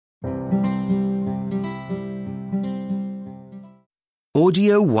Audio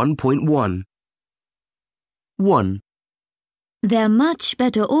 1.1. 1. They're much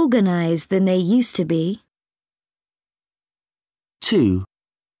better organized than they used to be. 2.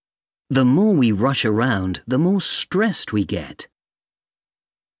 The more we rush around, the more stressed we get.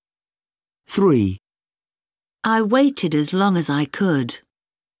 3. I waited as long as I could.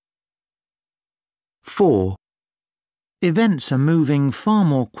 4. Events are moving far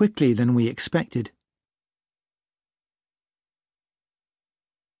more quickly than we expected.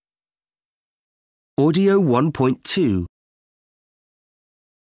 Audio 1.2.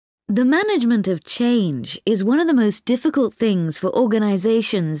 The management of change is one of the most difficult things for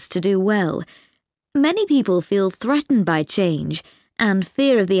organizations to do well. Many people feel threatened by change, and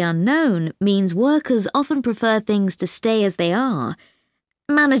fear of the unknown means workers often prefer things to stay as they are.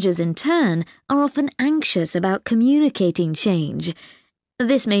 Managers, in turn, are often anxious about communicating change.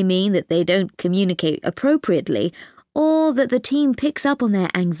 This may mean that they don't communicate appropriately, or that the team picks up on their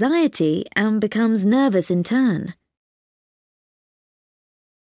anxiety and becomes nervous in turn.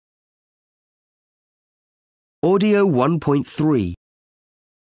 Audio 1.3.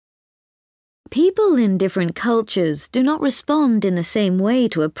 People in different cultures do not respond in the same way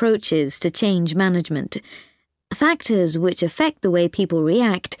to approaches to change management. Factors which affect the way people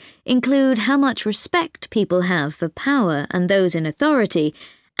react include how much respect people have for power and those in authority,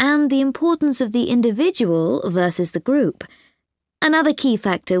 and the importance of the individual versus the group. Another key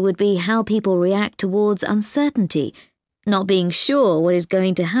factor would be how people react towards uncertainty, not being sure what is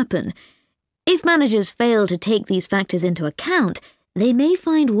going to happen. If managers fail to take these factors into account, they may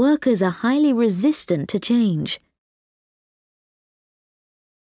find workers are highly resistant to change.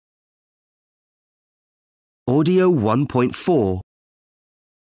 Audio 1.4.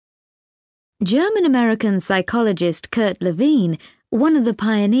 German-American psychologist Kurt Lewin, one of the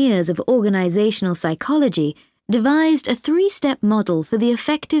pioneers of organizational psychology, devised a three-step model for the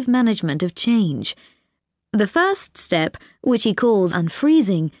effective management of change. The first step, which he calls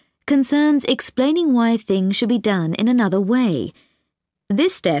unfreezing, concerns explaining why things should be done in another way.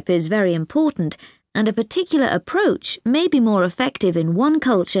 This step is very important, and a particular approach may be more effective in one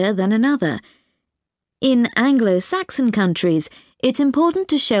culture than another. In Anglo-Saxon countries, it's important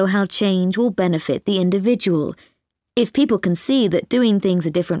to show how change will benefit the individual. If people can see that doing things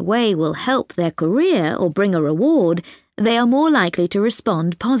a different way will help their career or bring a reward, they are more likely to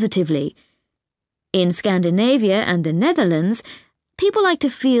respond positively. In Scandinavia and the Netherlands, people like to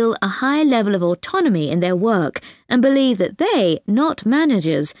feel a high level of autonomy in their work and believe that they, not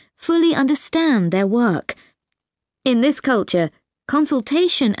managers, fully understand their work. In this culture,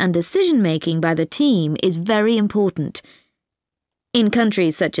 consultation and decision-making by the team is very important. In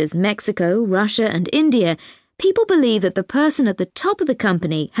countries such as Mexico, Russia, and India, people believe that the person at the top of the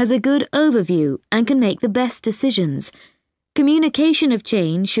company has a good overview and can make the best decisions. Communication of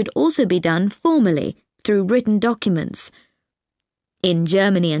change should also be done formally, through written documents. In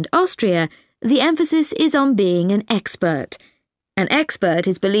Germany and Austria, the emphasis is on being an expert. An expert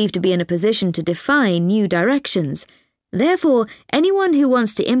is believed to be in a position to define new directions. Therefore, anyone who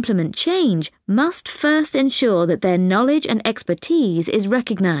wants to implement change must first ensure that their knowledge and expertise is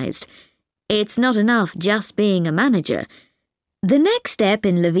recognized. It's not enough just being a manager. The next step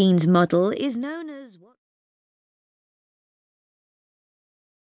in Lewin's model is known as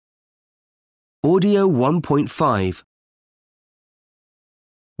Audio 1.5.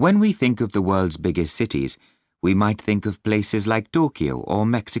 When we think of the world's biggest cities, we might think of places like Tokyo or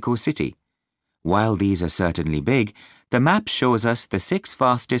Mexico City. While these are certainly big, the map shows us the 6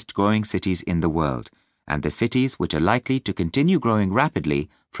 fastest growing cities in the world, and the cities which are likely to continue growing rapidly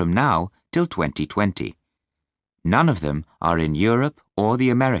from now till 2020. None of them are in Europe or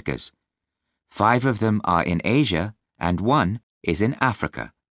the Americas. 5 of them are in Asia, and 1 is in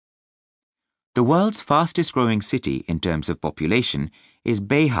Africa. The world's fastest growing city in terms of population is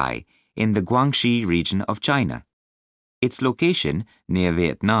Beihai in the Guangxi region of China. Its location near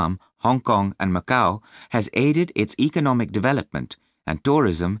Vietnam, Hong Kong and Macau has aided its economic development, and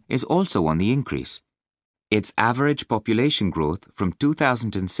tourism is also on the increase. Its average population growth from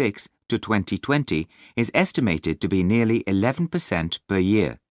 2006 to 2020 is estimated to be nearly 11% per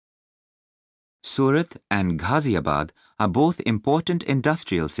year. Surat and Ghaziabad are both important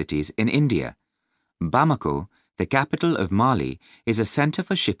industrial cities in India. Bamako, the capital of Mali, is a center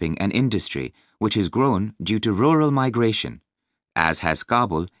for shipping and industry which has grown due to rural migration, as has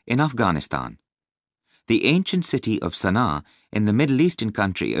Kabul in Afghanistan. The ancient city of Sana'a in the Middle Eastern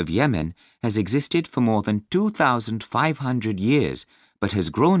country of Yemen has existed for more than 2,500 years but has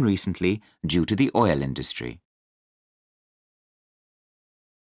grown recently due to the oil industry.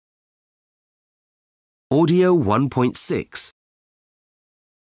 Audio 1.6.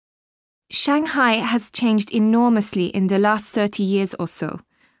 Shanghai has changed enormously in the last 30 years or so.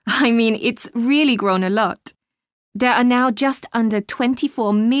 I mean, it's really grown a lot. There are now just under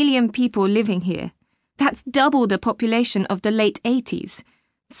 24 million people living here. That's double the population of the late 80s.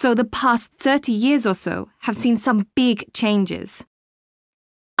 So the past 30 years or so have seen some big changes.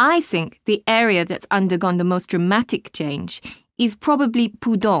 I think the area that's undergone the most dramatic change is probably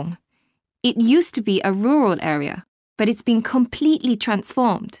Pudong. It used to be a rural area, but it's been completely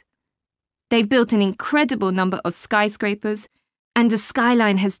transformed. They've built an incredible number of skyscrapers, and the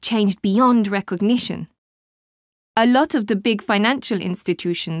skyline has changed beyond recognition. A lot of the big financial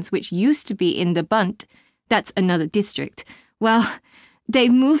institutions which used to be in the Bund, that's another district, well,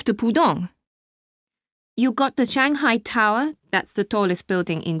 they've moved to Pudong. You got the Shanghai Tower, that's the tallest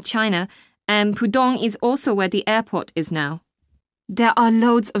building in China, and Pudong is also where the airport is now. There are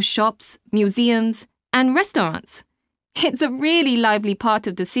loads of shops, museums, and restaurants. It's a really lively part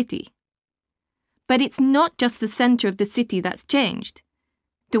of the city. But it's not just the center of the city that's changed.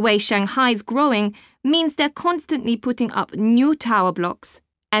 The way Shanghai's growing means they're constantly putting up new tower blocks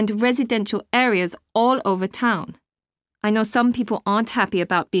and residential areas all over town. I know some people aren't happy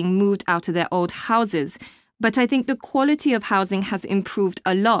about being moved out of their old houses, but I think the quality of housing has improved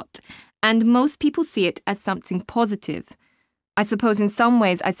a lot, and most people see it as something positive. I suppose in some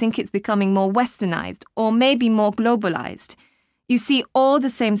ways I think it's becoming more westernized or maybe more globalized. You see all the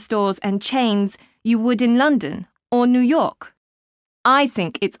same stores and chains you would in London or New York. I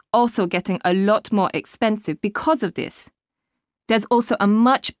think it's also getting a lot more expensive because of this. There's also a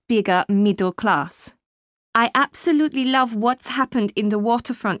much bigger middle class. I absolutely love what's happened in the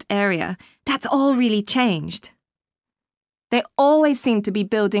waterfront area. That's all really changed. They always seem to be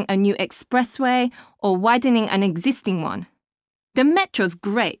building a new expressway or widening an existing one. The metro's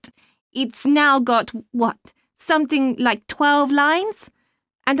great. It's now got, something like 12 lines?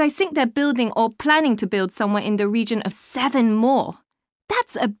 And I think they're building or planning to build somewhere in the region of 7 more.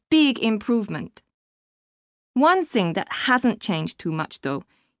 That's a big improvement. One thing that hasn't changed too much, though,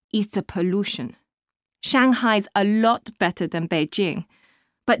 is the pollution. Shanghai's a lot better than Beijing,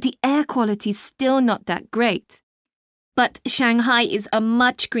 but the air quality's still not that great. But Shanghai is a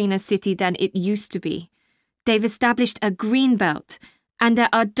much greener city than it used to be. They've established a green belt, and there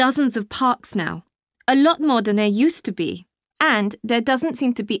are dozens of parks now, a lot more than there used to be, and there doesn't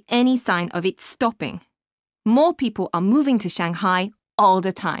seem to be any sign of it stopping. More people are moving to Shanghai all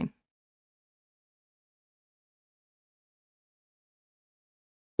the time.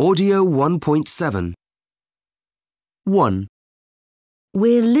 Audio 1.7. 1.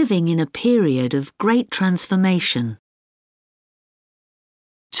 We're living in a period of great transformation.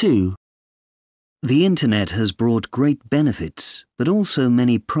 2. The internet has brought great benefits, but also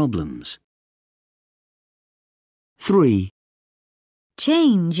many problems. 3.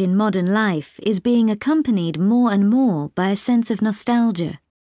 Change in modern life is being accompanied more and more by a sense of nostalgia.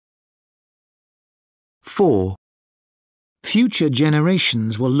 4. Future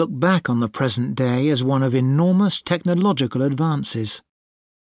generations will look back on the present day as one of enormous technological advances.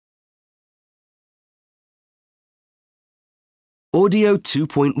 Audio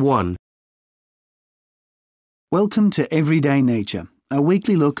 2.1. Welcome to Everyday Nature, a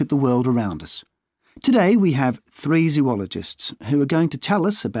weekly look at the world around us. Today we have 3 zoologists who are going to tell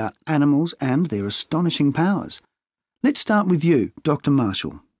us about animals and their astonishing powers. Let's start with you, Dr.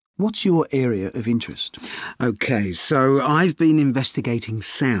 Marshall. What's your area of interest? OK, so I've been investigating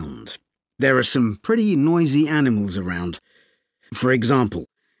sound. There are some pretty noisy animals around. For example,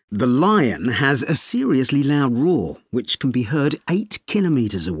 the lion has a seriously loud roar, which can be heard 8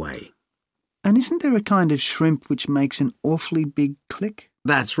 kilometres away. And isn't there a kind of shrimp which makes an awfully big click?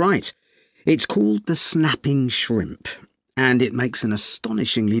 That's right. It's called the snapping shrimp, and it makes an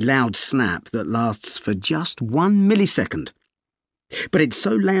astonishingly loud snap that lasts for just 1 millisecond. But it's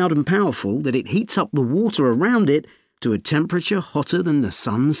so loud and powerful that it heats up the water around it to a temperature hotter than the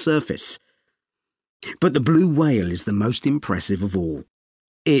sun's surface. But the blue whale is the most impressive of all.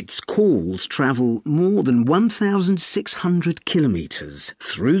 Its calls travel more than 1,600 kilometres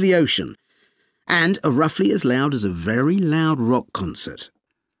through the ocean and are roughly as loud as a very loud rock concert.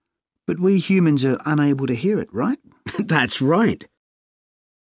 But we humans are unable to hear it, right? That's right.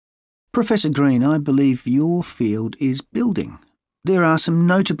 Professor Green, I believe your field is building. There are some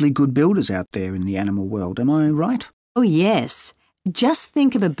notably good builders out there in the animal world, am I right? Oh, yes. Just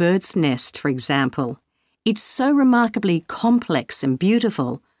think of a bird's nest, for example. It's so remarkably complex and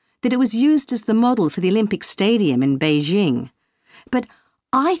beautiful that it was used as the model for the Olympic Stadium in Beijing. But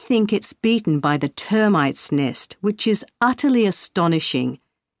I think it's beaten by the termite's nest, which is utterly astonishing.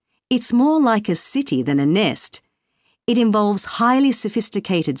 It's more like a city than a nest. It involves highly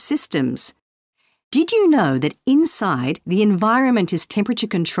sophisticated systems. Did you know that inside the environment is temperature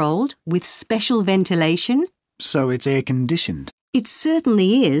controlled with special ventilation? So it's air-conditioned. It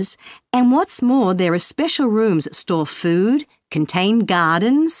certainly is. And what's more, there are special rooms that store food, contain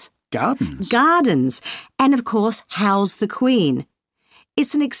gardens. Gardens? Gardens. And of course, house the Queen.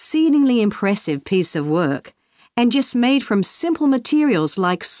 It's an exceedingly impressive piece of work, and just made from simple materials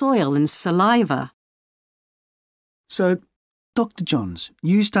like soil and saliva. So, Dr. Johns,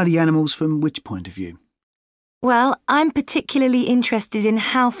 you study animals from which point of view? Well, I'm particularly interested in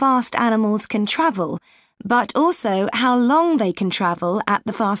how fast animals can travel, but also how long they can travel at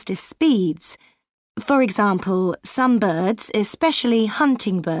the fastest speeds. For example, some birds, especially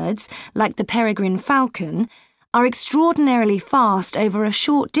hunting birds, like the peregrine falcon, are extraordinarily fast over a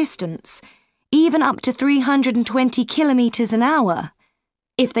short distance, even up to 320 kilometres an hour,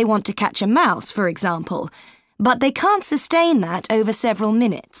 if they want to catch a mouse, for example, but they can't sustain that over several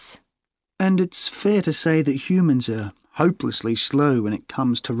minutes. And it's fair to say that humans are hopelessly slow when it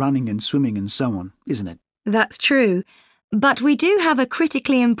comes to running and swimming and so on, isn't it? That's true. But we do have a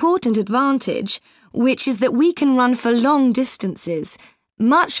critically important advantage, which is that we can run for long distances,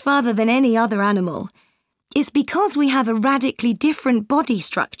 much farther than any other animal. It's because we have a radically different body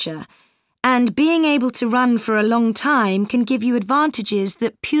structure, and being able to run for a long time can give you advantages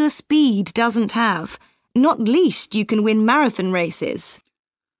that pure speed doesn't have. Not least, you can win marathon races.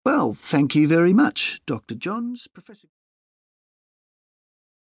 Well, thank you very much, Dr. Johns, Professor.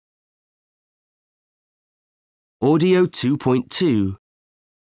 Audio 2.2.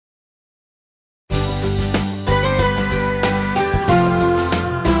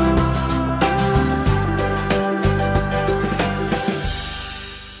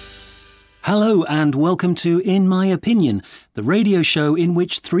 Hello and welcome to In My Opinion, the radio show in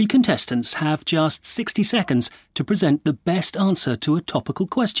which 3 contestants have just 60 seconds to present the best answer to a topical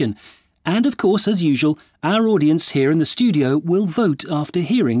question. And of course, as usual, our audience here in the studio will vote after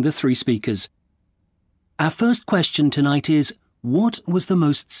hearing the 3 speakers. Our first question tonight is, what was the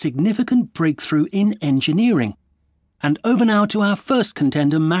most significant breakthrough in engineering? And over now to our first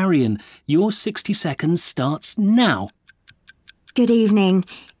contender, Marion. Your 60 seconds starts now. Good evening.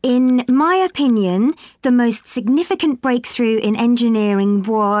 In my opinion, the most significant breakthrough in engineering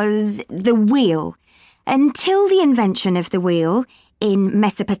was the wheel. Until the invention of the wheel in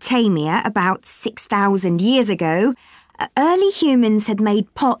Mesopotamia about 6,000 years ago, early humans had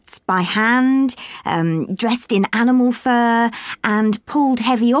made pots by hand, dressed in animal fur, and pulled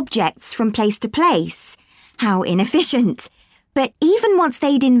heavy objects from place to place. How inefficient. But even once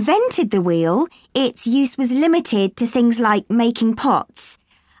they'd invented the wheel, its use was limited to things like making pots.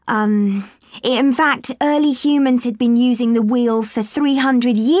 In fact, early humans had been using the wheel for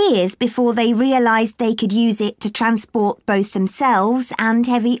 300 years before they realised they could use it to transport both themselves and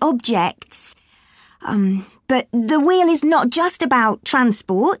heavy objects. But the wheel is not just about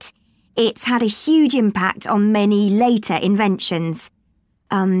transport. It's had a huge impact on many later inventions.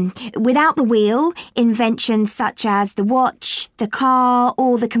 Without the wheel, inventions such as the watch, the car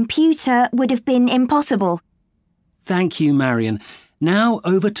or the computer would have been impossible. Thank you, Marion. Now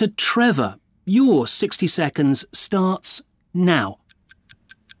over to Trevor. Your 60 seconds starts now.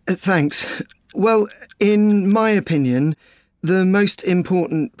 Thanks. Well, in my opinion, the most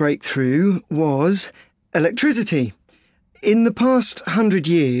important breakthrough was electricity. In the past 100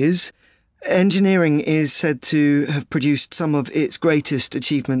 years, engineering is said to have produced some of its greatest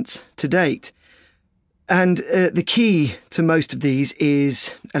achievements to date. And the key to most of these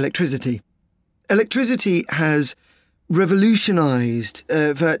is electricity. Electricity has revolutionised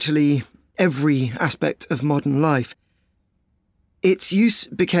virtually every aspect of modern life. Its use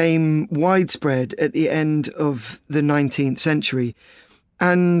became widespread at the end of the 19th century,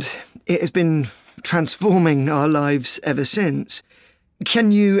 and it has been transforming our lives ever since.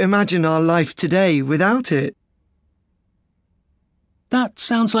 Can you imagine our life today without it? That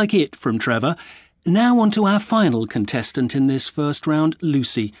sounds like it from Trevor. Now on to our final contestant in this first round,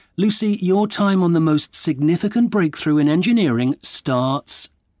 Lucy. Lucy, your time on the most significant breakthrough in engineering starts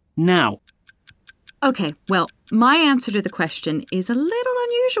now. OK, well, my answer to the question is a little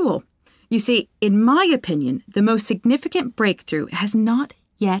unusual. You see, in my opinion, the most significant breakthrough has not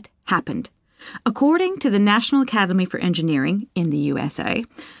yet happened. According to the National Academy for Engineering in the USA,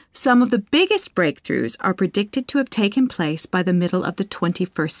 some of the biggest breakthroughs are predicted to have taken place by the middle of the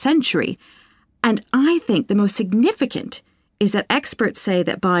 21st century. And I think the most significant is that experts say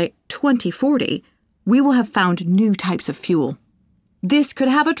that by 2040, we will have found new types of fuel. This could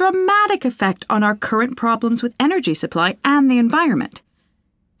have a dramatic effect on our current problems with energy supply and the environment.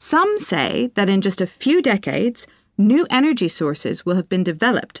 Some say that in just a few decades, new energy sources will have been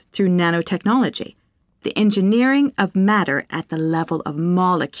developed through nanotechnology, the engineering of matter at the level of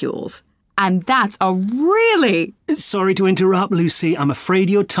molecules. And that's a really... Sorry to interrupt, Lucy. I'm afraid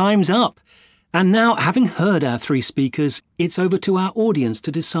your time's up. And now, having heard our three speakers, it's over to our audience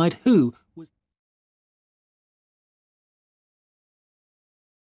to decide who was...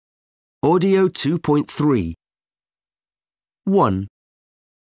 Audio 2.3 1.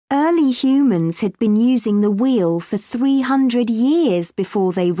 Early humans had been using the wheel for 300 years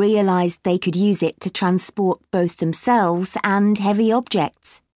before they realised they could use it to transport both themselves and heavy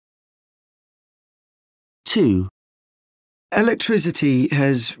objects. 2. Electricity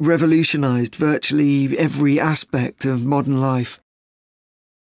has revolutionised virtually every aspect of modern life.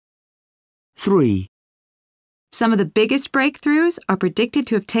 3. Some of the biggest breakthroughs are predicted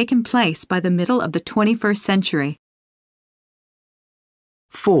to have taken place by the middle of the 21st century.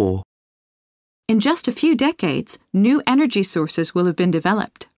 4. In just a few decades, new energy sources will have been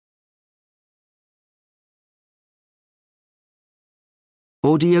developed.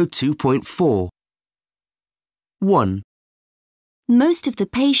 Audio 2.4 1. Most of the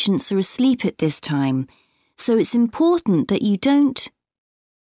patients are asleep at this time, so it's important that you don't...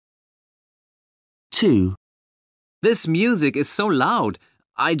 2. This music is so loud.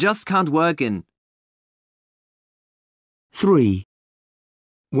 I just can't work in. 3.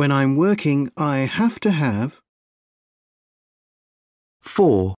 When I'm working, I have to have...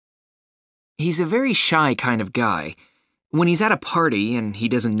 4. He's a very shy kind of guy. When he's at a party and he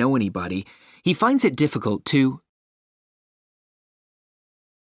doesn't know anybody, he finds it difficult to...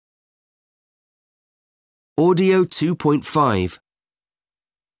 Audio 2.5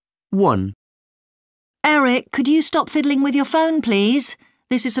 1. Eric, could you stop fiddling with your phone, please?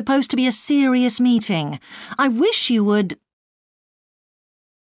 This is supposed to be a serious meeting. I wish you would...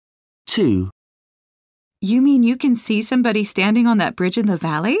 2. You mean you can see somebody standing on that bridge in the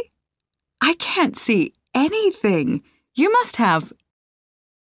valley? I can't see anything. You must have...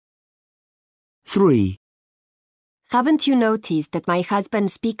 3. Haven't you noticed that my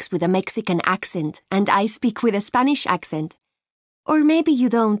husband speaks with a Mexican accent and I speak with a Spanish accent? Or maybe you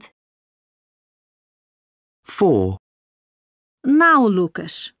don't. 4. Now,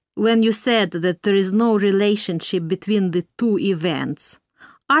 Lucas, when you said that there is no relationship between the two events,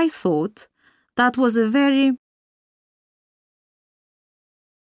 I thought that was a very...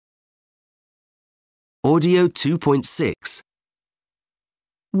 Audio 2.6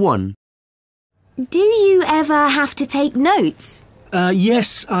 1. Do you ever have to take notes?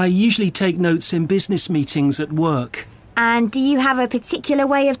 Yes, I usually take notes in business meetings at work. And do you have a particular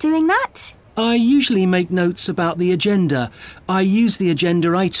way of doing that? I usually make notes about the agenda. I use the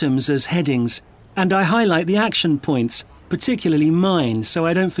agenda items as headings, and I highlight the action points, particularly mine, so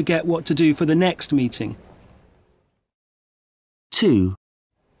I don't forget what to do for the next meeting. 2.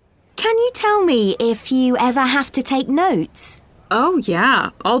 Can you tell me if you ever have to take notes? Oh, yeah,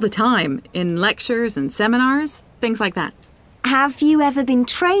 all the time. In lectures and seminars, things like that. Have you ever been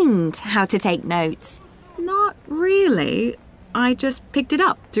trained how to take notes? Not really. I just picked it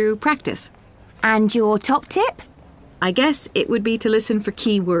up through practice. And your top tip? I guess it would be to listen for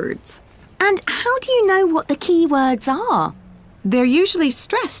key words. And how do you know what the key words are? They're usually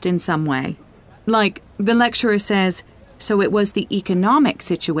stressed in some way. Like, the lecturer says, so it was the economic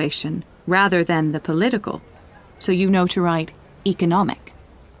situation rather than the political. So you know to write economic.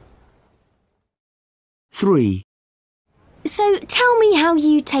 3. So tell me how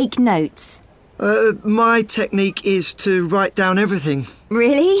you take notes. My technique is to write down everything.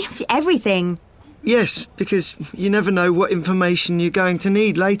 Really? Everything? Yes, because you never know what information you're going to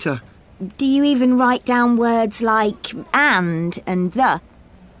need later. Do you even write down words like and the?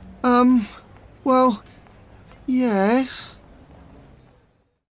 Well, yes.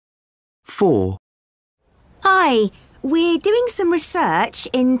 4. Hi, we're doing some research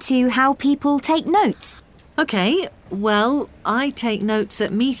into how people take notes. OK, well, I take notes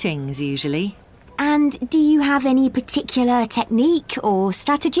at meetings usually. And do you have any particular technique or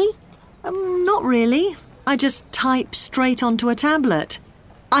strategy? Not really. I just type straight onto a tablet.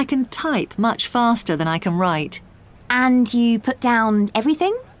 I can type much faster than I can write. And you put down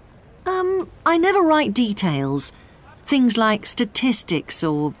everything? I never write details. Things like statistics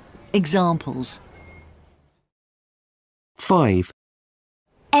or examples. 5.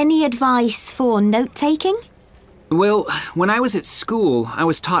 Any advice for note-taking? Well, when I was at school, I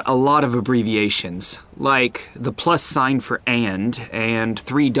was taught a lot of abbreviations, like the plus sign for and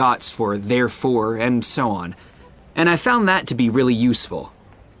 3 dots for therefore, and so on. And I found that to be really useful.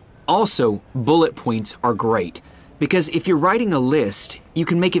 Also, bullet points are great. Because if you're writing a list, you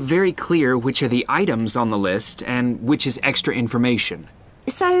can make it very clear which are the items on the list and which is extra information.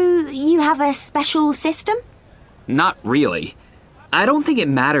 So, you have a special system? Not really. I don't think it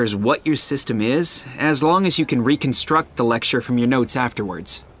matters what your system is, as long as you can reconstruct the lecture from your notes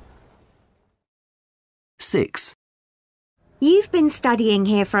afterwards. 6. You've been studying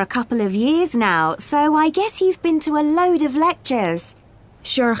here for a couple of years now, so I guess you've been to a load of lectures.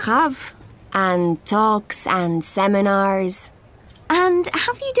 Sure have. And talks and seminars. And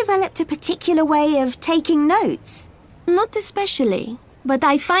have you developed a particular way of taking notes? Not especially, but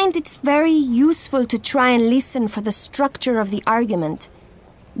I find it's very useful to try and listen for the structure of the argument.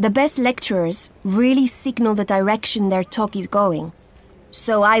 The best lecturers really signal the direction their talk is going.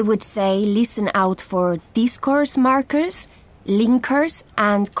 So I would say listen out for discourse markers, linkers,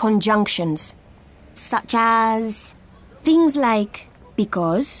 and conjunctions. Such as? Things like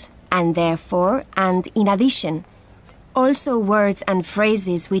because, and therefore, and in addition. Also words and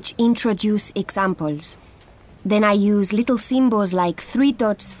phrases which introduce examples. Then I use little symbols like 3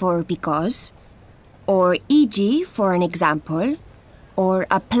 dots for because, or e.g. for an example, or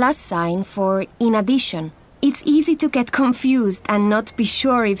a plus sign for in addition. It's easy to get confused and not be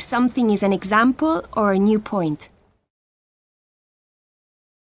sure if something is an example or a new point.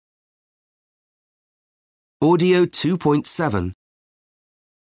 Audio 2.7.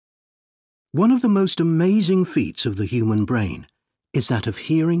 One of the most amazing feats of the human brain is that of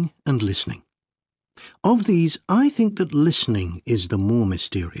hearing and listening. Of these, I think that listening is the more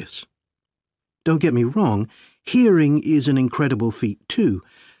mysterious. Don't get me wrong, hearing is an incredible feat too.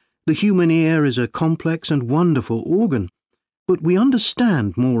 The human ear is a complex and wonderful organ, but we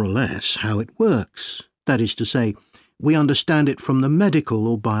understand more or less how it works. That is to say, we understand it from the medical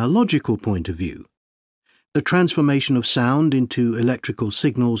or biological point of view. The transformation of sound into electrical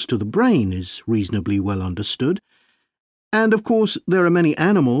signals to the brain is reasonably well understood. And of course, there are many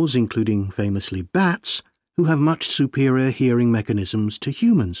animals, including famously bats, who have much superior hearing mechanisms to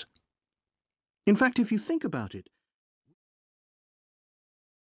humans. In fact, if you think about it,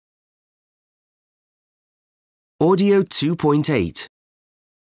 Audio 2.8.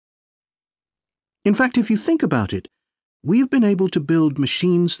 In fact, if you think about it, we have been able to build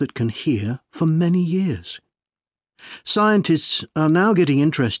machines that can hear for many years. Scientists are now getting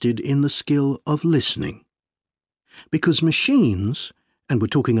interested in the skill of listening. Because machines, and we're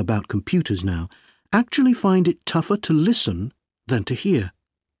talking about computers now, actually find it tougher to listen than to hear.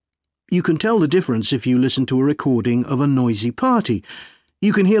 You can tell the difference if you listen to a recording of a noisy party.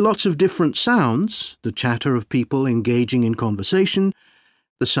 You can hear lots of different sounds, the chatter of people engaging in conversation,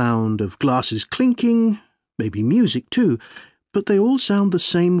 the sound of glasses clinking, maybe music too, but they all sound the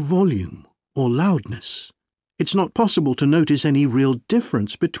same volume or loudness. It's not possible to notice any real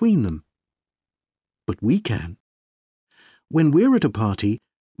difference between them. But we can. When we're at a party,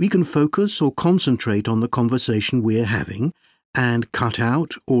 we can focus or concentrate on the conversation we're having and cut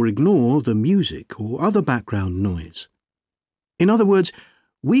out or ignore the music or other background noise. In other words,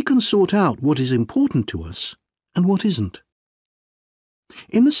 we can sort out what is important to us and what isn't.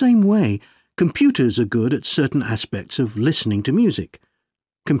 In the same way, computers are good at certain aspects of listening to music.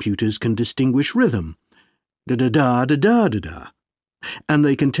 Computers can distinguish rhythm, da-da-da, da-da-da-da, and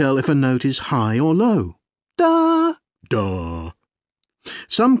they can tell if a note is high or low, da-da.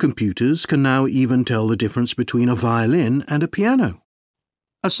 Some computers can now even tell the difference between a violin and a piano.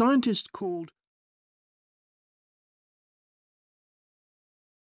 A scientist called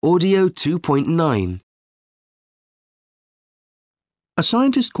Audio 2.9. A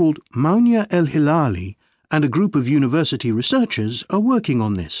scientist called Mounia El-Hilali and a group of university researchers are working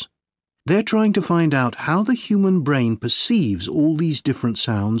on this. They're trying to find out how the human brain perceives all these different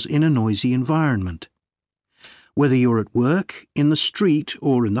sounds in a noisy environment. Whether you're at work, in the street,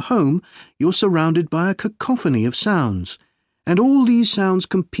 or in the home, you're surrounded by a cacophony of sounds, and all these sounds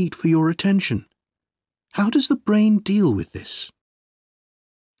compete for your attention. How does the brain deal with this?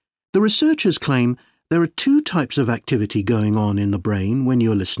 The researchers claim there are 2 types of activity going on in the brain when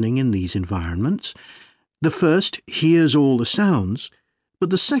you're listening in these environments. The first hears all the sounds, but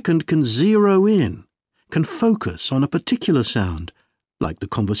the second can zero in, can focus on a particular sound, like the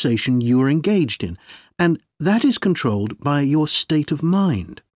conversation you are engaged in, and that is controlled by your state of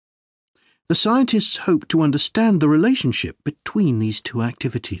mind. The scientists hope to understand the relationship between these 2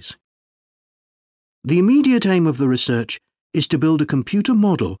 activities. The immediate aim of the research is to build a computer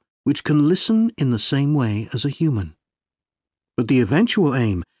model which can listen in the same way as a human. But the eventual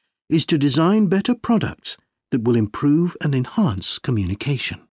aim is to design better products that will improve and enhance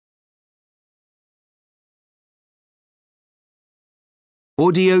communication.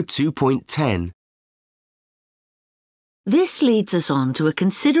 Audio 2.10. This leads us on to a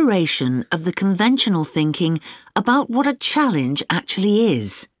consideration of the conventional thinking about what a challenge actually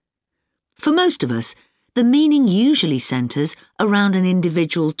is. For most of us, the meaning usually centres around an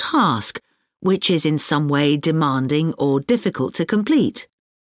individual task, which is in some way demanding or difficult to complete.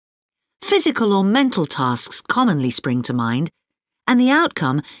 Physical or mental tasks commonly spring to mind, and the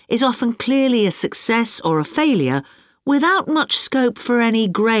outcome is often clearly a success or a failure without much scope for any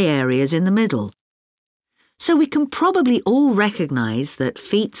grey areas in the middle. So we can probably all recognise that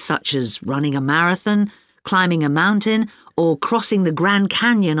feats such as running a marathon, climbing a mountain, or crossing the Grand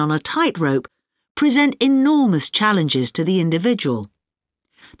Canyon on a tightrope present enormous challenges to the individual.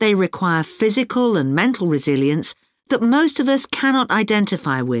 They require physical and mental resilience that most of us cannot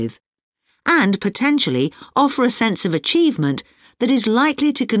identify with, and potentially offer a sense of achievement that is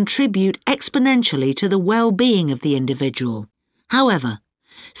likely to contribute exponentially to the well-being of the individual. However,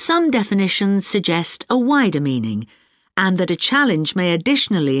 some definitions suggest a wider meaning, and that a challenge may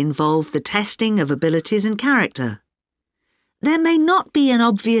additionally involve the testing of abilities and character. There may not be an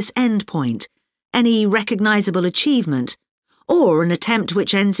obvious end point, any recognisable achievement, or an attempt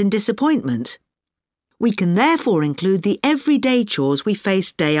which ends in disappointment. We can therefore include the everyday chores we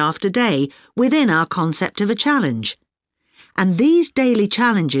face day after day within our concept of a challenge. And these daily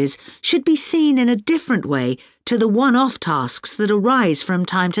challenges should be seen in a different way to the one-off tasks that arise from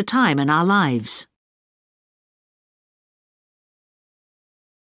time to time in our lives.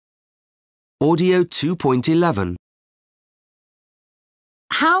 Audio 2.11.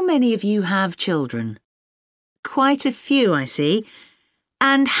 How many of you have children? Quite a few, I see.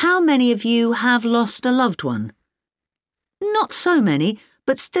 And how many of you have lost a loved one? Not so many,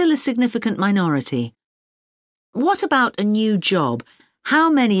 but still a significant minority. What about a new job? How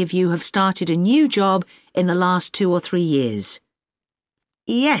many of you have started a new job in the last 2 or 3 years?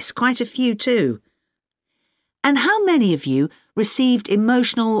 Yes, quite a few too. And how many of you received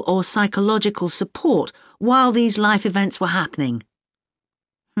emotional or psychological support while these life events were happening?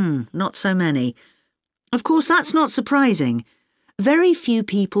 Not so many. Of course, that's not surprising. Very few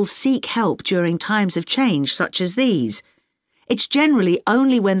people seek help during times of change such as these. It's generally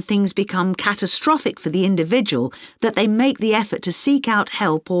only when things become catastrophic for the individual that they make the effort to seek out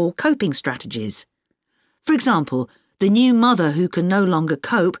help or coping strategies. For example, the new mother who can no longer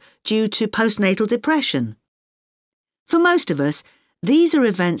cope due to postnatal depression. For most of us, these are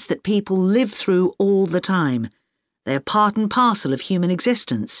events that people live through all the time. They are part and parcel of human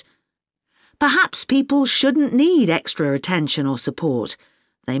existence. Perhaps people shouldn't need extra attention or support.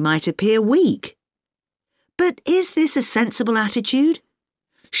 They might appear weak. But is this a sensible attitude?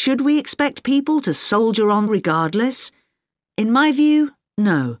 Should we expect people to soldier on regardless? In my view,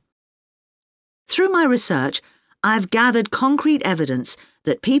 no. Through my research, I've gathered concrete evidence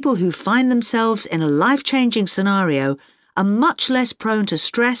that people who find themselves in a life-changing scenario are much less prone to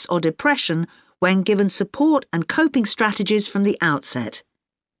stress or depression when given support and coping strategies from the outset.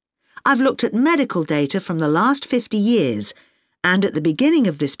 I've looked at medical data from the last 50 years, and at the beginning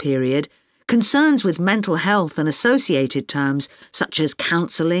of this period, concerns with mental health and associated terms such as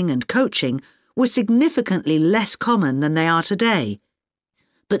counselling and coaching were significantly less common than they are today.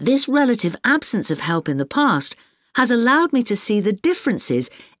 But this relative absence of help in the past has allowed me to see the differences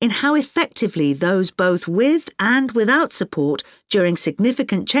in how effectively those both with and without support during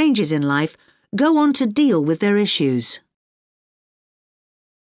significant changes in life go on to deal with their issues.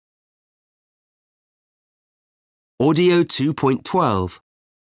 Audio 2.12.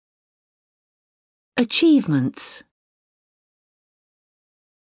 Achievements.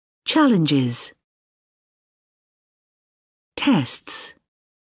 Challenges. Tests.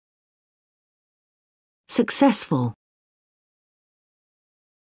 Successful.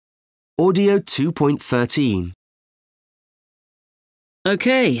 Audio 2.13.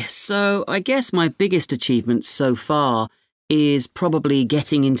 Okay, so I guess my biggest achievement so far is probably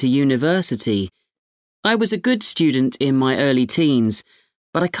getting into university. I was a good student in my early teens,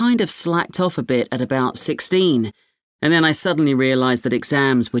 but I kind of slacked off a bit at about 16, and then I suddenly realised that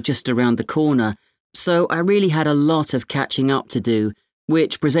exams were just around the corner, so I really had a lot of catching up to do,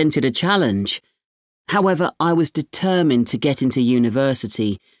 which presented a challenge. However, I was determined to get into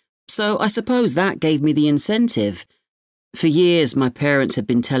university, so I suppose that gave me the incentive. For years, my parents had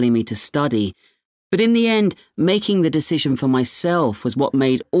been telling me to study, but in the end, making the decision for myself was what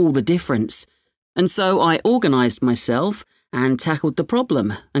made all the difference. And so I organised myself and tackled the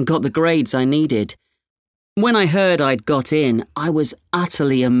problem and got the grades I needed. When I heard I'd got in, I was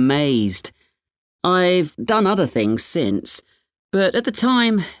utterly amazed. I've done other things since, but at the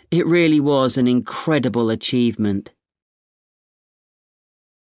time, it really was an incredible achievement.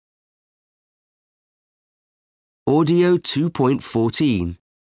 Audio 2.14.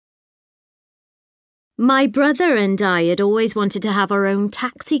 My brother and I had always wanted to have our own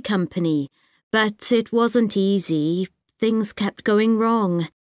taxi company, but it wasn't easy. Things kept going wrong.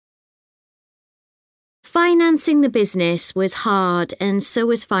 Financing the business was hard, and so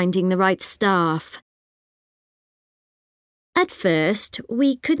was finding the right staff. At first,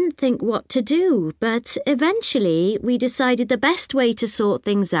 we couldn't think what to do, but eventually we decided the best way to sort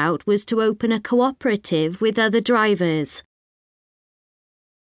things out was to open a cooperative with other drivers.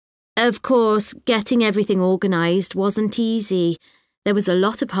 Of course, getting everything organised wasn't easy. There was a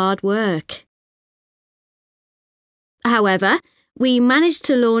lot of hard work. However, we managed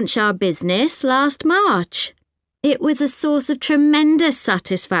to launch our business last March. It was a source of tremendous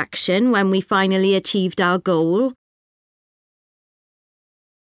satisfaction when we finally achieved our goal.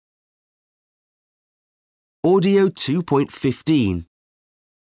 Audio 2.15.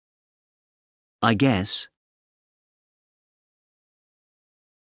 I guess.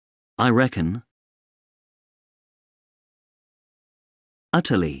 I reckon.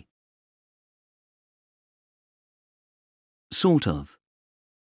 Utterly. Sort of.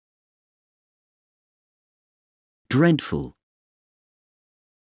 Dreadful.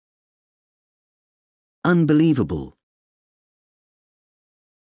 Unbelievable.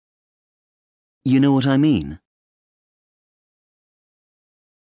 You know what I mean?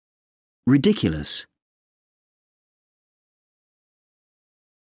 Ridiculous.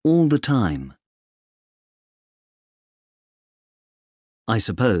 All the time. I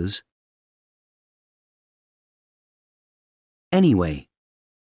suppose. Anyway.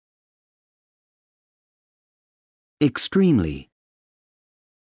 Extremely.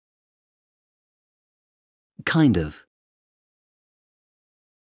 Kind of.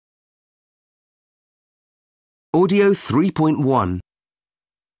 Audio 3.1.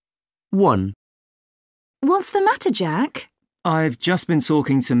 1. What's the matter, Jack? I've just been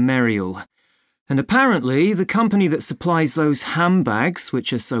talking to Meriel, and apparently the company that supplies those handbags,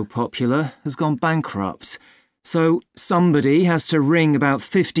 which are so popular, has gone bankrupt. So somebody has to ring about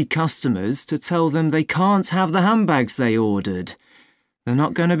 50 customers to tell them they can't have the handbags they ordered. They're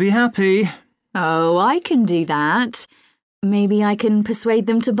not going to be happy. Oh, I can do that. Maybe I can persuade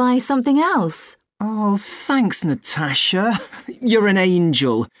them to buy something else. Oh, thanks, Natasha. You're an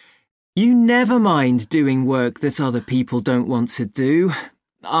angel. You never mind doing work that other people don't want to do.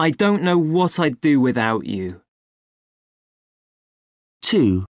 I don't know what I'd do without you.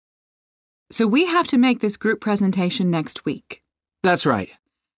 2. So we have to make this group presentation next week. That's right.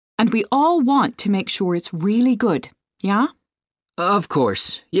 And we all want to make sure it's really good, yeah? Of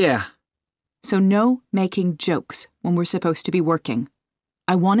course, yeah. So no making jokes when we're supposed to be working.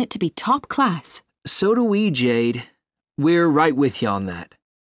 I want it to be top class. So do we, Jade. We're right with you on that.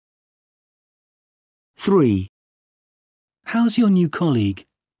 3. How's your new colleague?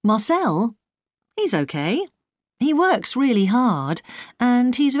 Marcel? He's okay. He works really hard,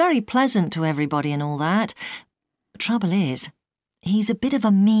 and he's very pleasant to everybody and all that. Trouble is, he's a bit of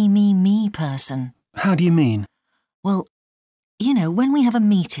a me person. How do you mean? Well, you know, when we have a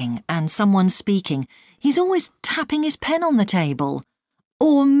meeting and someone's speaking, he's always tapping his pen on the table.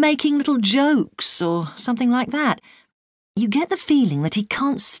 Or making little jokes, or something like that. You get the feeling that he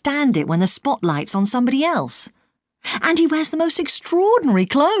can't stand it when the spotlight's on somebody else. And he wears the most extraordinary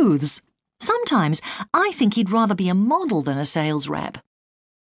clothes. Sometimes I think he'd rather be a model than a sales rep.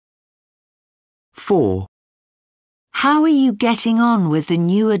 4. How are you getting on with the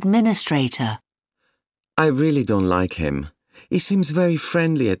new administrator? I really don't like him. He seems very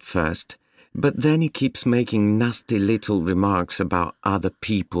friendly at first, but then he keeps making nasty little remarks about other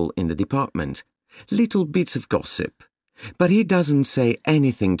people in the department. Little bits of gossip. But he doesn't say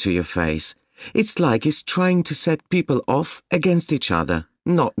anything to your face. It's like he's trying to set people off against each other.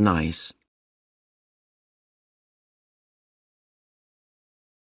 Not nice.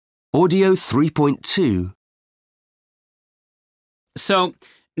 Audio 3.2. So,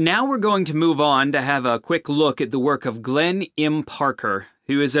 now we're going to move on to have a quick look at the work of Glenn M. Parker,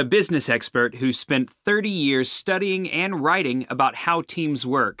 who is a business expert who spent 30 years studying and writing about how teams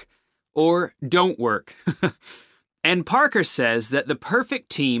work, or don't work. And Parker says that the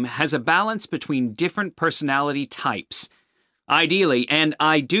perfect team has a balance between different personality types. Ideally, and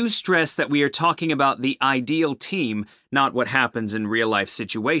I do stress that we are talking about the ideal team, not what happens in real-life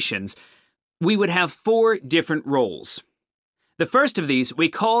situations, we would have 4 different roles. The first of these we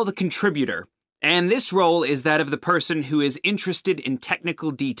call the contributor, and this role is that of the person who is interested in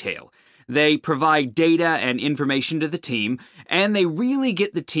technical detail. They provide data and information to the team, and they really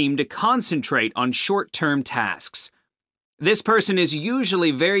get the team to concentrate on short-term tasks. This person is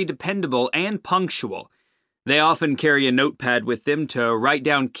usually very dependable and punctual. They often carry a notepad with them to write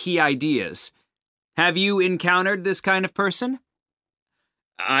down key ideas. Have you encountered this kind of person?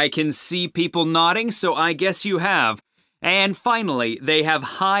 I can see people nodding, so I guess you have. And finally, they have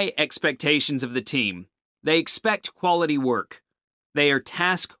high expectations of the team. They expect quality work. They are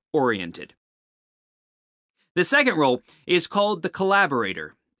task-oriented. The second role is called the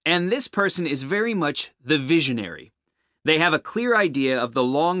collaborator, and this person is very much the visionary. They have a clear idea of the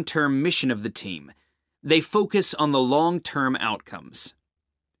long-term mission of the team. They focus on the long-term outcomes.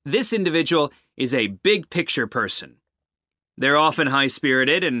 This individual is a big-picture person. They're often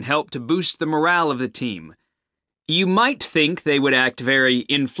high-spirited and help to boost the morale of the team. You might think they would act very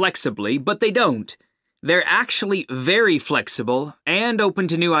inflexibly, but they don't. They're actually very flexible and open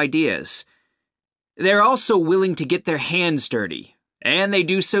to new ideas. They're also willing to get their hands dirty, and they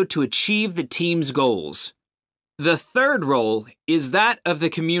do so to achieve the team's goals. The third role is that of the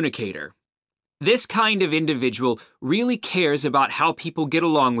communicator. This kind of individual really cares about how people get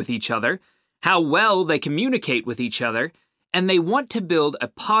along with each other, how well they communicate with each other, and they want to build a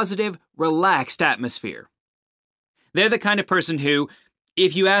positive, relaxed atmosphere. They're the kind of person who,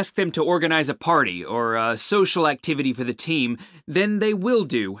 if you ask them to organize a party or a social activity for the team, then they will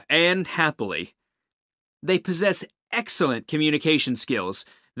do, and happily. They possess excellent communication skills.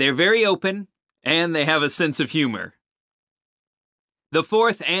 They're very open, and they have a sense of humor. The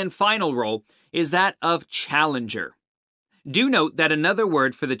fourth and final role is that of challenger. Do note that another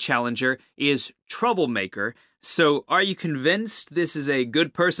word for the challenger is troublemaker, so are you convinced this is a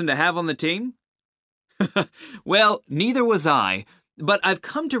good person to have on the team? Well, neither was I, but I've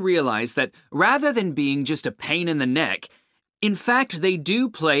come to realize that rather than being just a pain in the neck, in fact, they do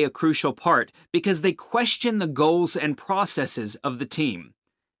play a crucial part because they question the goals and processes of the team.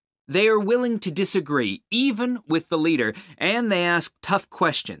 They are willing to disagree, even with the leader, and they ask tough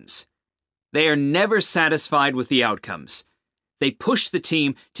questions. They are never satisfied with the outcomes. They push the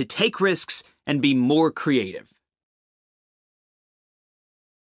team to take risks and be more creative.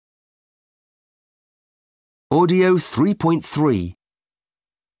 Audio 3.3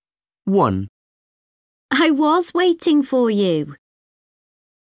 1. I was waiting for you.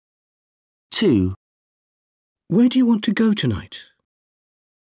 2. Where do you want to go tonight?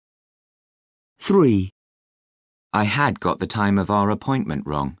 3. I had got the time of our appointment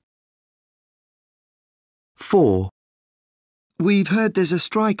wrong. 4. We've heard there's a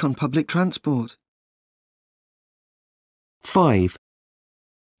strike on public transport. 5.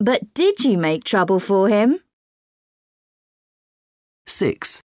 But did you make trouble for him?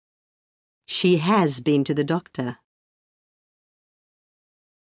 6. She has been to the doctor.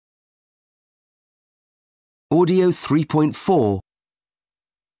 Audio 3.4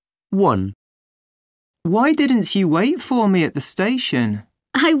 1. Why didn't you wait for me at the station?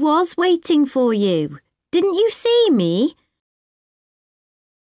 I was waiting for you. Didn't you see me?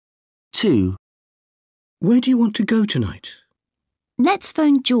 2. Where do you want to go tonight? Let's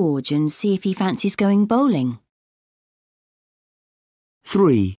phone George and see if he fancies going bowling.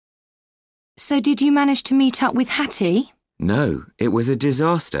 3. So did you manage to meet up with Hattie? No, it was a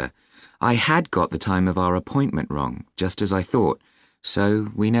disaster. I had got the time of our appointment wrong, just as I thought, so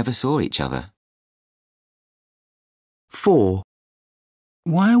we never saw each other. 4.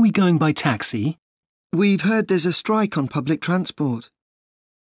 Why are we going by taxi? We've heard there's a strike on public transport.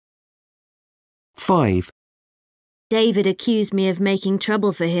 5. David accused me of making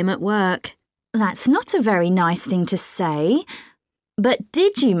trouble for him at work. That's not a very nice thing to say. But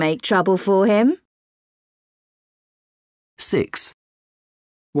did you make trouble for him? 6.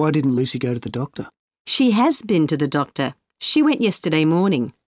 Why didn't Lucy go to the doctor? She has been to the doctor. She went yesterday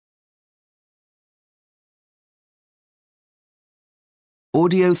morning.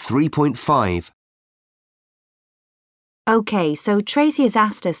 Audio 3.5 OK, so Tracy has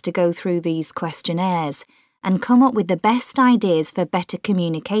asked us to go through these questionnaires and come up with the best ideas for better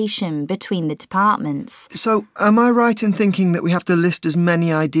communication between the departments. So, am I right in thinking that we have to list as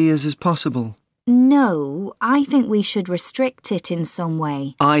many ideas as possible? No, I think we should restrict it in some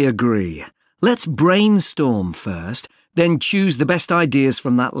way. I agree. Let's brainstorm first, then choose the best ideas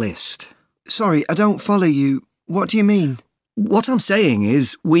from that list. Sorry, I don't follow you. What do you mean? What I'm saying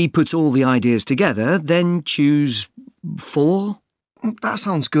is, we put all the ideas together, then choose 4? That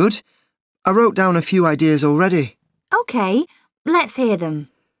sounds good. I wrote down a few ideas already. OK, let's hear them.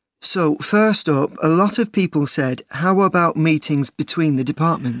 So, first up, a lot of people said, how about meetings between the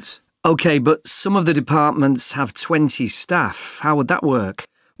departments? OK, but some of the departments have 20 staff. How would that work?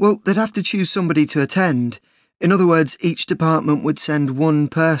 Well, they'd have to choose somebody to attend. In other words, each department would send one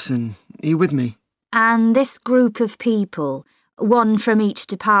person. Are you with me? And this group of people, one from each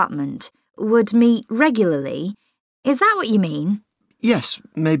department, would meet regularly. Is that what you mean? Yes,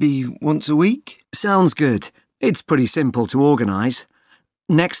 maybe once a week. Sounds good. It's pretty simple to organise.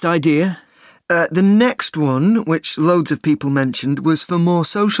 Next idea? The next one, which loads of people mentioned, was for more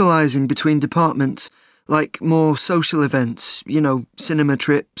socialising between departments, like more social events, cinema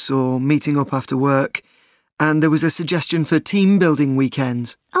trips or meeting up after work. And there was a suggestion for team-building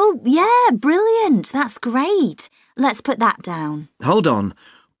weekends. Oh, yeah, brilliant. That's great. Let's put that down. Hold on.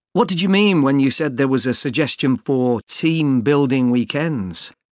 What did you mean when you said there was a suggestion for team-building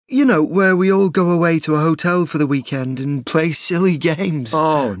weekends? Where we all go away to a hotel for the weekend and play silly games.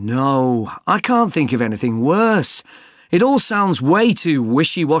 Oh, no. I can't think of anything worse. It all sounds way too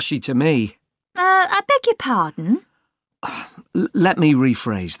wishy-washy to me. I beg your pardon? Let me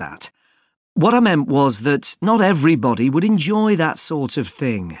rephrase that. What I meant was that not everybody would enjoy that sort of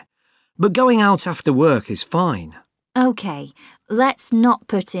thing. But going out after work is fine. OK, let's not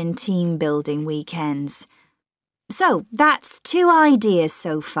put in team-building weekends. So, that's 2 ideas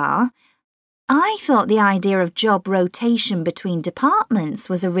so far. I thought the idea of job rotation between departments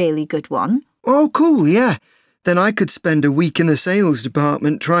was a really good one. Oh, cool, yeah. Then I could spend a week in the sales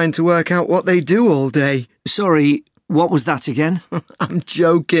department trying to work out what they do all day. Sorry, what was that again? I'm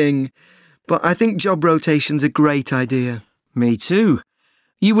joking. But I think job rotation's a great idea. Me too.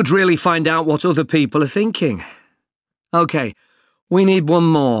 You would really find out what other people are thinking. OK, we need one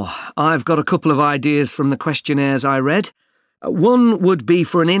more. I've got a couple of ideas from the questionnaires I read. One would be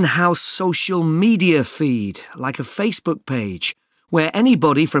for an in-house social media feed, like a Facebook page, where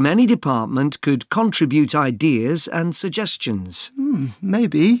anybody from any department could contribute ideas and suggestions.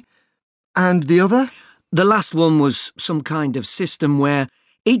 Maybe. And the other? The last one was some kind of system where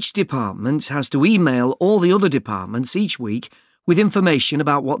each department has to email all the other departments each week with information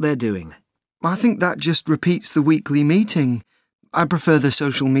about what they're doing. I think that just repeats the weekly meeting. I prefer the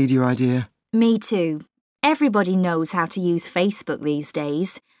social media idea. Me too. Everybody knows how to use Facebook these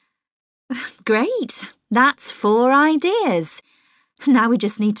days. Great. That's 4 ideas. Now we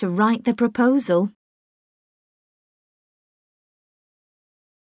just need to write the proposal.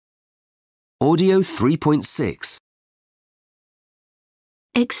 Audio 3.6.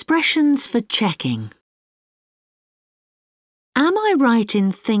 Expressions for checking. Am I right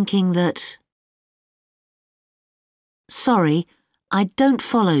in thinking that... Sorry, I don't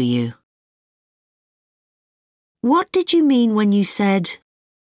follow you. What did you mean when you said...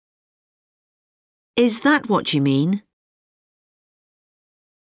 Is that what you mean?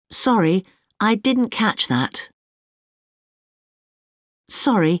 Sorry, I didn't catch that.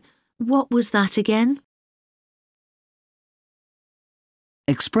 Sorry, what was that again?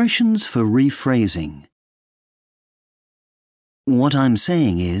 Expressions for rephrasing. What I'm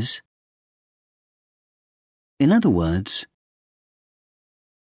saying is... In other words,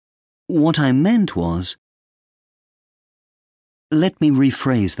 what I meant was... Let me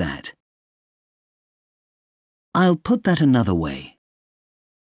rephrase that. I'll put that another way.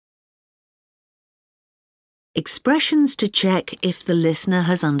 Expressions to check if the listener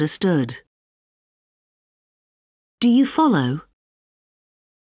has understood. Do you follow?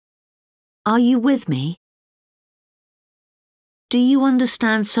 Are you with me? Do you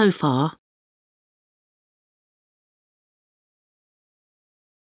understand so far?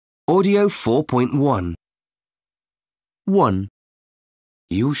 Audio 4.1. 1.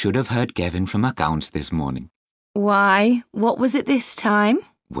 You should have heard Kevin from accounts this morning. Why? What was it this time?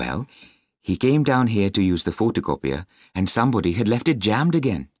 Well, he came down here to use the photocopier and somebody had left it jammed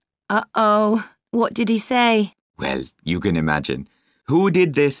again. Uh-oh. What did he say? Well, you can imagine. Who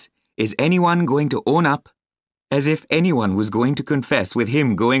did this? Is anyone going to own up? As if anyone was going to confess with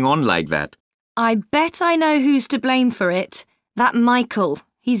him going on like that. I bet I know who's to blame for it. That Michael.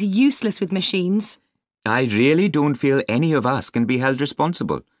 He's useless with machines. I really don't feel any of us can be held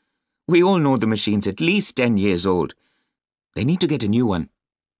responsible. We all know the machine's at least 10 years old. They need to get a new one.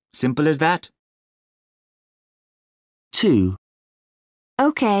 Simple as that. 2.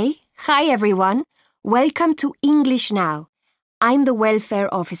 OK. Hi, everyone. Welcome to English Now. I'm the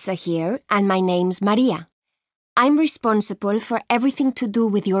welfare officer here, and my name's Maria. I'm responsible for everything to do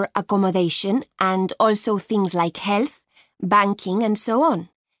with your accommodation and also things like health, banking, and so on.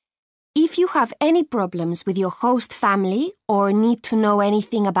 If you have any problems with your host family or need to know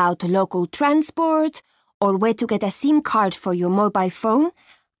anything about local transport or where to get a SIM card for your mobile phone,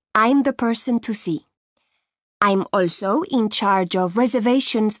 I'm the person to see. I'm also in charge of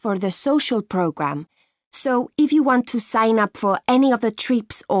reservations for the social program, so if you want to sign up for any of the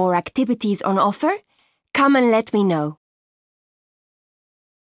trips or activities on offer, come and let me know.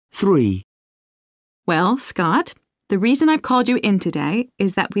 3. Well, Scott, The reason I've called you in today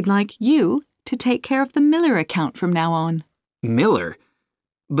is that we'd like you to take care of the Miller account from now on. Miller?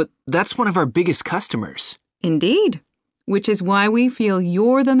 But that's one of our biggest customers. Indeed, which is why we feel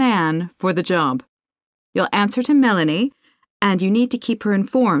you're the man for the job. You'll answer to Melanie, and you need to keep her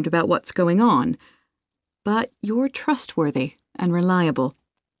informed about what's going on. But you're trustworthy and reliable,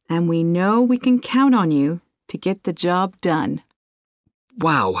 and we know we can count on you to get the job done.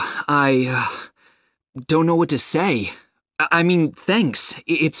 Wow, I don't know what to say. I mean, thanks.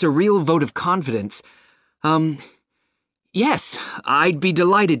 It's a real vote of confidence. Yes, I'd be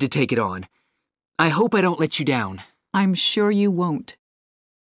delighted to take it on. I hope I don't let you down. I'm sure you won't.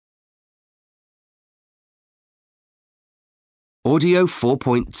 Audio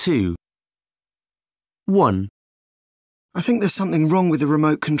 4.2. 1. I think there's something wrong with the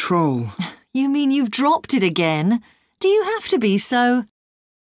remote control. You mean you've dropped it again? Do you have to be so?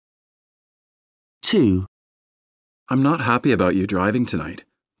 2. I'm not happy about you driving tonight.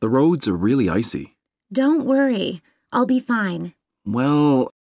 The roads are really icy. Don't worry. I'll be fine. Well...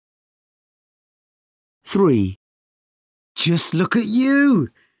 3. Just look at you.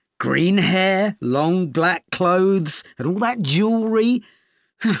 Green hair, long black clothes, and all that jewellery.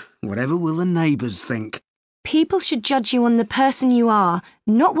 Whatever will the neighbours think? People should judge you on the person you are,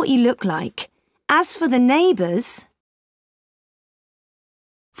 not what you look like. As for the neighbours...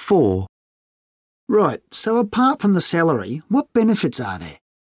 4. Right, so apart from the salary, what benefits are there?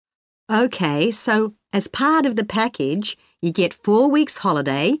 OK, so as part of the package, you get 4 weeks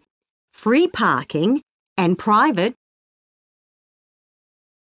holiday, free parking, and private.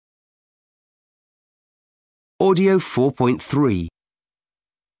 Audio 4.3.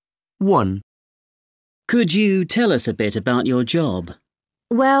 1. Could you tell us a bit about your job?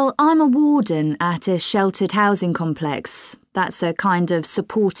 Well, I'm a warden at a sheltered housing complex. That's a kind of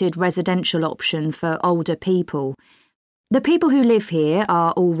supported residential option for older people. The people who live here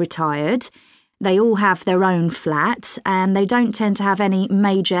are all retired. They all have their own flat and they don't tend to have any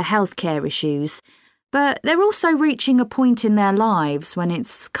major healthcare issues. But they're also reaching a point in their lives when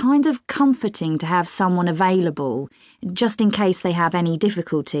it's kind of comforting to have someone available, just in case they have any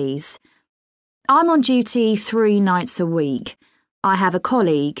difficulties. I'm on duty 3 nights a week. I have a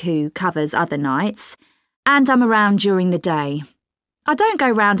colleague who covers other nights, and I'm around during the day. I don't go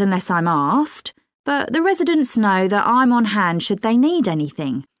round unless I'm asked, but the residents know that I'm on hand should they need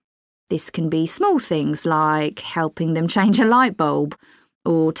anything. This can be small things like helping them change a light bulb,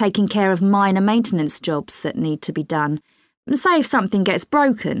 or taking care of minor maintenance jobs that need to be done, say if something gets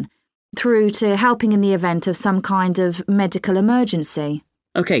broken, through to helping in the event of some kind of medical emergency.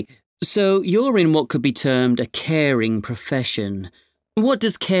 OK, so you're in what could be termed a caring profession. What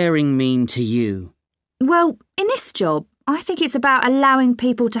does caring mean to you? Well, in this job, I think it's about allowing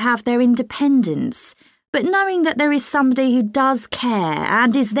people to have their independence, but knowing that there is somebody who does care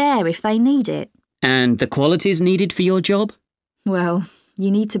and is there if they need it. And the qualities needed for your job? Well, you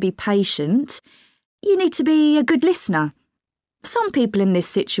need to be patient. You need to be a good listener. Some people in this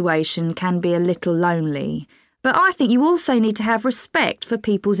situation can be a little lonely, but I think you also need to have respect for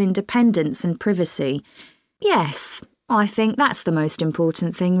people's independence and privacy. Yes, I think that's the most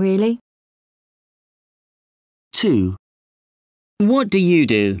important thing, really. 2. What do you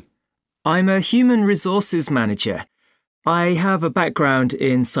do? I'm a human resources manager. I have a background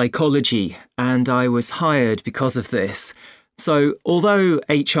in psychology, and I was hired because of this. So, although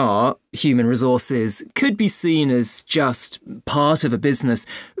HR, human resources, could be seen as just part of a business,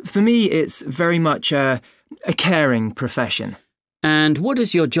 for me it's very much a caring profession. And what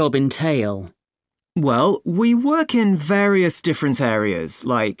does your job entail? Well, we work in various different areas,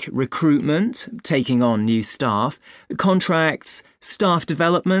 like recruitment, taking on new staff, contracts, staff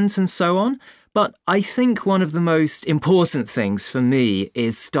development, and so on. But I think one of the most important things for me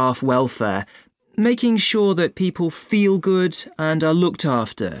is staff welfare, making sure that people feel good and are looked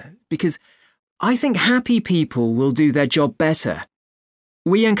after, because I think happy people will do their job better.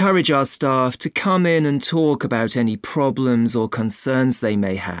 We encourage our staff to come in and talk about any problems or concerns they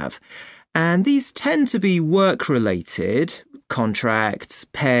may have, and these tend to be work-related, contracts,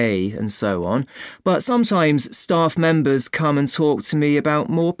 pay, and so on, but sometimes staff members come and talk to me about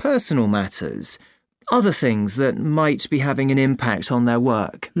more personal matters, other things that might be having an impact on their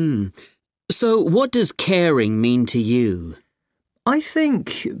work. So what does caring mean to you? I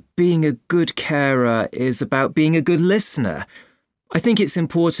think being a good carer is about being a good listener. I think it's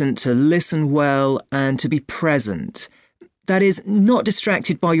important to listen well and to be present. That is, not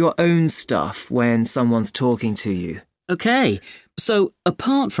distracted by your own stuff when someone's talking to you. OK, so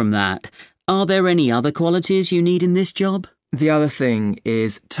apart from that, are there any other qualities you need in this job? The other thing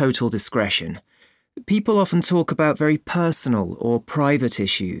is total discretion. people often talk about very personal or private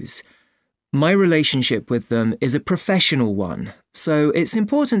issues. My relationship with them is a professional one, so it's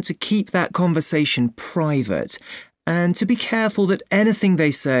important to keep that conversation private and to be careful that anything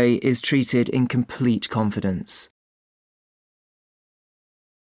they say is treated in complete confidence.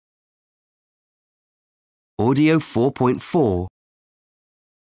 Audio 4.4.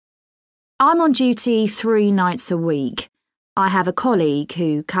 I'm on duty 3 nights a week. I have a colleague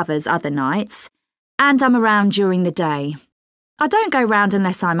who covers other nights, and I'm around during the day. I don't go round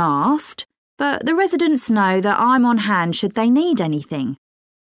unless I'm asked, but the residents know that I'm on hand should they need anything.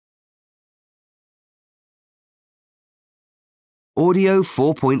 Audio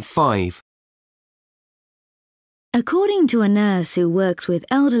 4.5. According to a nurse who works with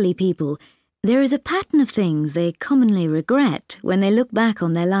elderly people, there is a pattern of things they commonly regret when they look back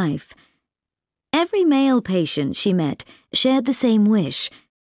on their life. Every male patient she met shared the same wish.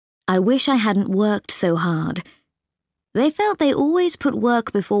 I wish I hadn't worked so hard. They felt they always put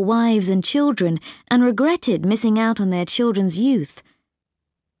work before wives and children and regretted missing out on their children's youth.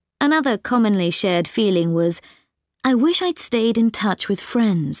 Another commonly shared feeling was, I wish I'd stayed in touch with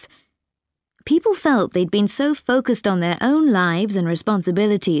friends. People felt they'd been so focused on their own lives and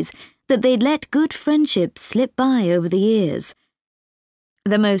responsibilities that they'd let good friendships slip by over the years.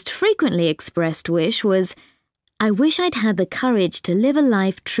 The most frequently expressed wish was, I wish I'd had the courage to live a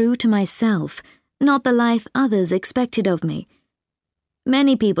life true to myself, not the life others expected of me.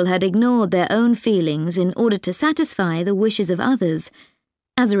 Many people had ignored their own feelings in order to satisfy the wishes of others.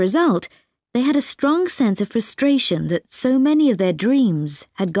 As a result, they had a strong sense of frustration that so many of their dreams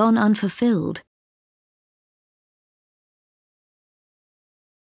had gone unfulfilled.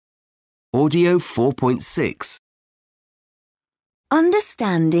 Audio 4.6.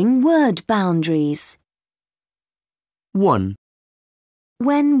 Understanding word boundaries. 1,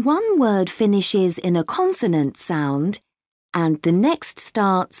 When one word finishes in a consonant sound and the next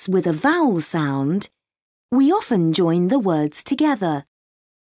starts with a vowel sound, we often join the words together.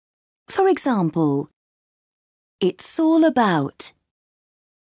 For example, it's all about.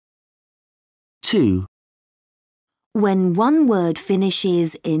 2, When one word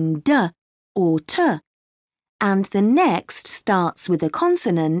finishes in d or t and the next starts with a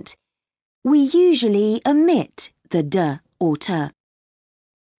consonant, we usually omit the d or t.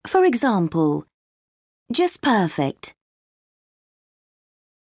 For example, just perfect.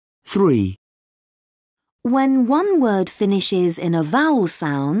 3, When one word finishes in a vowel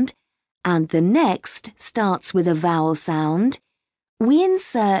sound and the next starts with a vowel sound, we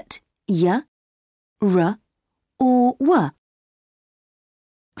insert y, r, or w.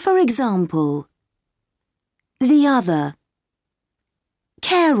 For example, the other,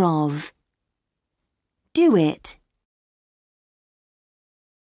 care of, do it.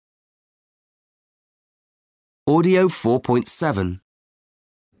 Audio 4.7.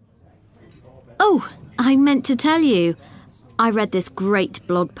 Oh, I meant to tell you. I read this great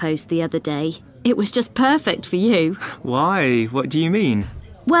blog post the other day. It was just perfect for you. Why? What do you mean?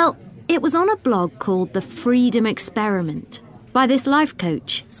 Well, it was on a blog called The Freedom Experiment by this life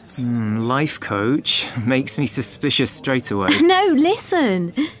coach. Life coach? Makes me suspicious straight away. No,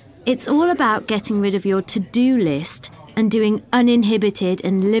 listen. It's all about getting rid of your to-do list and doing uninhibited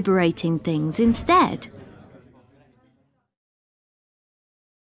and liberating things instead.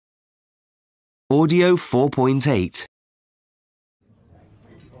 Audio 4.8.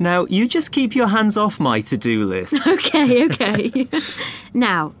 Now, you just keep your hands off my to-do list. Okay.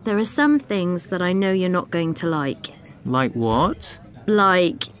 Now, there are some things that I know you're not going to like. Like what?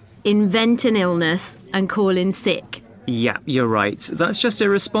 Like invent an illness and call in sick. Yeah, you're right. That's just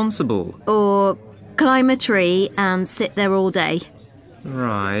irresponsible. Or climb a tree and sit there all day.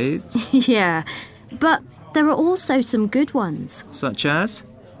 Right. Yeah, but there are also some good ones. Such as?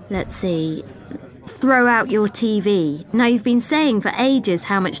 Let's see. Throw out your TV. Now, you've been saying for ages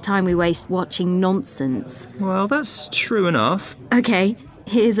how much time we waste watching nonsense. Well, that's true enough. Okay,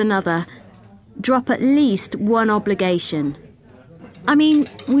 here's another. Drop at least one obligation. I mean,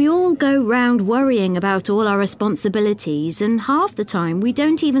 we all go round worrying about all our responsibilities, and half the time we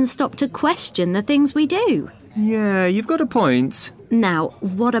don't even stop to question the things we do. Yeah, you've got a point. Now,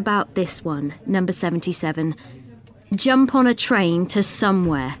 what about this one, number 77? Jump on a train to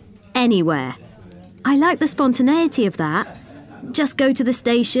somewhere, anywhere. I like the spontaneity of that. Just go to the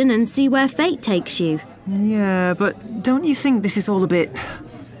station and see where fate takes you. Yeah, but don't you think this is all a bit,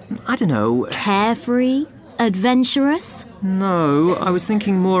 I don't know... Carefree? Adventurous? No, I was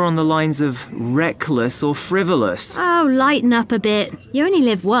thinking more on the lines of reckless or frivolous. Oh, lighten up a bit. You only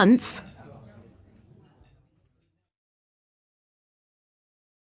live once.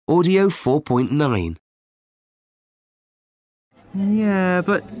 Audio 4.9. Yeah,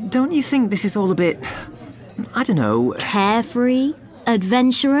 but don't you think this is all a bit... I don't know... Carefree?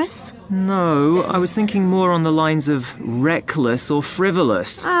 Adventurous? No, I was thinking more on the lines of reckless or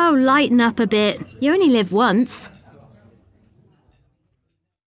frivolous. Oh, lighten up a bit. You only live once.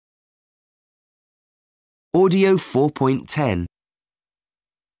 Audio 4.10.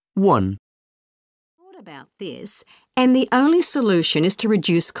 1. Thought about this, and the only solution is to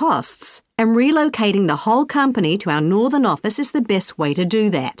reduce costs, and relocating the whole company to our northern office is the best way to do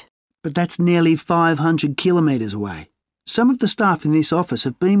that. But that's nearly 500 kilometres away. Some of the staff in this office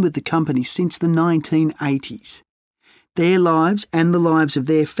have been with the company since the 1980s. Their lives and the lives of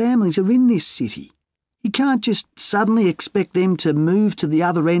their families are in this city. You can't just suddenly expect them to move to the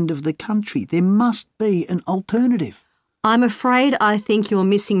other end of the country. There must be an alternative. I'm afraid I think you're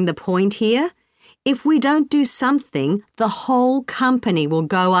missing the point here. If we don't do something, the whole company will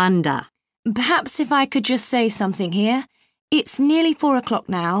go under. Perhaps if I could just say something here. It's nearly 4 o'clock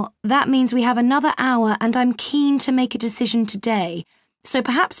now. That means we have another hour and I'm keen to make a decision today. So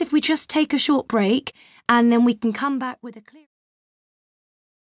perhaps if we just take a short break and then we can come back with a clear...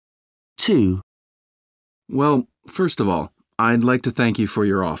 2. Well, first of all, I'd like to thank you for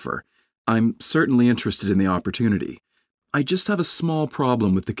your offer. I'm certainly interested in the opportunity. I just have a small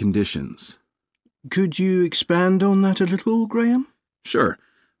problem with the conditions. Could you expand on that a little, Graham? Sure.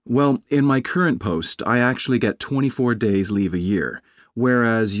 Well, in my current post, I actually get 24 days leave a year,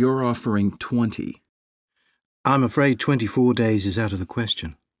 whereas you're offering 20. I'm afraid 24 days is out of the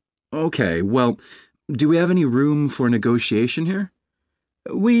question. Okay, well, do we have any room for negotiation here?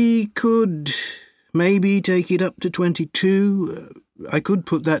 We could maybe take it up to 22. I could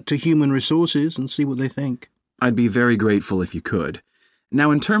put that to Human Resources and see what they think. I'd be very grateful if you could.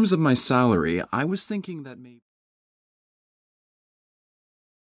 Now, in terms of my salary, I was thinking that maybe...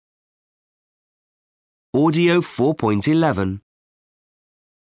 Audio 4.11.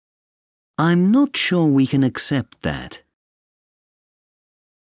 I'm not sure we can accept that.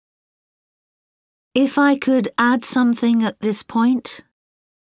 If I could add something at this point?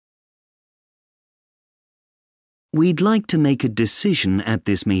 We'd like to make a decision at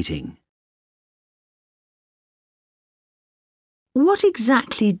this meeting. What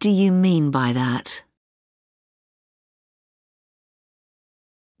exactly do you mean by that?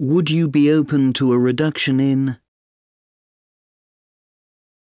 Would you be open to a reduction in...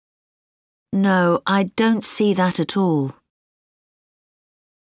 No, I don't see that at all.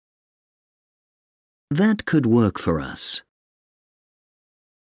 That could work for us.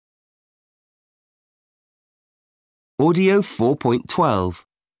 Audio 4.12.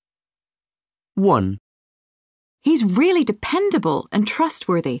 1. He's really dependable and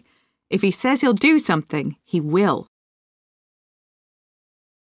trustworthy. If he says he'll do something, he will.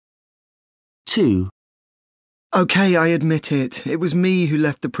 2. OK, I admit it. It was me who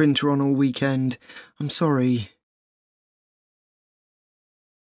left the printer on all weekend. I'm sorry.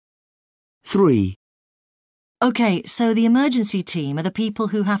 3. OK, so the emergency team are the people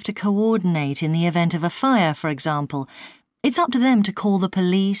who have to coordinate in the event of a fire, for example. It's up to them to call the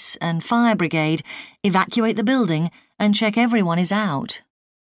police and fire brigade, evacuate the building, and check everyone is out.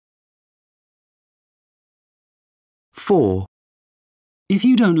 4. If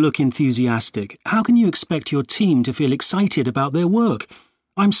you don't look enthusiastic, how can you expect your team to feel excited about their work?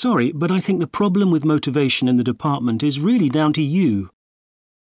 I'm sorry, but I think the problem with motivation in the department is really down to you.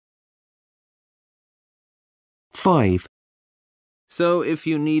 5. So if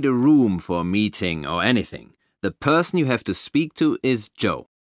you need a room for a meeting or anything, the person you have to speak to is Joe.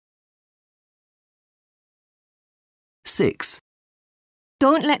 6.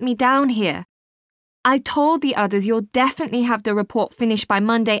 Don't let me down here. I told the others you'll definitely have the report finished by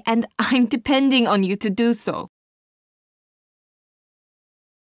Monday and I'm depending on you to do so.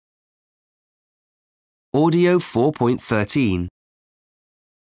 Audio 4.13.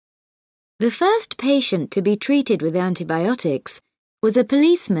 The first patient to be treated with antibiotics was a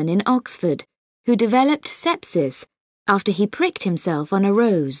policeman in Oxford who developed sepsis after he pricked himself on a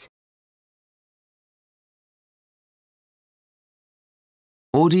rose.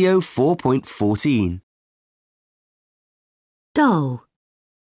 Audio 4.14. Dull.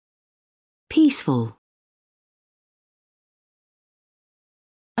 Peaceful.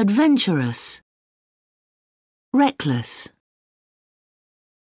 Adventurous. Reckless.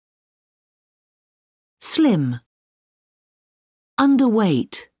 Slim.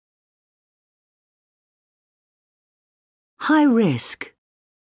 Underweight. High risk.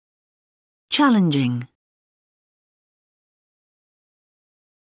 Challenging.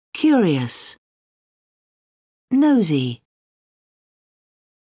 Curious. Nosy.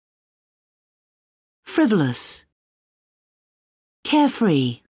 frivolous,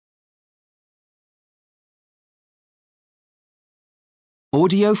 carefree.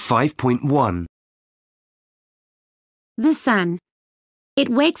 Audio 5.1. The sun. It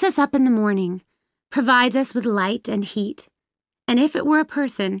wakes us up in the morning, provides us with light and heat, and if it were a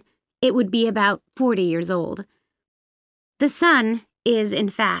person, it would be about 40 years old. The sun is, in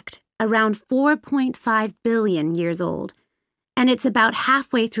fact, around 4.5 billion years old, and it's about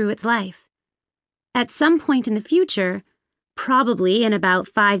halfway through its life. At some point in the future, probably in about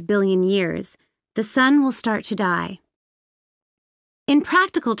 5 billion years, the sun will start to die. In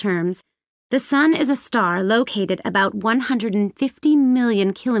practical terms, the sun is a star located about 150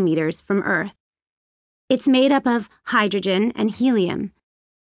 million kilometers from Earth. It's made up of hydrogen and helium.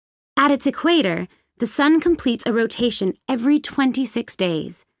 At its equator, the sun completes a rotation every 26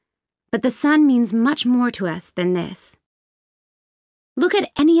 days. But the sun means much more to us than this. Look at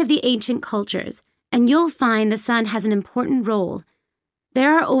any of the ancient cultures, and you'll find the sun has an important role.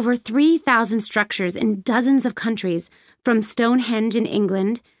 There are over 3,000 structures in dozens of countries, from Stonehenge in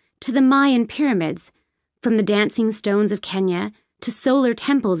England to the Mayan pyramids, from the dancing stones of Kenya to solar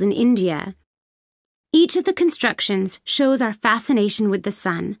temples in India. Each of the constructions shows our fascination with the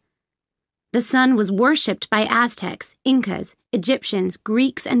sun. The sun was worshipped by Aztecs, Incas, Egyptians,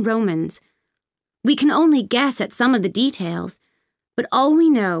 Greeks, and Romans. We can only guess at some of the details, but all we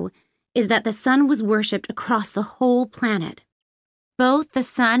know is that the sun was worshipped across the whole planet. Both the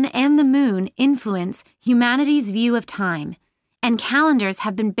sun and the moon influence humanity's view of time, and calendars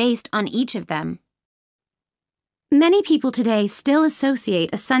have been based on each of them. Many people today still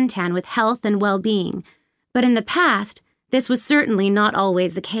associate a suntan with health and well-being, but in the past, this was certainly not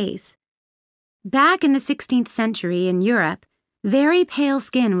always the case. Back in the 16th century in Europe, very pale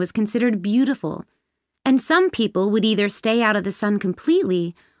skin was considered beautiful, and some people would either stay out of the sun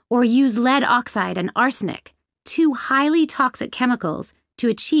completely or use lead oxide and arsenic, two highly toxic chemicals, to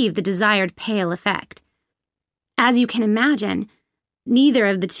achieve the desired pale effect. As you can imagine, neither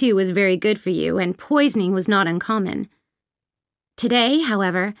of the two was very good for you, and poisoning was not uncommon. Today,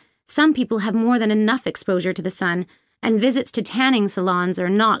 however, some people have more than enough exposure to the sun, and visits to tanning salons are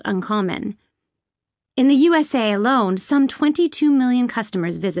not uncommon. In the USA alone, some 22 million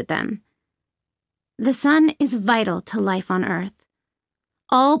customers visit them. The sun is vital to life on Earth.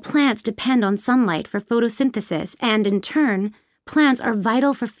 All plants depend on sunlight for photosynthesis, and in turn, plants are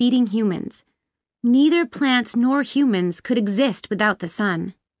vital for feeding humans. Neither plants nor humans could exist without the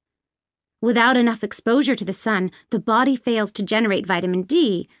sun. Without enough exposure to the sun, the body fails to generate vitamin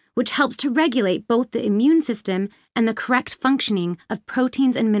D, which helps to regulate both the immune system and the correct functioning of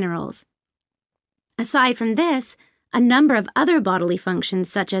proteins and minerals. Aside from this, a number of other bodily functions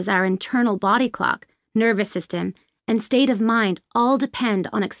such as our internal body clock, nervous system, and state of mind all depend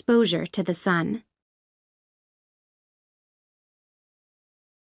on exposure to the sun.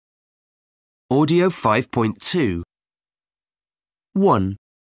 Audio 5.2. 1.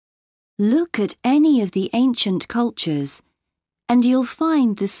 Look at any of the ancient cultures, and you'll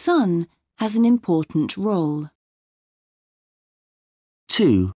find the sun has an important role.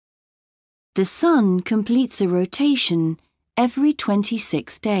 2. The sun completes a rotation every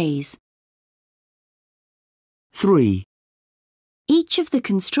 26 days. 3. Each of the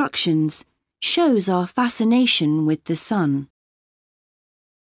constructions shows our fascination with the sun.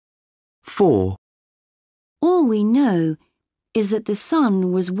 4. All we know is that the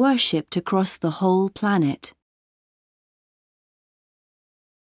sun was worshipped across the whole planet.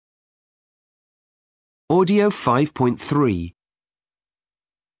 Audio 5.3.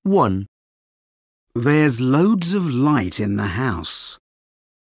 1. There's loads of light in the house.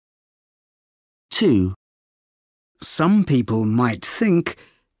 2. Some people might think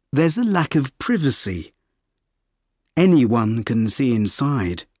there's a lack of privacy. Anyone can see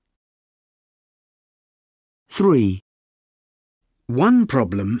inside. 3. One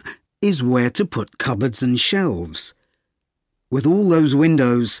problem is where to put cupboards and shelves. With all those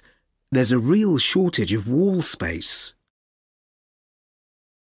windows, there's a real shortage of wall space.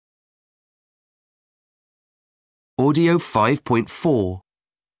 Audio 5.4.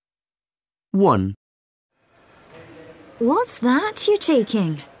 1. What's that you're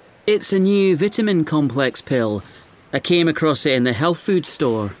taking? It's a new vitamin complex pill. I came across it in the health food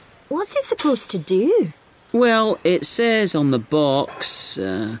store. What's it supposed to do? Well, it says on the box,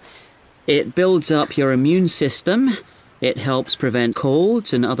 it builds up your immune system, it helps prevent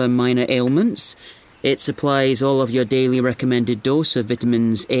colds and other minor ailments, it supplies all of your daily recommended dose of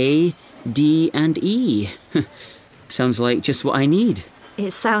vitamins A, D and E. Sounds like just what I need.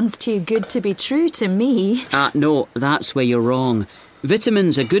 It sounds too good to be true to me. No, that's where you're wrong.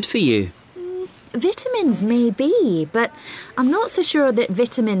 Vitamins are good for you. Vitamins may be, but I'm not so sure that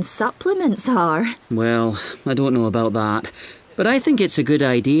vitamin supplements are. Well, I don't know about that, but I think it's a good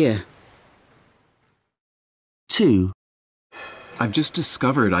idea. 2. I've just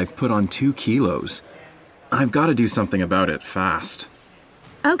discovered I've put on 2 kilos. I've got to do something about it fast.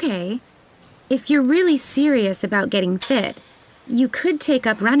 Okay. If you're really serious about getting fit, you could take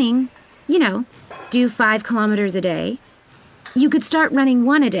up running. You know, do 5 kilometers a day. You could start running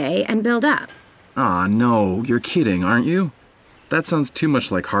 1 a day and build up. Aw, no, you're kidding, aren't you? That sounds too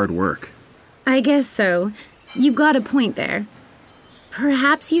much like hard work. I guess so. You've got a point there.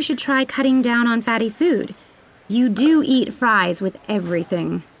 Perhaps you should try cutting down on fatty food. You do eat fries with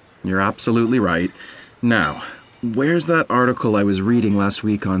everything. You're absolutely right. Now, where's that article I was reading last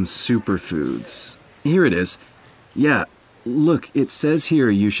week on superfoods? Here it is. Yeah, look, it says here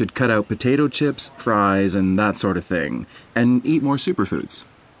you should cut out potato chips, fries, and that sort of thing, and eat more superfoods.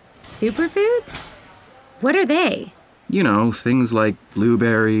 Superfoods? What are they? You know, things like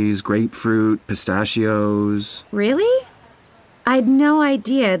blueberries, grapefruit, pistachios. Really? I'd no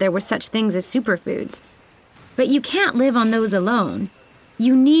idea there were such things as superfoods. But you can't live on those alone.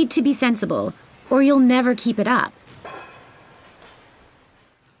 You need to be sensible, or you'll never keep it up.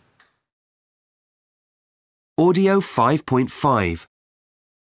 Audio 5.5.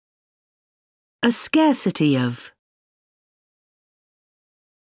 A scarcity of.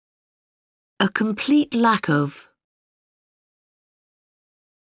 A complete lack of.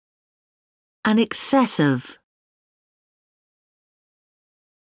 An excess of.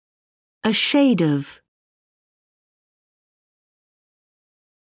 A shade of.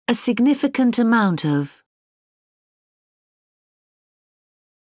 A significant amount of.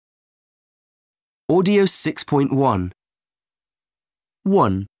 Audio 6.1.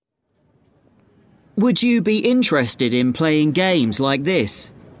 1. Would you be interested in playing games like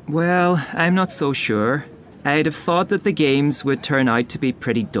this? Well, I'm not so sure. I'd have thought that the games would turn out to be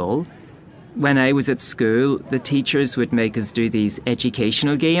pretty dull. When I was at school, the teachers would make us do these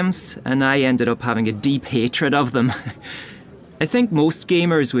educational games, and I ended up having a deep hatred of them. I think most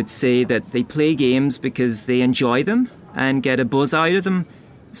gamers would say that they play games because they enjoy them and get a buzz out of them,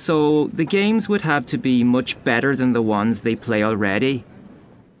 so the games would have to be much better than the ones they play already.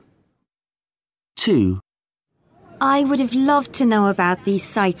 2. I would have loved to know about these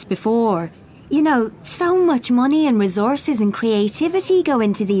sites before. You know, so much money and resources and creativity go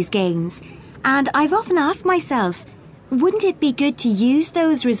into these games. And I've often asked myself, wouldn't it be good to use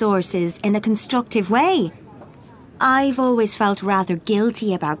those resources in a constructive way? I've always felt rather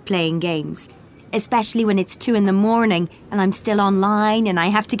guilty about playing games, especially when it's 2 a.m. and I'm still online and I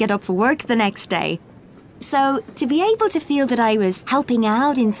have to get up for work the next day. So to be able to feel that I was helping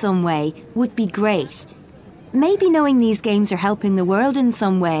out in some way would be great. Maybe knowing these games are helping the world in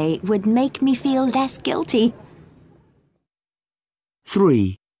some way would make me feel less guilty.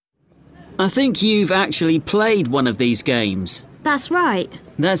 3. I think you've actually played one of these games. That's right.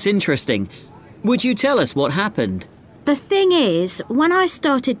 That's interesting. Would you tell us what happened? The thing is, when I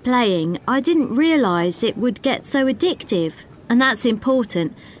started playing, I didn't realise it would get so addictive. And that's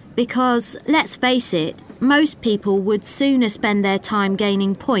important, because, let's face it, most people would sooner spend their time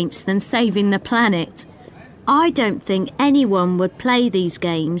gaining points than saving the planet. I don't think anyone would play these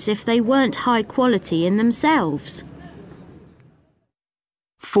games if they weren't high quality in themselves.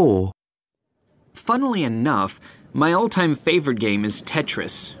 4. Funnily enough, my all-time favorite game is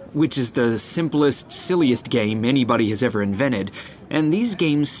Tetris, which is the simplest, silliest game anybody has ever invented, and these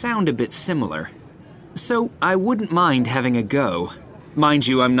games sound a bit similar. So I wouldn't mind having a go. Mind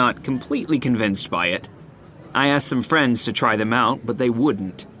you, I'm not completely convinced by it. I asked some friends to try them out, but they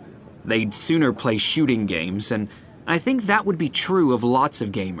wouldn't. They'd sooner play shooting games, and I think that would be true of lots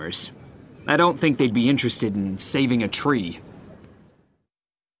of gamers. I don't think they'd be interested in saving a tree.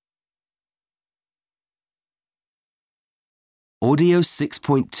 Audio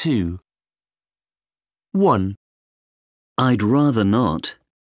 6.2. 1. I'd rather not.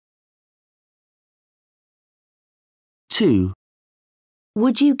 2.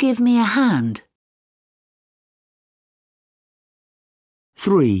 Would you give me a hand?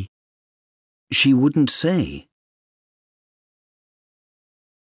 3. She wouldn't say.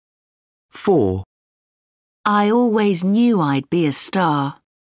 4. I always knew I'd be a star.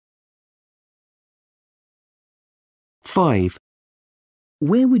 5.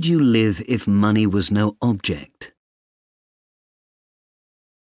 Where would you live if money was no object?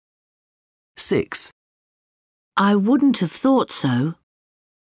 6. I wouldn't have thought so.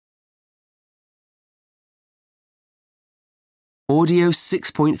 Audio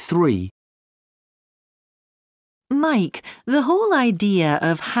 6.3. Mike, the whole idea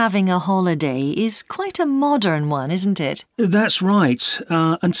of having a holiday is quite a modern one, isn't it? That's right.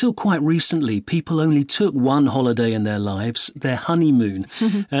 Until quite recently, people only took one holiday in their lives, their honeymoon.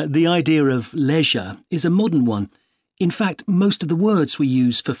 The idea of leisure is a modern one. In fact, most of the words we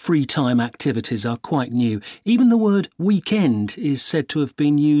use for free time activities are quite new. Even the word weekend is said to have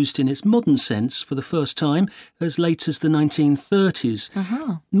been used in its modern sense for the first time as late as the 1930s.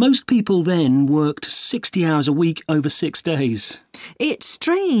 Most people then worked 60 hours a week over 6 days. It's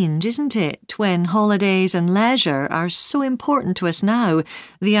strange, isn't it, when holidays and leisure are so important to us now?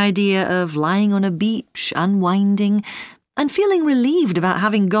 The idea of lying on a beach, unwinding, and feeling relieved about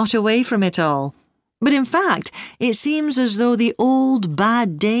having got away from it all. But in fact, it seems as though the old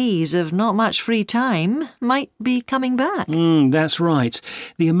bad days of not much free time might be coming back. That's right.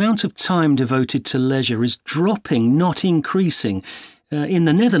 The amount of time devoted to leisure is dropping, not increasing. In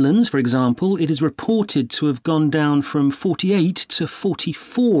the Netherlands, for example, it is reported to have gone down from 48 to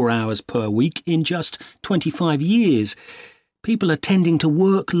 44 hours per week in just 25 years. People are tending to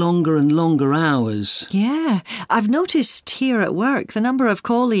work longer and longer hours. Yeah, I've noticed here at work the number of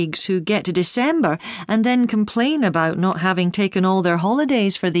colleagues who get to December and then complain about not having taken all their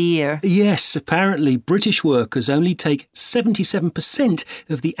holidays for the year. Yes, apparently British workers only take 77%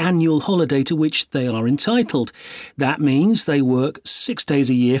 of the annual holiday to which they are entitled. That means they work 6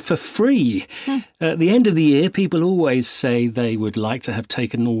 days a year for free. At the end of the year, people always say they would like to have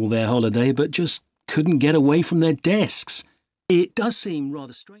taken all their holiday but just couldn't get away from their desks. It does seem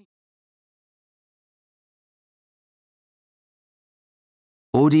rather strange.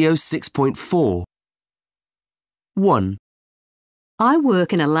 Audio 6.4. 1. I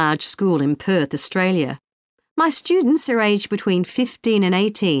work in a large school in Perth, Australia. My students are aged between 15 and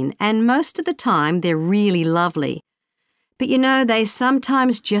 18, and most of the time they're really lovely. But you know, they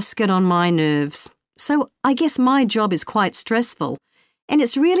sometimes just get on my nerves. So I guess my job is quite stressful, and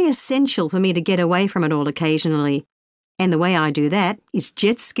it's really essential for me to get away from it all occasionally. And the way I do that is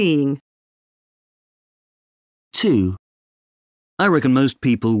jet skiing. 2. I reckon most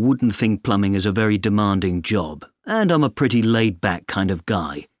people wouldn't think plumbing is a very demanding job, and I'm a pretty laid-back kind of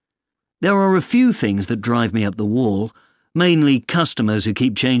guy. There are a few things that drive me up the wall, mainly customers who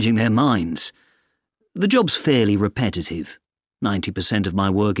keep changing their minds. The job's fairly repetitive. 90% of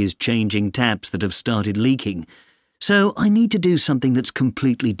my work is changing taps that have started leaking, so I need to do something that's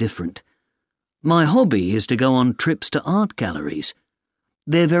completely different. My hobby is to go on trips to art galleries.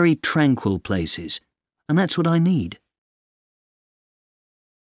 They're very tranquil places, and that's what I need.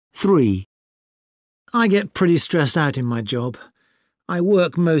 3. I get pretty stressed out in my job. I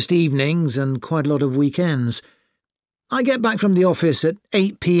work most evenings and quite a lot of weekends. I get back from the office at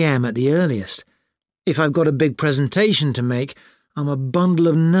 8 p.m. at the earliest. If I've got a big presentation to make, I'm a bundle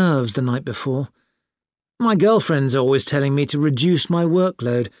of nerves the night before. My girlfriend's always telling me to reduce my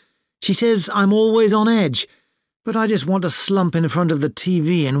workload. She says I'm always on edge, but I just want to slump in front of the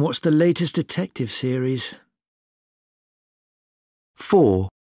TV and watch the latest detective series. 4.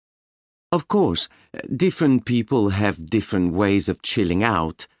 Of course, different people have different ways of chilling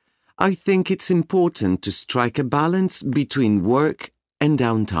out. I think it's important to strike a balance between work and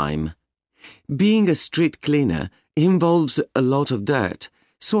downtime. Being a street cleaner involves a lot of dirt,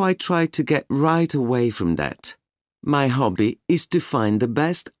 so I try to get right away from that. My hobby is to find the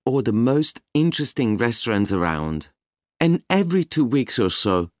best or the most interesting restaurants around. And every 2 weeks or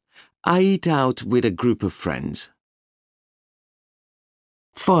so, I eat out with a group of friends.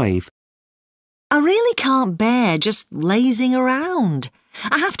 5. I really can't bear just lazing around.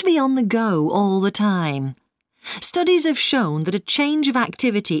 I have to be on the go all the time. Studies have shown that a change of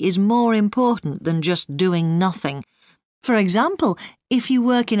activity is more important than just doing nothing. For example, if you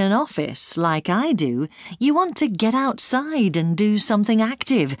work in an office, like I do, you want to get outside and do something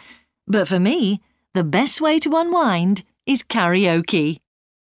active. But for me, the best way to unwind is karaoke.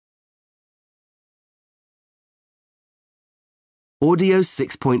 Audio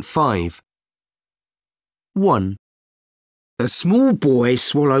 6.5. 1. A small boy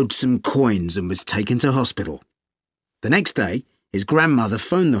swallowed some coins and was taken to hospital. The next day, his grandmother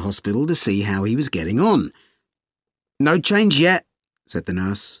phoned the hospital to see how he was getting on. "No change yet," said the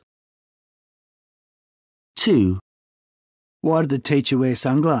nurse. 2. Why did the teacher wear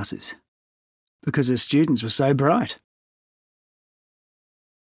sunglasses? Because her students were so bright.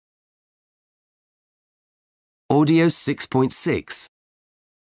 Audio 6.6.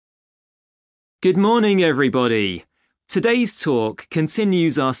 Good morning, everybody. Today's talk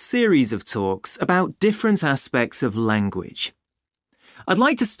continues our series of talks about different aspects of language. I'd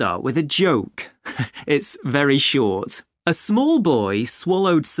like to start with a joke. It's very short. A small boy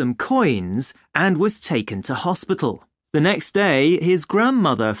swallowed some coins and was taken to hospital. The next day, his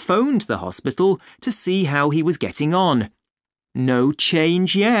grandmother phoned the hospital to see how he was getting on. "No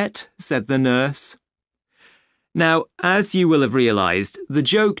change yet," said the nurse. Now, as you will have realised, the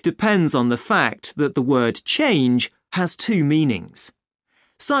joke depends on the fact that the word change has two meanings.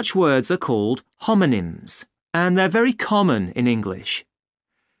 Such words are called homonyms, and they're very common in English.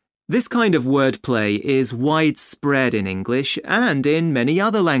 This kind of wordplay is widespread in English and in many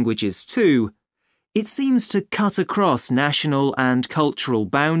other languages too. It seems to cut across national and cultural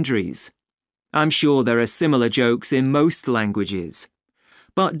boundaries. I'm sure there are similar jokes in most languages.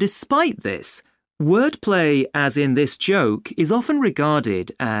 But despite this, wordplay, as in this joke, is often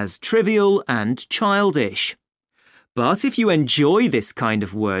regarded as trivial and childish. But if you enjoy this kind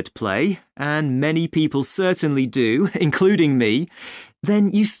of wordplay, and many people certainly do, including me,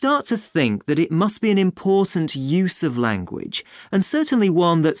 then you start to think that it must be an important use of language, and certainly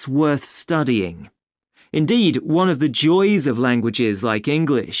one that's worth studying. Indeed, one of the joys of languages like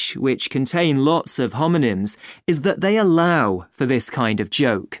English, which contain lots of homonyms, is that they allow for this kind of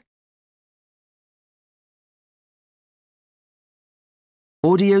joke.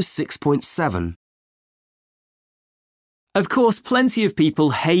 Audio 6.7. Of course, plenty of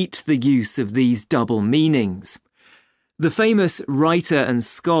people hate the use of these double meanings. The famous writer and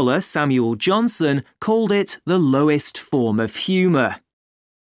scholar Samuel Johnson called it the lowest form of humour.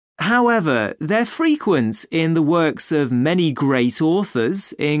 However, they're frequent in the works of many great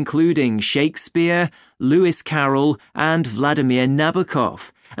authors, including Shakespeare, Lewis Carroll, and Vladimir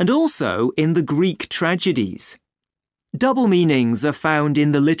Nabokov, and also in the Greek tragedies. Double meanings are found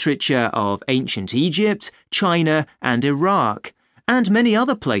in the literature of ancient Egypt, China, and Iraq, and many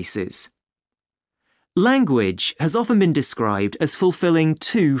other places. Language has often been described as fulfilling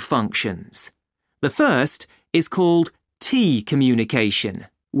two functions. The first is called T communication,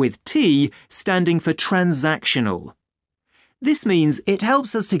 with T standing for transactional. This means it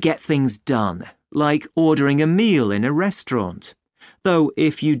helps us to get things done, like ordering a meal in a restaurant. Though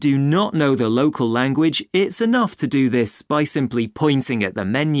if you do not know the local language, it's enough to do this by simply pointing at the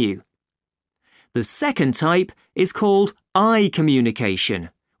menu. The second type is called I communication,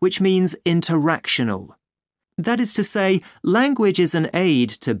 which means interactional. That is to say, language is an aid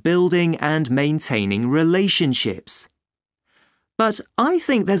to building and maintaining relationships. But I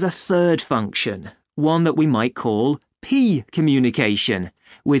think there's a third function, one that we might call P communication,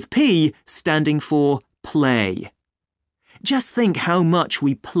 with P standing for play. Just think how much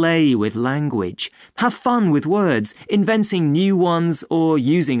we play with language, have fun with words, inventing new ones or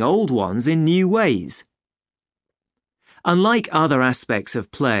using old ones in new ways. Unlike other aspects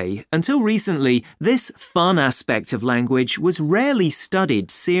of play, until recently, this fun aspect of language was rarely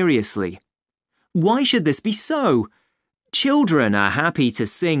studied seriously. Why should this be so? Children are happy to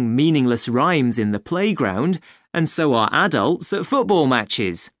sing meaningless rhymes in the playground, and so are adults at football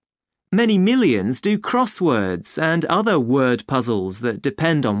matches. Many millions do crosswords and other word puzzles that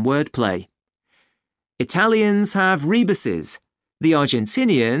depend on wordplay. Italians have rebuses, the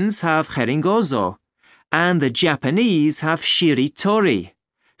Argentinians have jeringoso, and the Japanese have shiritori.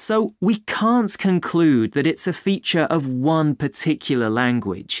 So we can't conclude that it's a feature of one particular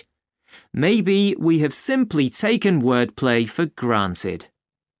language. Maybe we have simply taken wordplay for granted.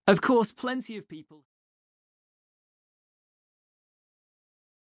 Of course, plenty of people...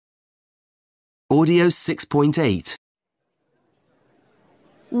 Audio 6.8.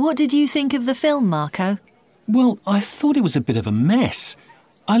 What did you think of the film, Marco? Well, I thought it was a bit of a mess.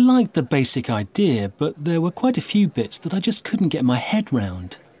 I liked the basic idea, but there were quite a few bits that I just couldn't get my head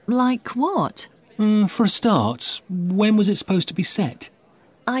round. Like what? For a start, when was it supposed to be set?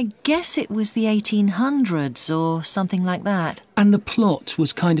 I guess it was the 1800s or something like that. And the plot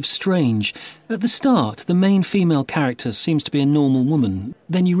was kind of strange. At the start, the main female character seems to be a normal woman.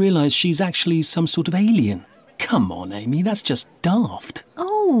 Then you realise she's actually some sort of alien. Come on, Amy, that's just daft.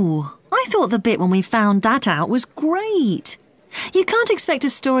 Oh, I thought the bit when we found that out was great. You can't expect a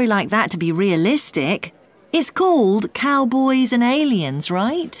story like that to be realistic. It's called Cowboys and Aliens,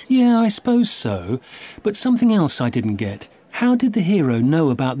 right? Yeah, I suppose so. But something else I didn't get. How did the hero know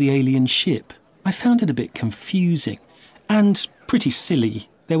about the alien ship? I found it a bit confusing and pretty silly.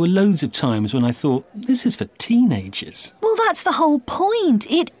 There were loads of times when I thought, this is for teenagers. Well, that's the whole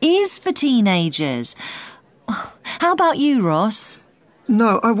point. It is for teenagers. How about you, Ross?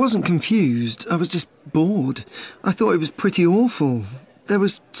 No, I wasn't confused. I was just bored. I thought it was pretty awful. There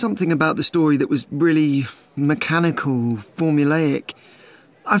was something about the story that was really mechanical, formulaic.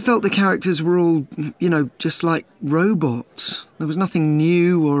 I felt the characters were all, just like robots. There was nothing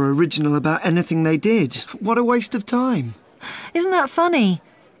new or original about anything they did. What a waste of time. Isn't that funny?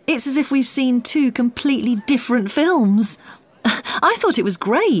 It's as if we've seen two completely different films. I thought it was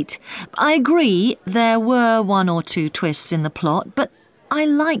great. I agree there were one or two twists in the plot, but I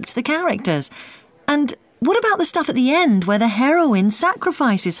liked the characters. And what about the stuff at the end where the heroine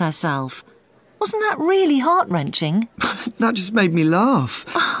sacrifices herself? Wasn't that really heart-wrenching? That just made me laugh.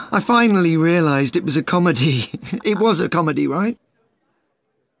 I finally realised it was a comedy. It was a comedy, right?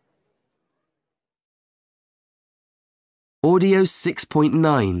 Audio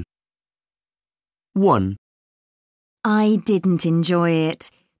 6.9. 1, I didn't enjoy it.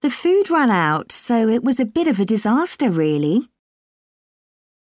 The food ran out, so it was a bit of a disaster, really.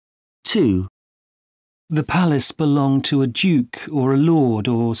 2, The palace belonged to a duke or a lord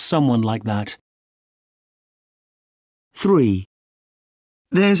or someone like that. 3,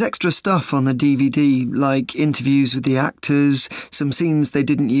 There's extra stuff on the DVD, like interviews with the actors, some scenes they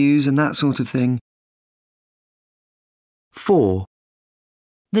didn't use and that sort of thing. 4,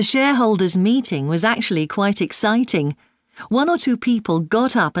 The shareholders' meeting was actually quite exciting. One or two people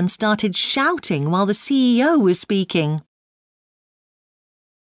got up and started shouting while the CEO was speaking.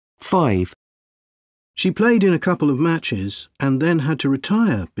 5, She played in a couple of matches and then had to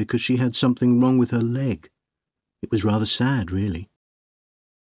retire because she had something wrong with her leg. It was rather sad, really.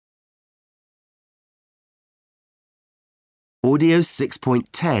 Audio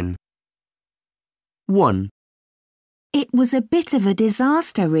 6.10. 1, It was a bit of a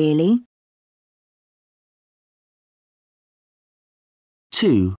disaster, really.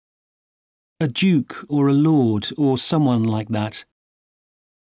 2, A duke or a lord or someone like that.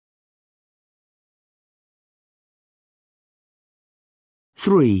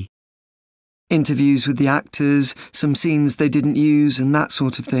 3, Interviews with the actors, some scenes they didn't use and that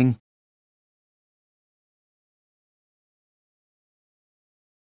sort of thing.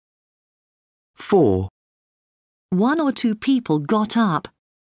 4, One or two people got up.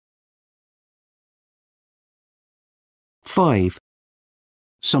 5,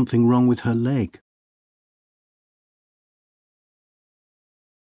 Something wrong with her leg.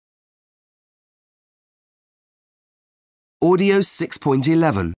 Audio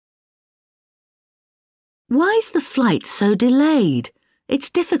 6.11. Why's the flight so delayed? It's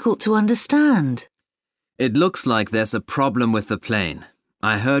difficult to understand. It looks like there's a problem with the plane.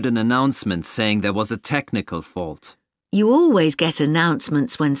 I heard an announcement saying there was a technical fault. You always get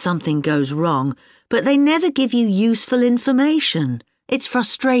announcements when something goes wrong, but they never give you useful information. It's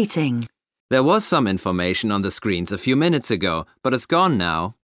frustrating. There was some information on the screens a few minutes ago, but it's gone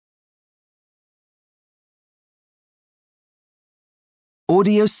now.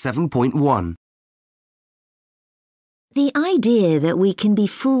 Audio 7.1. The idea that we can be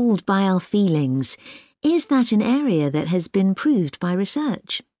fooled by our feelings, is that an area that has been proved by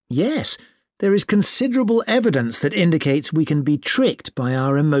research? Yes, there is considerable evidence that indicates we can be tricked by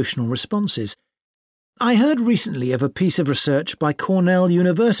our emotional responses. I heard recently of a piece of research by Cornell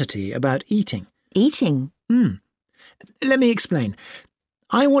University about eating. Eating? Let me explain.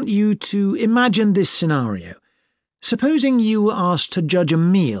 I want you to imagine this scenario. Supposing you were asked to judge a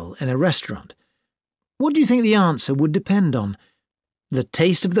meal in a restaurant. What do you think the answer would depend on? The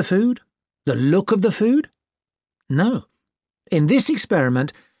taste of the food? The look of the food? No. In this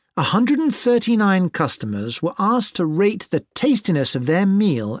experiment, 139 customers were asked to rate the tastiness of their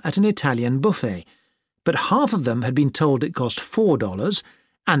meal at an Italian buffet, but half of them had been told it cost $4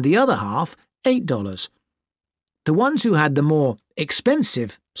 and the other half $8. The ones who had the more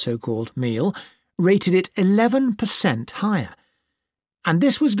expensive, so-called, meal rated it 11% higher. And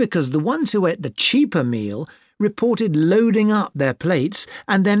this was because the ones who ate the cheaper meal reported loading up their plates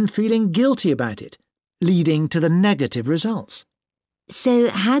and then feeling guilty about it, leading to the negative results. So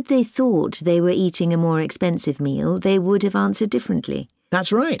had they thought they were eating a more expensive meal, they would have answered differently.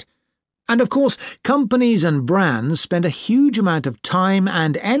 That's right. And of course, companies and brands spend a huge amount of time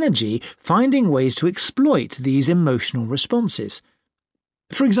and energy finding ways to exploit these emotional responses.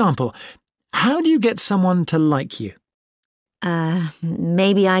 For example, how do you get someone to like you?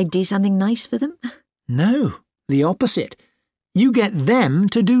 Maybe I do something nice for them? No, the opposite. You get them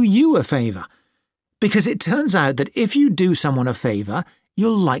to do you a favour. Because it turns out that if you do someone a favour,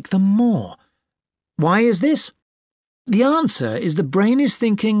 you'll like them more. Why is this? The answer is the brain is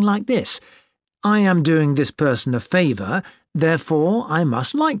thinking like this. I am doing this person a favour, therefore I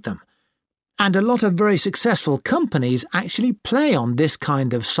must like them. And a lot of very successful companies actually play on this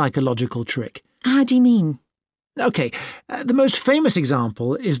kind of psychological trick. How do you mean? OK, the most famous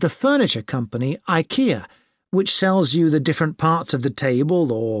example is the furniture company IKEA, which sells you the different parts of the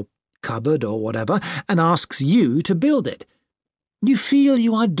table or cupboard or whatever and asks you to build it. You feel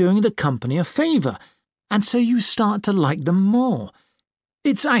you are doing the company a favour, and so you start to like them more.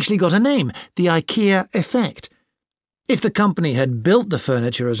 It's actually got a name, the IKEA effect. If the company had built the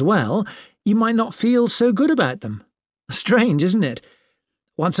furniture as well, you might not feel so good about them. Strange, isn't it?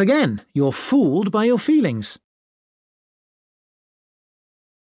 Once again, you're fooled by your feelings.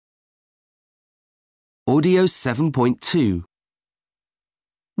 Audio 7.2.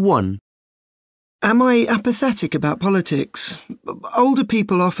 1. Am I apathetic about politics? Older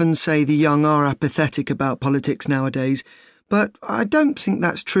people often say the young are apathetic about politics nowadays, but I don't think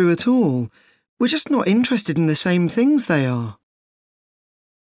that's true at all. We're just not interested in the same things they are.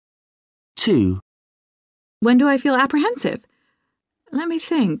 2. When do I feel apprehensive? Let me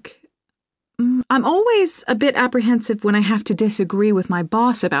think. I'm always a bit apprehensive when I have to disagree with my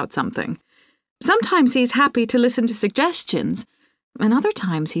boss about something. Sometimes he's happy to listen to suggestions, and other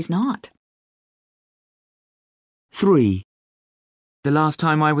times he's not. 3. The last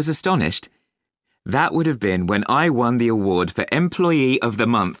time I was astonished? That would have been when I won the award for Employee of the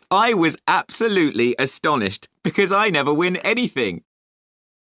Month. I was absolutely astonished, because I never win anything.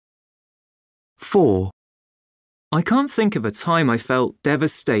 4. I can't think of a time I felt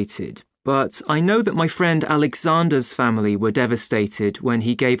devastated, but I know that my friend Alexander's family were devastated when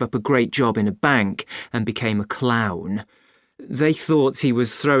he gave up a great job in a bank and became a clown. They thought he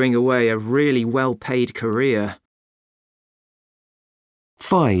was throwing away a really well-paid career.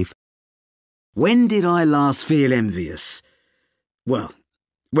 5. When did I last feel envious? Well,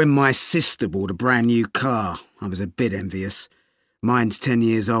 when my sister bought a brand new car, I was a bit envious. Mine's 10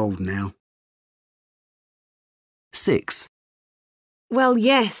 years old now. 6. Well,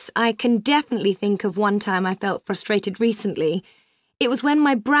 yes, I can definitely think of one time I felt frustrated recently. It was when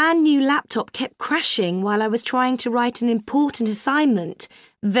my brand new laptop kept crashing while I was trying to write an important assignment.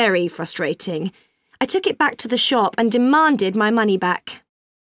 Very frustrating. I took it back to the shop and demanded my money back.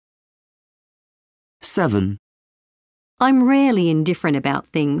 7. I'm rarely indifferent about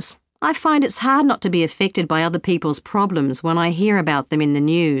things. I find it's hard not to be affected by other people's problems when I hear about them in the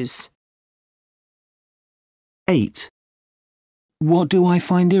news. 8. What do I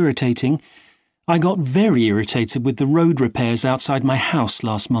find irritating? I got very irritated with the road repairs outside my house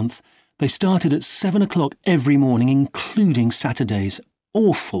last month. They started at 7 o'clock every morning, including Saturdays.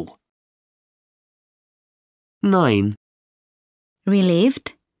 Awful. 9.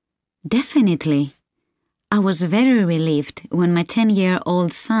 Relieved? Definitely. I was very relieved when my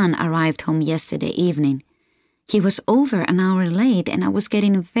 10-year-old son arrived home yesterday evening. He was over an hour late and I was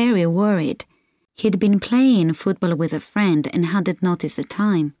getting very worried. He'd been playing football with a friend and hadn't noticed the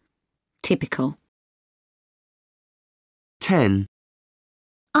time. Typical. 10.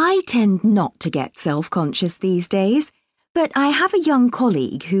 I tend not to get self-conscious these days, but I have a young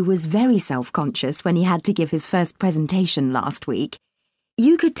colleague who was very self-conscious when he had to give his first presentation last week.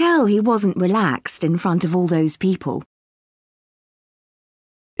 You could tell he wasn't relaxed in front of all those people.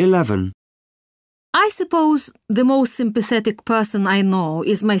 11. I suppose the most sympathetic person I know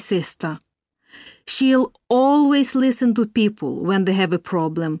is my sister. She'll always listen to people when they have a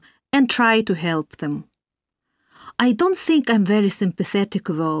problem and try to help them. I don't think I'm very sympathetic,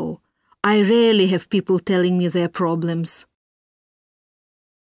 though. I rarely have people telling me their problems.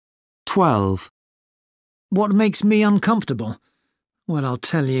 12. What makes me uncomfortable? Well, I'll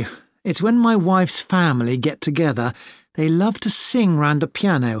tell you. It's when my wife's family get together. They love to sing round a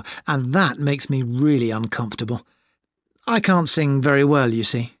piano, and that makes me really uncomfortable. I can't sing very well, you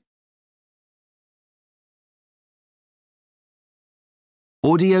see.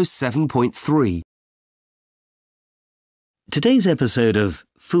 Audio 7.3. Today's episode of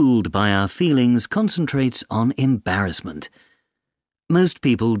Fooled by Our Feelings concentrates on embarrassment. Most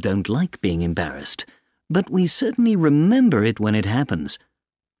people don't like being embarrassed, but we certainly remember it when it happens.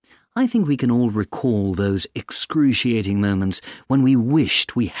 I think we can all recall those excruciating moments when we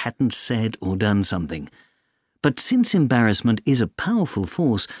wished we hadn't said or done something. But since embarrassment is a powerful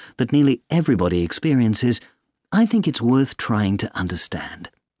force that nearly everybody experiences, I think it's worth trying to understand.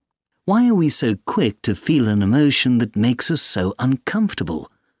 Why are we so quick to feel an emotion that makes us so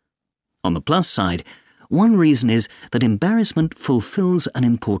uncomfortable? On the plus side, one reason is that embarrassment fulfills an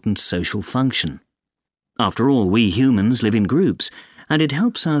important social function. After all, we humans live in groups, and it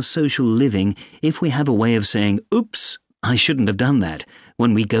helps our social living if we have a way of saying, "Oops, I shouldn't have done that,"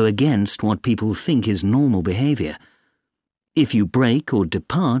 when we go against what people think is normal behaviour. If you break or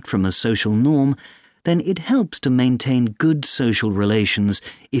depart from a social norm, then it helps to maintain good social relations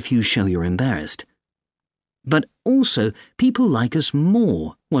if you show you're embarrassed. But also, people like us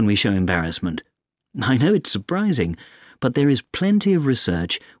more when we show embarrassment. I know it's surprising, but there is plenty of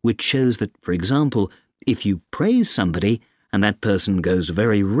research which shows that, for example, if you praise somebody and that person goes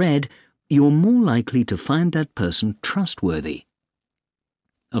very red, you're more likely to find that person trustworthy.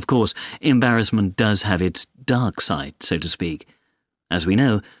 Of course, embarrassment does have its dark side, so to speak. As we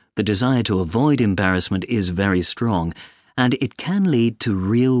know, the desire to avoid embarrassment is very strong, and it can lead to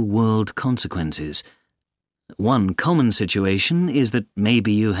real-world consequences. One common situation is that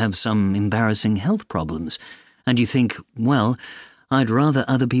maybe you have some embarrassing health problems, and you think, well, I'd rather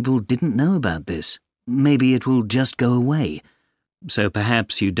other people didn't know about this. Maybe it will just go away. So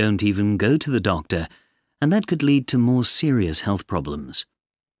perhaps you don't even go to the doctor, and that could lead to more serious health problems.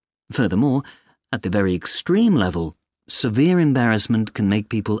 Furthermore, at the very extreme level, severe embarrassment can make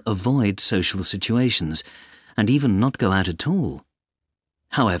people avoid social situations, and even not go out at all.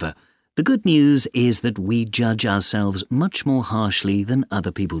 However, the good news is that we judge ourselves much more harshly than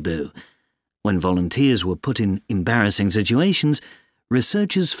other people do. When volunteers were put in embarrassing situations,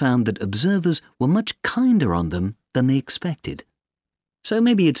 researchers found that observers were much kinder on them than they expected. So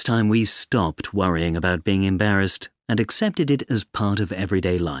maybe it's time we stopped worrying about being embarrassed and accepted it as part of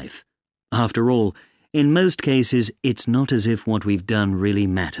everyday life. After all, in most cases, it's not as if what we've done really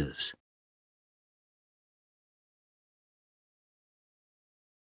matters.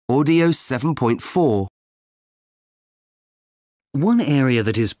 Audio 7.4. One area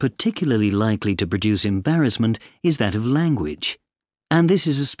that is particularly likely to produce embarrassment is that of language. And this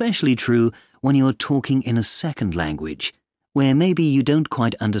is especially true when you're talking in a second language, where maybe you don't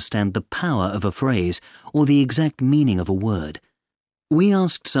quite understand the power of a phrase or the exact meaning of a word. We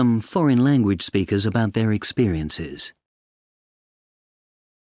asked some foreign language speakers about their experiences.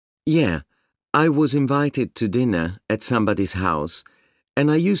 Yeah, I was invited to dinner at somebody's house, and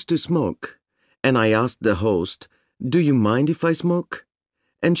I used to smoke, and I asked the host, "Do you mind if I smoke?"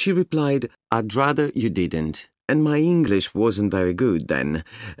 And she replied, "I'd rather you didn't." And my English wasn't very good then,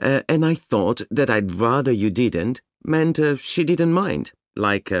 and I thought that "I'd rather you didn't" meant she didn't mind,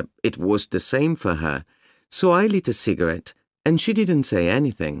 like it was the same for her. So I lit a cigarette, and she didn't say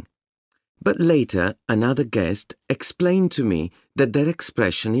anything. But later, another guest explained to me that that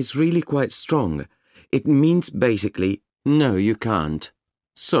expression is really quite strong. It means basically, "No, you can't."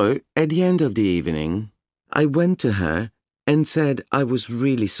 So, at the end of the evening, I went to her and said I was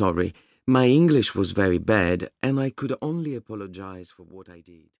really sorry. My English was very bad, and I could only apologize for what I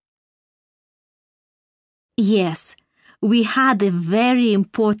did. Yes, we had a very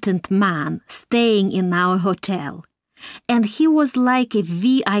important man staying in our hotel, and he was like a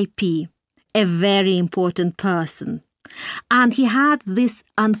VIP, a very important person, and he had this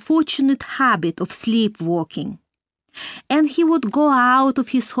unfortunate habit of sleepwalking. And he would go out of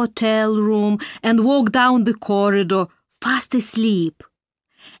his hotel room and walk down the corridor, fast asleep.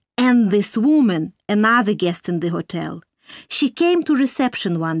 And this woman, another guest in the hotel, she came to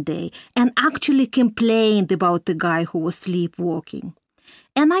reception one day and actually complained about the guy who was sleepwalking.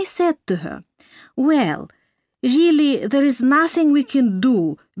 And I said to her, "Well, really, there is nothing we can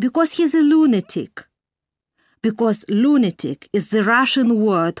do because he's a lunatic." Because lunatic is the Russian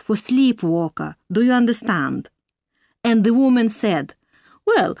word for sleepwalker. Do you understand? And the woman said,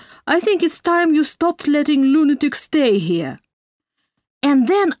 "Well, I think it's time you stopped letting lunatics stay here." And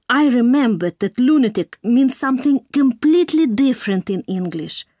then I remembered that lunatic means something completely different in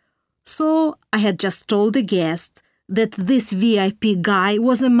English. So I had just told the guest that this VIP guy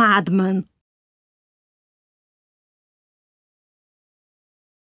was a madman.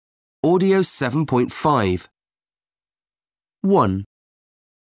 Audio 7.5. 1.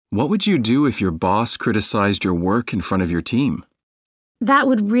 What would you do if your boss criticized your work in front of your team? That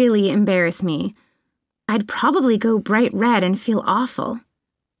would really embarrass me. I'd probably go bright red and feel awful.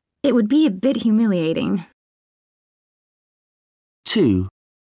 It would be a bit humiliating. 2.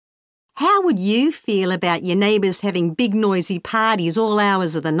 How would you feel about your neighbours having big noisy parties all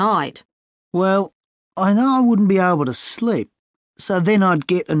hours of the night? Well, I know I wouldn't be able to sleep, so then I'd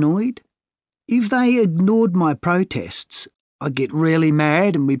get annoyed. If they ignored my protests, I'd get really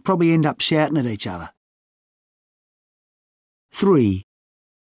mad and we'd probably end up shouting at each other. 3.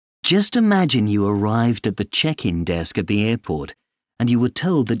 Just imagine you arrived at the check-in desk at the airport and you were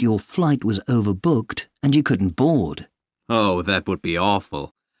told that your flight was overbooked and you couldn't board. Oh, that would be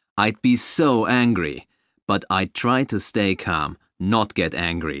awful. I'd be so angry, but I'd try to stay calm, not get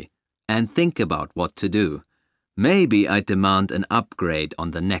angry, and think about what to do. Maybe I'd demand an upgrade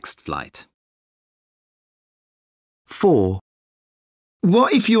on the next flight. 4.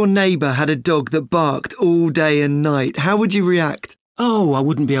 What if your neighbour had a dog that barked all day and night? How would you react? Oh, I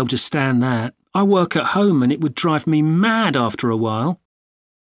wouldn't be able to stand that. I work at home and it would drive me mad after a while.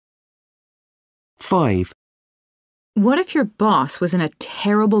 5. What if your boss was in a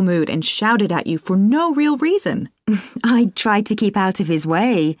terrible mood and shouted at you for no real reason? I'd try to keep out of his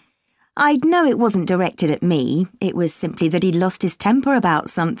way. I'd know it wasn't directed at me. It was simply that he'd lost his temper about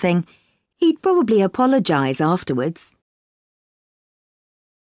something. He'd probably apologise afterwards.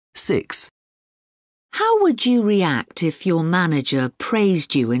 6. How would you react if your manager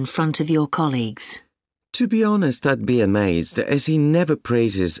praised you in front of your colleagues? To be honest, I'd be amazed, as he never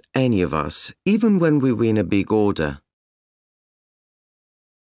praises any of us, even when we win a big order.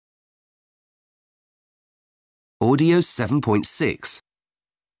 Audio 7.6.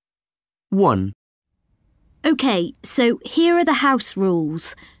 1. OK, so here are the house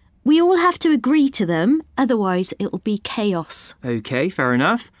rules. We all have to agree to them, otherwise it'll be chaos. OK, fair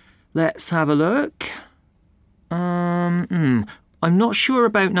enough. Let's have a look. I'm not sure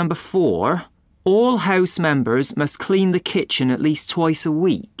about number 4. All house members must clean the kitchen at least twice a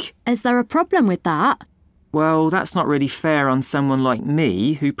week. Is there a problem with that? Well, that's not really fair on someone like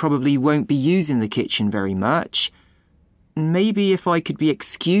me, who probably won't be using the kitchen very much. Maybe if I could be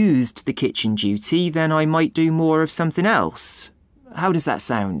excused the kitchen duty, then I might do more of something else. How does that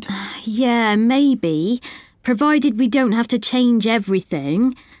sound? Yeah, maybe, provided we don't have to change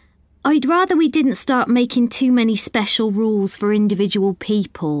everything. I'd rather we didn't start making too many special rules for individual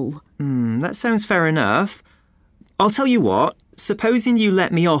people. That sounds fair enough. I'll tell you what, supposing you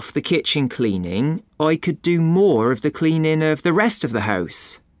let me off the kitchen cleaning, I could do more of the cleaning of the rest of the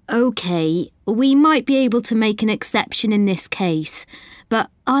house. OK, we might be able to make an exception in this case,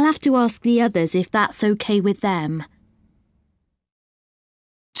 but I'll have to ask the others if that's OK with them.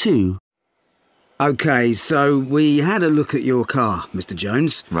 2. OK, so we had a look at your car, Mr.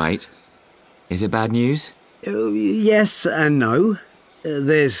 Jones. Right. Is it bad news? Yes and no.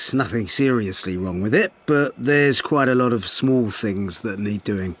 There's nothing seriously wrong with it, but there's quite a lot of small things that need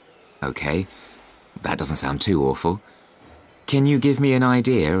doing. OK. That doesn't sound too awful. Can you give me an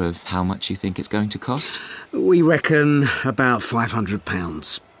idea of how much you think it's going to cost? We reckon about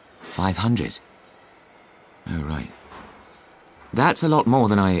 £500. 500? Oh, right. That's a lot more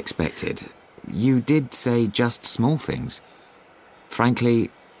than I expected. You did say just small things. Frankly,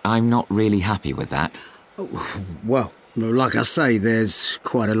 I'm not really happy with that. Well, like I say, there's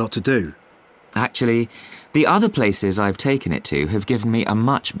quite a lot to do. Actually, the other places I've taken it to have given me a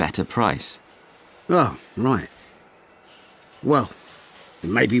much better price. Oh, right. Well,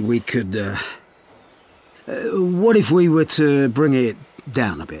 maybe we could... what if we were to bring it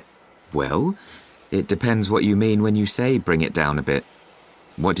down a bit? Well, it depends what you mean when you say bring it down a bit.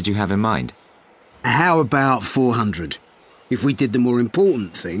 What did you have in mind? How about 400? If we did the more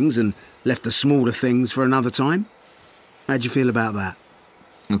important things and left the smaller things for another time? How'd you feel about that?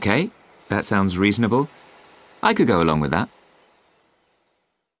 OK, that sounds reasonable. I could go along with that.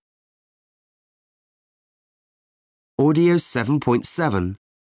 Audio 7.7.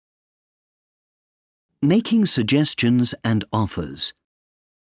 Making suggestions and offers.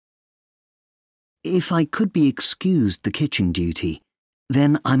 If I could be excused the kitchen duty,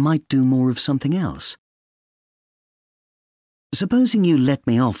 then I might do more of something else. Supposing you let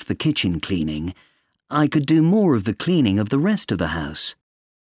me off the kitchen cleaning, I could do more of the cleaning of the rest of the house.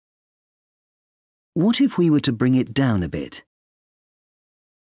 What if we were to bring it down a bit?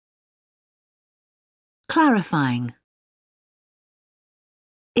 Clarifying.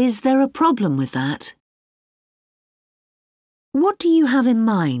 Is there a problem with that? What do you have in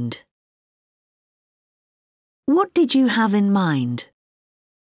mind? What did you have in mind?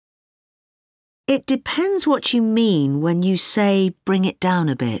 It depends what you mean when you say bring it down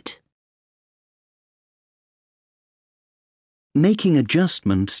a bit. Making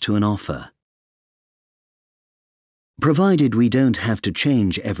adjustments to an offer. Provided we don't have to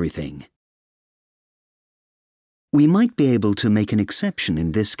change everything. We might be able to make an exception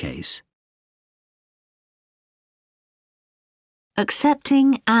in this case.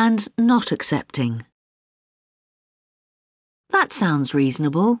 Accepting and not accepting. That sounds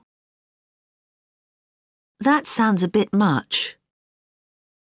reasonable. That sounds a bit much.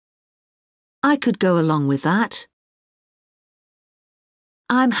 I could go along with that.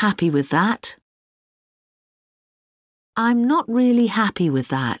 I'm happy with that. I'm not really happy with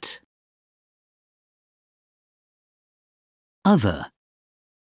that. Other.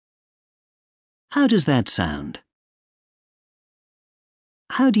 How does that sound?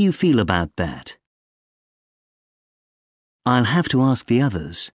 How do you feel about that? I'll have to ask the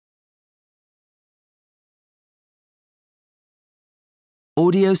others.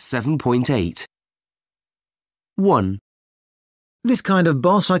 Audio 7.8. 1. This kind of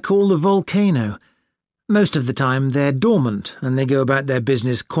boss I call the volcano. Most of the time they're dormant and they go about their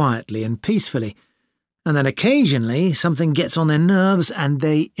business quietly and peacefully. And then occasionally something gets on their nerves and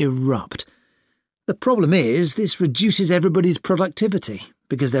they erupt. The problem is this reduces everybody's productivity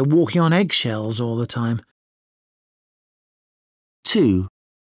because they're walking on eggshells all the time. 2.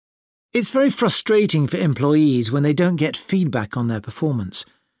 It's very frustrating for employees when they don't get feedback on their performance.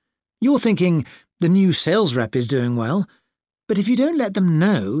 You're thinking the new sales rep is doing well, but if you don't let them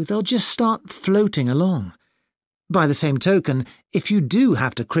know, they'll just start floating along. By the same token, if you do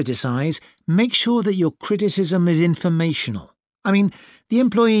have to criticise, make sure that your criticism is informational. I mean, the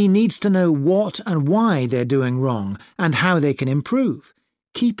employee needs to know what and why they're doing wrong and how they can improve.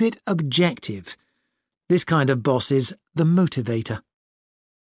 Keep it objective. This kind of boss is the motivator.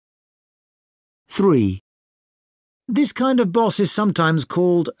 3. This kind of boss is sometimes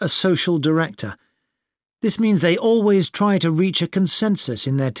called a social director. This means they always try to reach a consensus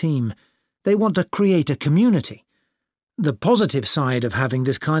in their team. They want to create a community. The positive side of having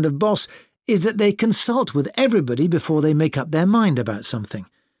this kind of boss is that they consult with everybody before they make up their mind about something.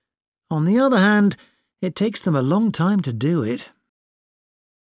 On the other hand, it takes them a long time to do it.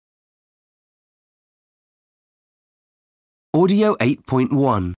 Audio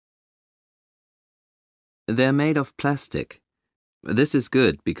 8.1. They're made of plastic. This is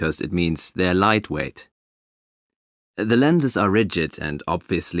good because it means they're lightweight. The lenses are rigid and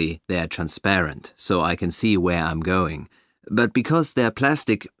obviously they're transparent, so I can see where I'm going. But because they're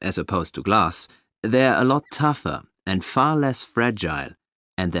plastic as opposed to glass, they're a lot tougher and far less fragile,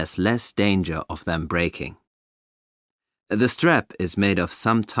 and there's less danger of them breaking. The strap is made of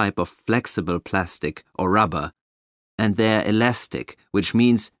some type of flexible plastic or rubber, and they're elastic, which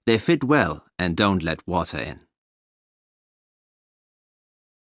means they fit well and don't let water in.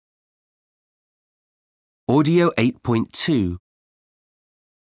 Audio 8.2.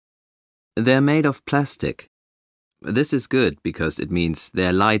 They're made of plastic. This is good because it means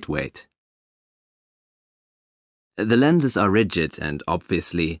they're lightweight. The lenses are rigid and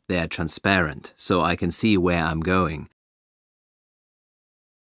obviously they're transparent, so I can see where I'm going.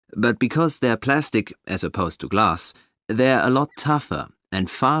 But because they're plastic as opposed to glass, they're a lot tougher and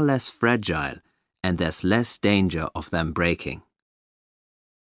far less fragile, and there's less danger of them breaking.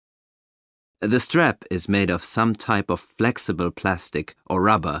 The strap is made of some type of flexible plastic or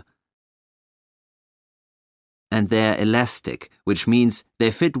rubber, and they're elastic, which means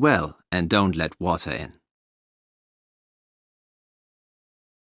they fit well and don't let water in.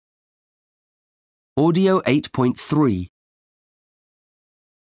 Audio 8.3.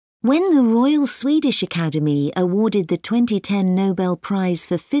 When the Royal Swedish Academy awarded the 2010 Nobel Prize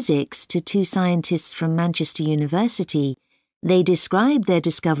for Physics to two scientists from Manchester University, they described their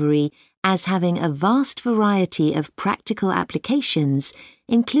discovery as having a vast variety of practical applications,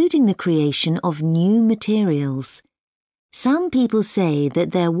 including the creation of new materials. Some people say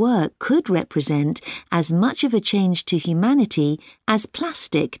that their work could represent as much of a change to humanity as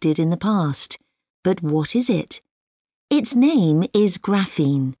plastic did in the past. But what is it? Its name is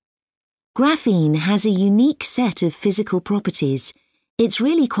graphene. Graphene has a unique set of physical properties. It's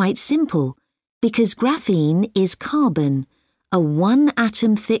really quite simple, because graphene is carbon, a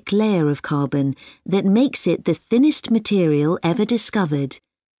one-atom thick layer of carbon that makes it the thinnest material ever discovered.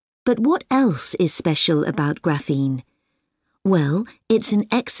 But what else is special about graphene? Well, it's an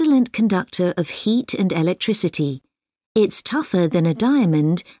excellent conductor of heat and electricity. It's tougher than a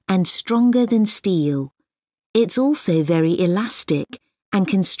diamond and stronger than steel. It's also very elastic and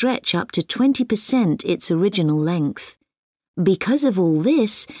can stretch up to 20% its original length. Because of all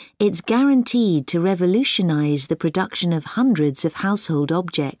this, it's guaranteed to revolutionize the production of hundreds of household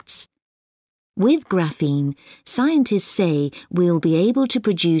objects. With graphene, scientists say we'll be able to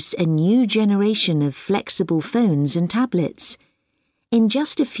produce a new generation of flexible phones and tablets. In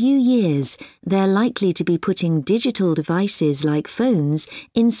just a few years, they're likely to be putting digital devices like phones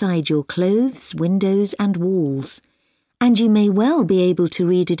inside your clothes, windows, and walls. And you may well be able to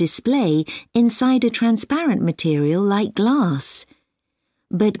read a display inside a transparent material like glass.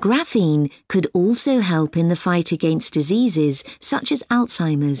 But graphene could also help in the fight against diseases such as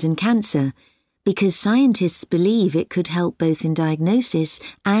Alzheimer's and cancer, because scientists believe it could help both in diagnosis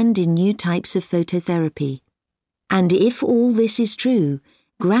and in new types of phototherapy. And if all this is true,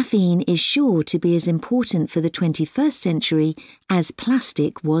 graphene is sure to be as important for the 21st century as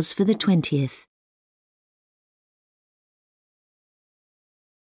plastic was for the 20th.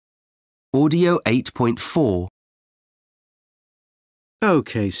 Audio 8.4.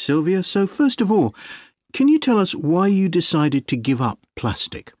 OK, Sylvia, so first of all, can you tell us why you decided to give up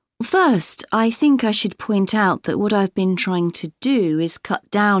plastic? First, I think I should point out that what I've been trying to do is cut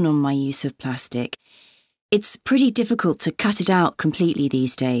down on my use of plastic. It's pretty difficult to cut it out completely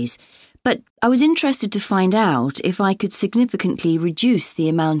these days, But I was interested to find out if I could significantly reduce the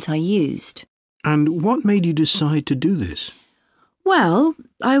amount I used. And what made you decide to do this? Well,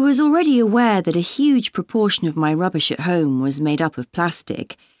 I was already aware that a huge proportion of my rubbish at home was made up of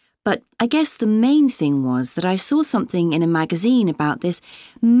plastic, but I guess the main thing was that I saw something in a magazine about this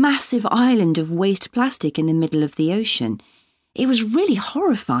massive island of waste plastic in the middle of the ocean. It was really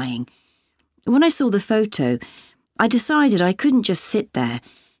horrifying. When I saw the photo, I decided I couldn't just sit there,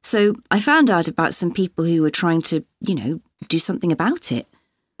 so I found out about some people who were trying to, do something about it.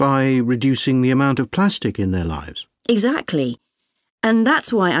 By reducing the amount of plastic in their lives? Exactly. And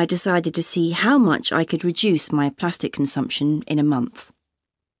that's why I decided to see how much I could reduce my plastic consumption in a month.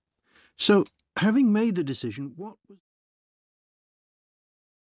 So, having made the decision, what was...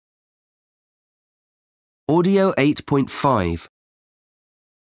 Audio 8.5.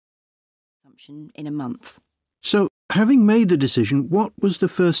 Consumption in a month. So, having made the decision, what was the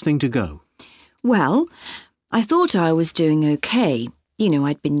first thing to go? Well, I thought I was doing okay.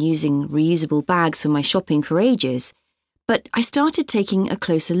 I'd been using reusable bags for my shopping for ages. But I started taking a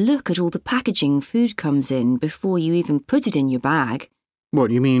closer look at all the packaging food comes in before you even put it in your bag.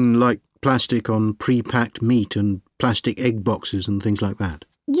 What, you mean like plastic on pre-packed meat and plastic egg boxes and things like that?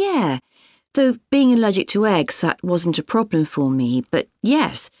 Yeah, though being allergic to eggs, that wasn't a problem for me, but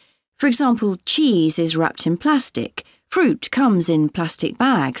yes. For example, cheese is wrapped in plastic, fruit comes in plastic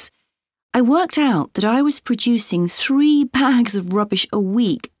bags. I worked out that I was producing 3 bags of rubbish a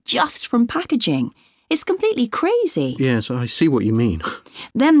week just from packaging. It's completely crazy. Yes, I see what you mean.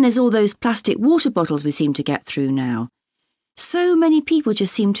 Then there's all those plastic water bottles we seem to get through now. So many people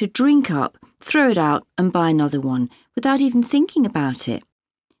just seem to drink up, throw it out and buy another one without even thinking about it.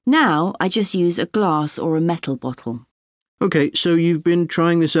 Now I just use a glass or a metal bottle. OK, so you've been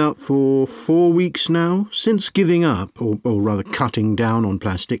trying this out for 4 weeks now? Since giving up, or rather cutting down on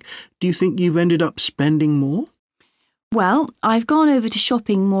plastic, do you think you've ended up spending more? Well, I've gone over to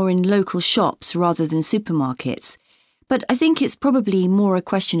shopping more in local shops rather than supermarkets, but I think it's probably more a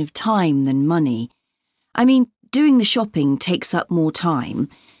question of time than money. I mean, doing the shopping takes up more time,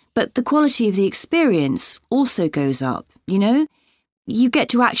 but the quality of the experience also goes up, You get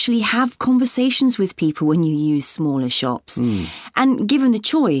to actually have conversations with people when you use smaller shops. And given the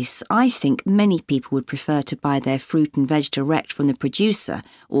choice, I think many people would prefer to buy their fruit and veg direct from the producer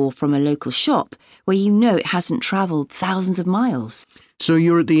or from a local shop where it hasn't travelled thousands of miles. So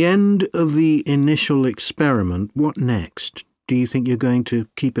you're at the end of the initial experiment. What next? Do you think you're going to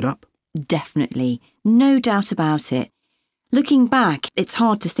keep it up? Definitely. No doubt about it. Looking back, it's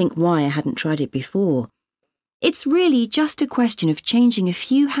hard to think why I hadn't tried it before. It's really just a question of changing a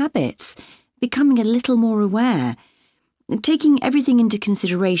few habits, becoming a little more aware. Taking everything into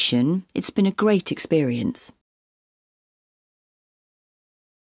consideration, it's been a great experience.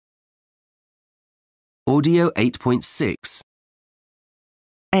 Audio 8.6.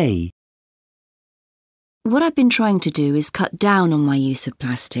 A. What I've been trying to do is cut down on my use of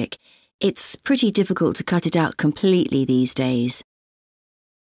plastic. It's pretty difficult to cut it out completely these days.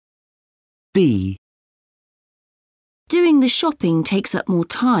 B. Doing the shopping takes up more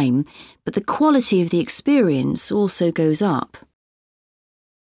time, but the quality of the experience also goes up.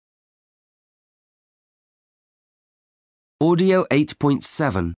 Audio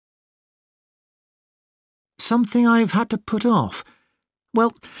 8.7. Something I've had to put off.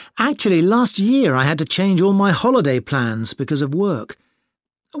 Well, actually, last year I had to change all my holiday plans because of work.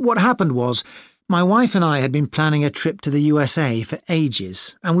 What happened was, my wife and I had been planning a trip to the USA for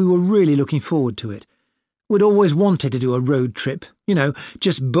ages, and we were really looking forward to it. We'd always wanted to do a road trip,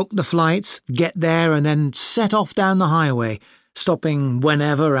 just book the flights, get there and then set off down the highway, stopping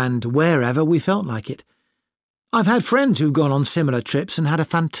whenever and wherever we felt like it. I've had friends who've gone on similar trips and had a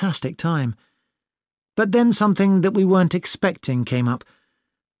fantastic time. But then something that we weren't expecting came up.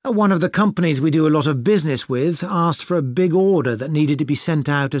 One of the companies we do a lot of business with asked for a big order that needed to be sent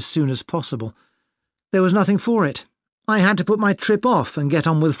out as soon as possible. There was nothing for it. I had to put my trip off and get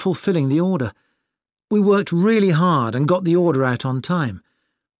on with fulfilling the order. We worked really hard and got the order out on time.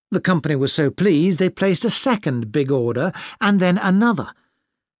 The company was so pleased they placed a second big order and then another.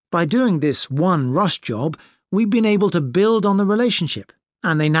 By doing this one rush job, we've been able to build on the relationship,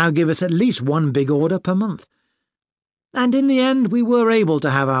 and they now give us at least one big order per month. And in the end, we were able to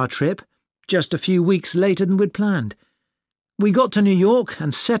have our trip, just a few weeks later than we'd planned. We got to New York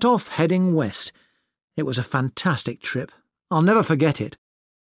and set off heading west. It was a fantastic trip. I'll never forget it.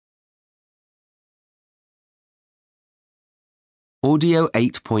 Audio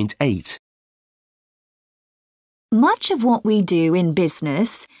 8.8. Much of what we do in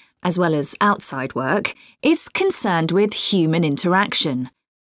business, as well as outside work, is concerned with human interaction.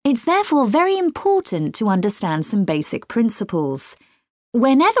 It's therefore very important to understand some basic principles.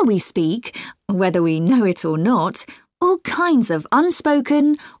 Whenever we speak, whether we know it or not, all kinds of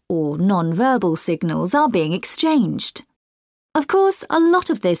unspoken or non-verbal signals are being exchanged. Of course, a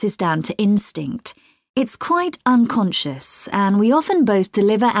lot of this is down to instinct. It's quite unconscious, and we often both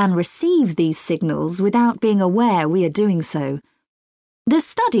deliver and receive these signals without being aware we are doing so. The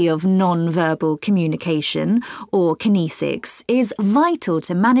study of non-verbal communication, or kinesics, is vital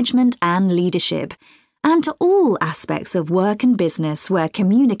to management and leadership, and to all aspects of work and business where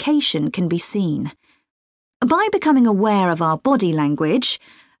communication can be seen. By becoming aware of our body language,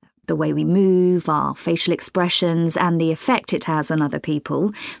 the way we move, our facial expressions, and the effect it has on other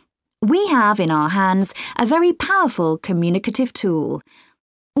people, we have in our hands a very powerful communicative tool.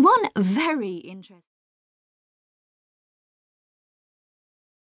 One very interesting...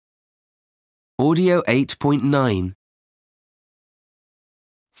 Audio 8.9.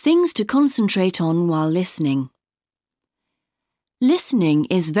 Things to concentrate on while listening. Listening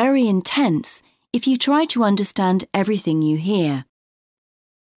is very intense if you try to understand everything you hear.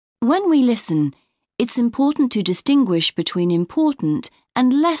 When we listen, it's important to distinguish between important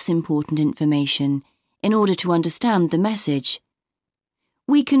and less important information in order to understand the message.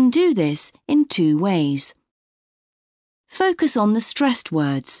 We can do this in two ways. Focus on the stressed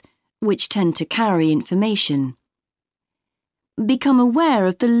words, which tend to carry information. Become aware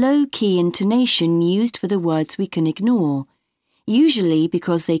of the low-key intonation used for the words we can ignore, usually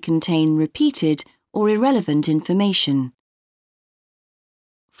because they contain repeated or irrelevant information.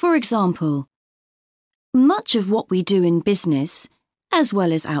 For example, much of what we do in business, as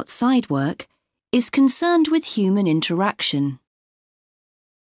well as outside work, is concerned with human interaction.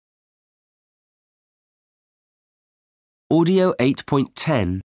 Audio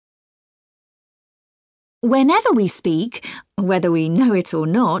 8.10. Whenever we speak, whether we know it or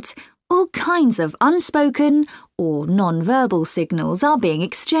not, all kinds of unspoken or non-verbal signals are being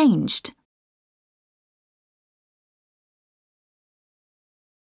exchanged.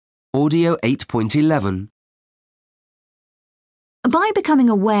 Audio 8.11. By becoming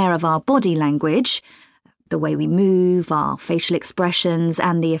aware of our body language, the way we move, our facial expressions,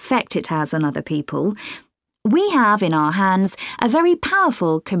 and the effect it has on other people, we have in our hands a very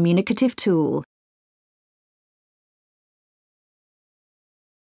powerful communicative tool.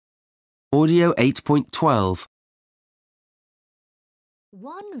 Audio 8.12.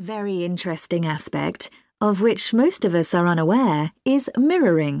 One very interesting aspect, of which most of us are unaware, is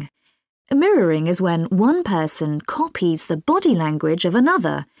mirroring. Mirroring is when one person copies the body language of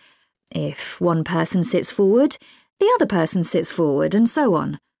another. If one person sits forward, the other person sits forward, and so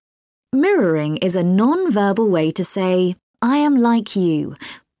on. Mirroring is a non-verbal way to say, I am like you,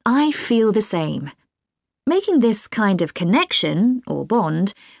 I feel the same. Making this kind of connection, or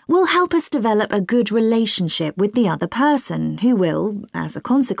bond, will help us develop a good relationship with the other person who will, as a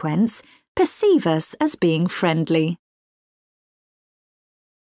consequence, perceive us as being friendly.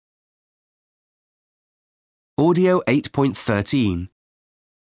 Audio 8.13.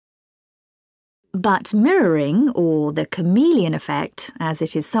 But mirroring, or the chameleon effect, as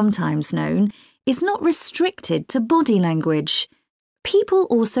it is sometimes known, is not restricted to body language. People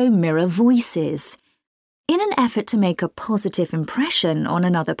also mirror voices. In an effort to make a positive impression on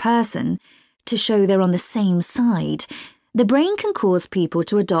another person, to show they're on the same side, the brain can cause people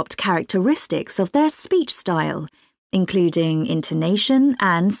to adopt characteristics of their speech style, including intonation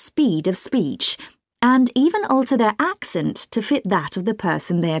and speed of speech, and even alter their accent to fit that of the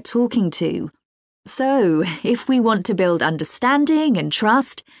person they are talking to. So, if we want to build understanding and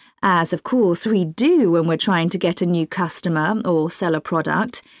trust, as of course we do when we're trying to get a new customer or sell a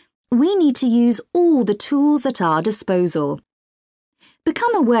product, we need to use all the tools at our disposal.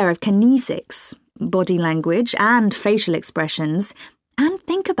 Become aware of kinesics, body language and facial expressions, and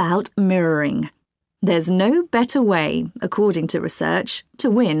think about mirroring. There's no better way, according to research, to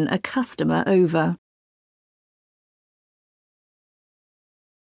win a customer over.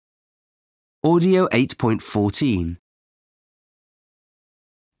 Audio 8.14.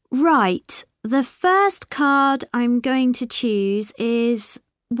 Right, the first card I'm going to choose is,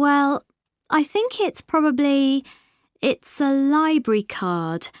 well, I think it's a library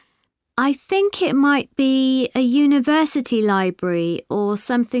card. I think it might be a university library or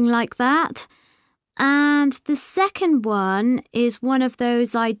something like that. And the second one is one of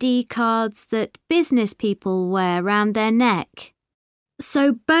those ID cards that business people wear round their neck.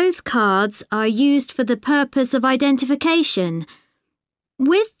 So both cards are used for the purpose of identification.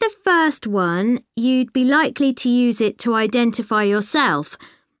 With the first one, you'd be likely to use it to identify yourself,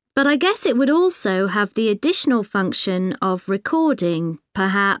 But I guess it would also have the additional function of recording,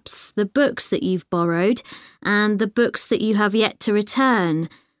 perhaps, the books that you've borrowed and the books that you have yet to return.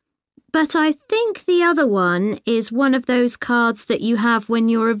 But I think the other one is one of those cards that you have when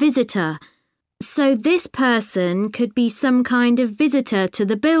you're a visitor. So this person could be some kind of visitor to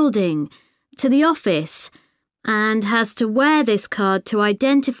the building, to the office, and has to wear this card to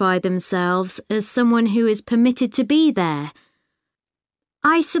identify themselves as someone who is permitted to be there.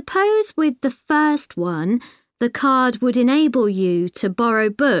 I suppose with the first one, the card would enable you to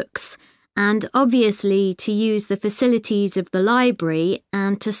borrow books and obviously to use the facilities of the library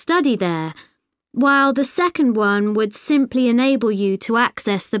and to study there, while the second one would simply enable you to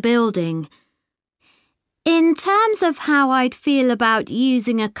access the building. In terms of how I'd feel about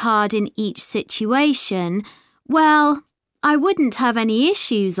using a card in each situation, well, I wouldn't have any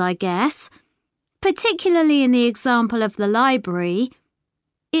issues, I guess. Particularly in the example of the library.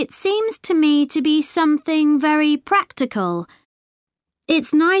 It seems to me to be something very practical.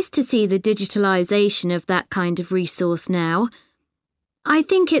 It's nice to see the digitalisation of that kind of resource now. I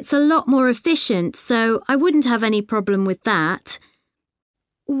think it's a lot more efficient, so I wouldn't have any problem with that.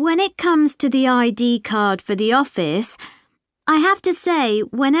 When it comes to the ID card for the office, I have to say,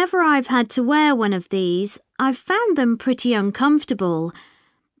 whenever I've had to wear one of these, I've found them pretty uncomfortable.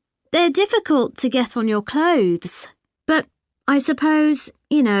 They're difficult to get on your clothes, but I suppose,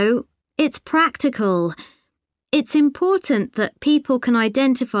 it's practical. It's important that people can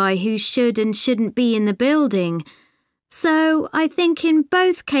identify who should and shouldn't be in the building. So I think in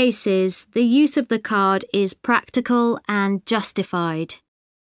both cases, the use of the card is practical and justified.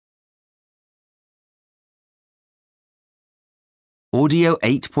 Audio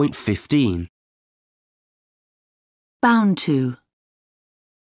 8.15. Bound to.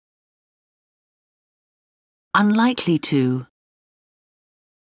 Unlikely to.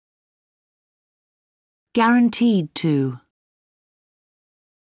 Guaranteed to.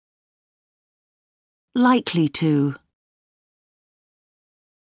 Likely to.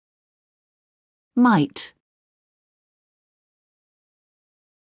 Might.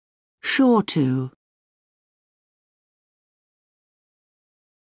 Sure to.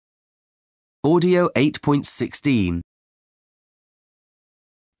 Audio 8.16.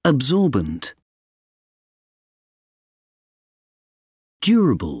 Absorbent.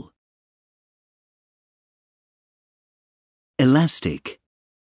 Durable. Elastic.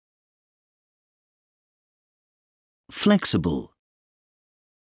 Flexible.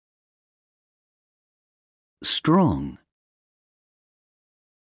 Strong.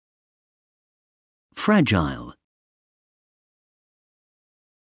 Fragile.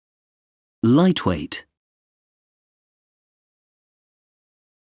 Lightweight.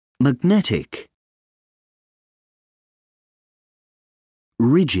 Magnetic.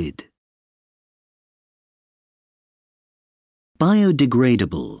 Rigid.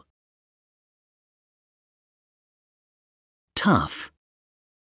 Biodegradable. Tough.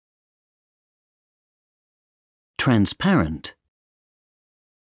 Transparent.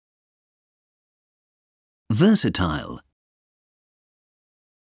 Versatile.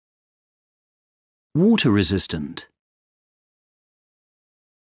 Water resistant.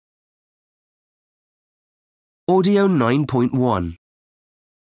 Audio 9.1.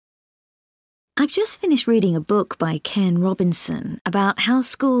 I've just finished reading a book by Ken Robinson about how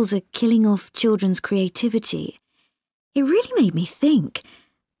schools are killing off children's creativity. It really made me think.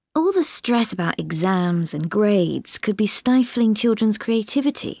 All the stress about exams and grades could be stifling children's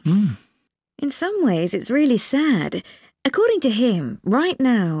creativity. In some ways, it's really sad. According to him, right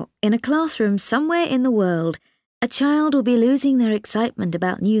now, in a classroom somewhere in the world, a child will be losing their excitement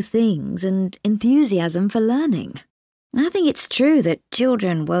about new things and enthusiasm for learning. I think it's true that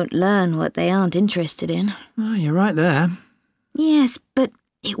children won't learn what they aren't interested in. Oh, you're right there. Yes, but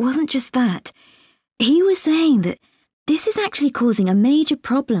it wasn't just that. He was saying that this is actually causing a major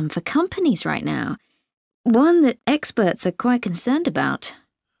problem for companies right now. One that experts are quite concerned about.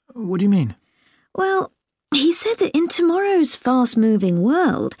 What do you mean? Well, he said that in tomorrow's fast-moving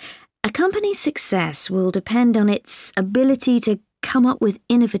world, a company's success will depend on its ability to come up with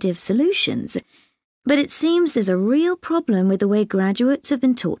innovative solutions. But it seems there's a real problem with the way graduates have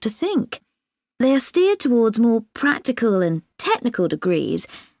been taught to think. They are steered towards more practical and technical degrees,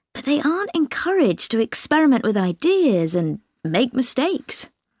 but they aren't encouraged to experiment with ideas and make mistakes.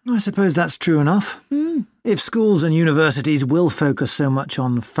 I suppose that's true enough. If schools and universities will focus so much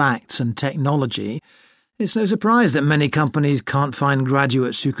on facts and technology, it's no surprise that many companies can't find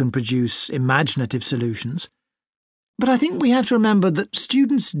graduates who can produce imaginative solutions. But I think we have to remember that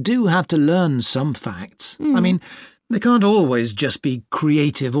students do have to learn some facts. I mean, They can't always just be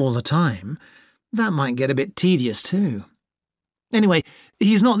creative all the time. That might get a bit tedious too. Anyway,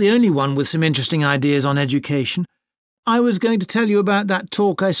 he's not the only one with some interesting ideas on education. I was going to tell you about that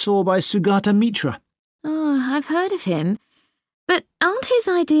talk I saw by Sugata Mitra. Oh, I've heard of him. But aren't his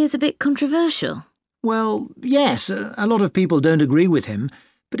ideas a bit controversial? Well, yes, a lot of people don't agree with him,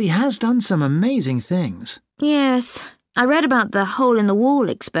 but he has done some amazing things. Yes, I read about the hole-in-the-wall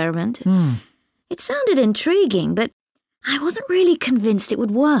experiment. It sounded intriguing, but I wasn't really convinced it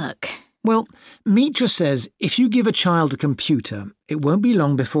would work. Well, Mitra says if you give a child a computer, it won't be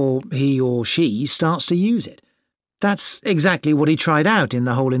long before he or she starts to use it. That's exactly what he tried out in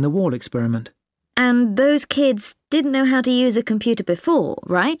the hole-in-the-wall experiment. And those kids didn't know how to use a computer before,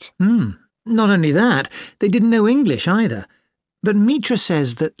 right? Not only that, they didn't know English either. But Mitra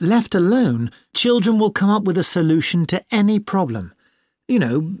says that left alone, children will come up with a solution to any problem. You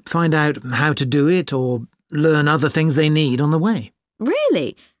know, find out how to do it or learn other things they need on the way.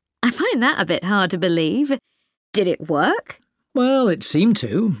 Really? I find that a bit hard to believe. Did it work? Well, it seemed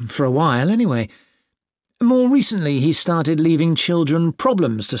to, for a while anyway. More recently, he started leaving children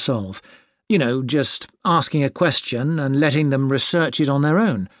problems to solve. You know, just asking a question and letting them research it on their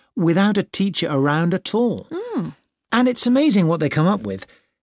own, without a teacher around at all. And it's amazing what they come up with.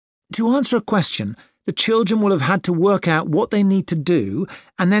 To answer a question, the children will have had to work out what they need to do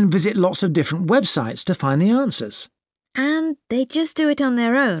and then visit lots of different websites to find the answers. And they just do it on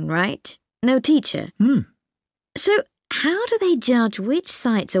their own, right? No teacher? So how do they judge which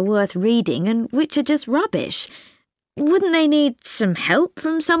sites are worth reading and which are just rubbish? Wouldn't they need some help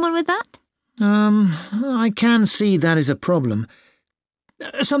from someone with that? I can see that is a problem.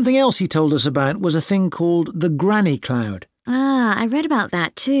 Something else he told us about was a thing called the Granny Cloud. Ah, I read about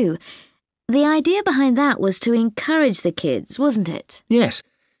that too. The idea behind that was to encourage the kids, wasn't it? Yes.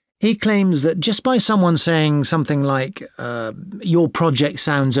 He claims that just by someone saying something like, your project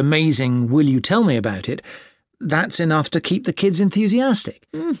sounds amazing, will you tell me about it, that's enough to keep the kids enthusiastic.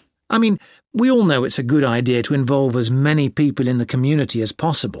 I mean, we all know it's a good idea to involve as many people in the community as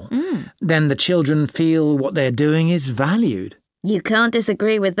possible. Then the children feel what they're doing is valued. You can't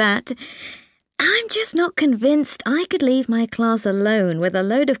disagree with that. I'm just not convinced I could leave my class alone with a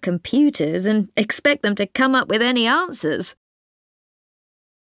load of computers and expect them to come up with any answers.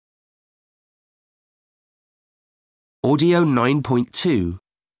 Audio 9.2.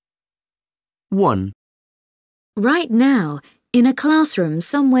 1. Right now, in a classroom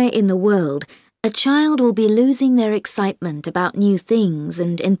somewhere in the world, a child will be losing their excitement about new things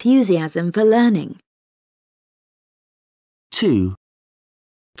and enthusiasm for learning. 2.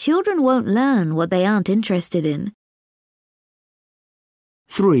 Children won't learn what they aren't interested in.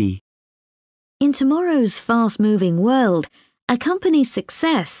 3. In tomorrow's fast-moving world, a company's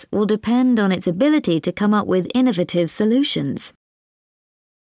success will depend on its ability to come up with innovative solutions.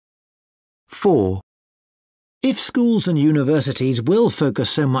 4. If schools and universities will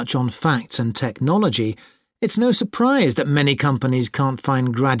focus so much on facts and technology, it's no surprise that many companies can't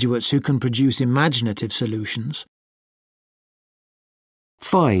find graduates who can produce imaginative solutions.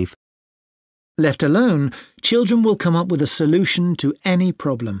 5. Left alone, children will come up with a solution to any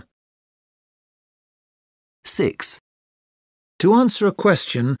problem. 6. To answer a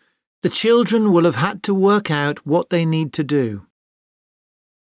question, the children will have had to work out what they need to do.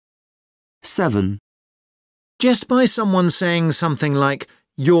 7. Just by someone saying something like,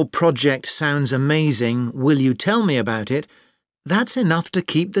 your project sounds amazing, will you tell me about it, that's enough to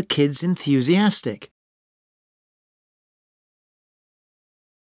keep the kids enthusiastic.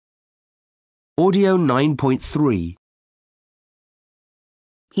 Audio 9.3.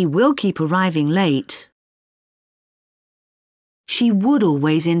 He will keep arriving late. She would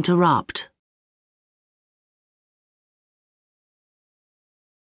always interrupt.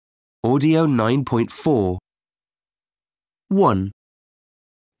 Audio 9.4. 1.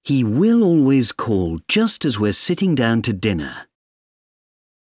 He will always call just as we're sitting down to dinner.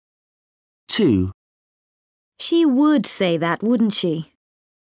 2. She would say that, wouldn't she?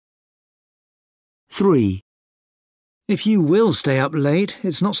 3. If you will stay up late,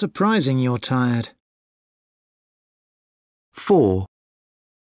 it's not surprising you're tired. 4.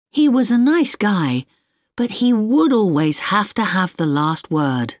 He was a nice guy, but he would always have to have the last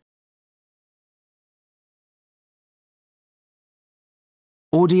word.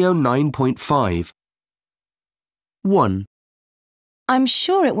 Audio 9.5. 1. I'm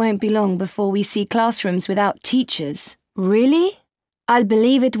sure it won't be long before we see classrooms without teachers. Really? I'll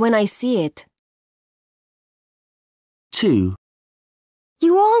believe it when I see it. 2.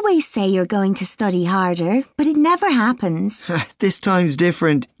 You always say you're going to study harder, but it never happens. This time's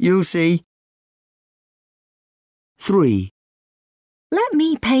different, you'll see. 3, Let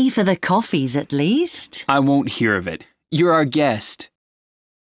me pay for the coffees at least. I won't hear of it. You're our guest.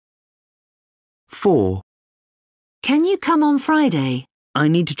 4, Can you come on Friday? I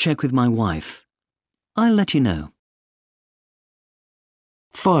need to check with my wife. I'll let you know.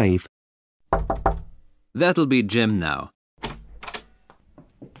 5, That'll be Jim now.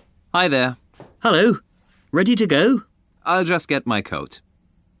 Hi there. Hello. Ready to go? I'll just get my coat.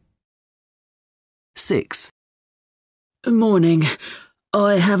 6, Morning.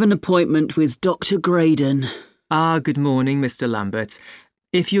 I have an appointment with Dr. Graydon. Good morning, Mr. Lambert.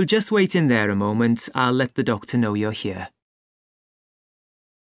 If you'll just wait in there a moment, I'll let the doctor know you're here.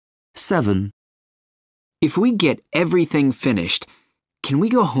 7, If we get everything finished, can we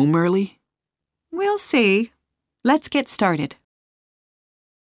go home early? We'll see. Let's get started.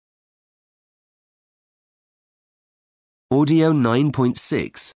 Audio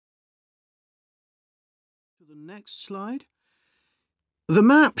 9.6. To the next slide. The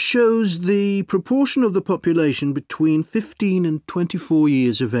map shows the proportion of the population between 15 and 24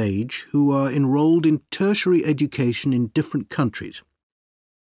 years of age who are enrolled in tertiary education in different countries.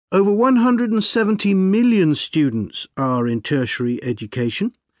 Over 170 million students are in tertiary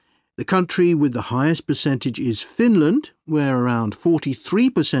education. The country with the highest percentage is Finland, where around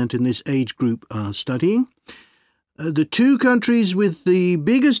 43% in this age group are studying. The two countries with the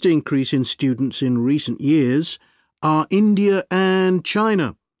biggest increase in students in recent years are India and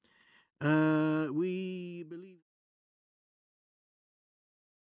China. We believe...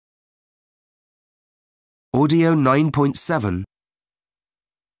 Audio 9.7.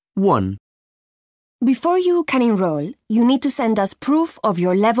 1, Before you can enroll, you need to send us proof of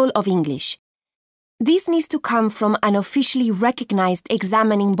your level of English. This needs to come from an officially recognized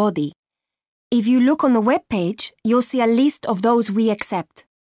examining body. If you look on the web page, you'll see a list of those we accept.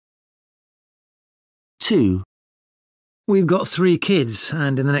 2, We've got 3 kids,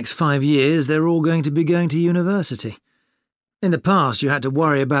 and in the next 5 years they're all going to be going to university. In the past you had to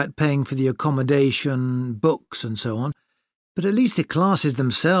worry about paying for the accommodation, books and so on, but at least the classes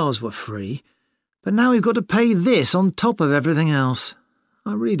themselves were free. But now we've got to pay this on top of everything else.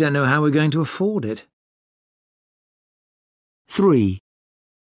 I really don't know how we're going to afford it. 3,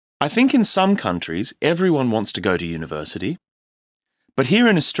 I think in some countries everyone wants to go to university. But here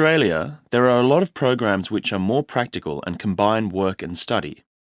in Australia, there are a lot of programs which are more practical and combine work and study.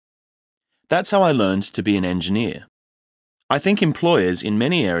 That's how I learned to be an engineer. I think employers in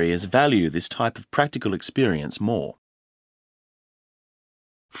many areas value this type of practical experience more.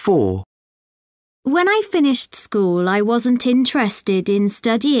 4, When I finished school, I wasn't interested in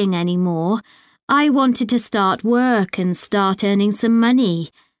studying anymore. I wanted to start work and start earning some money.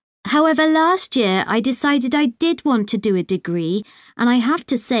 However, last year I decided I did want to do a degree, and I have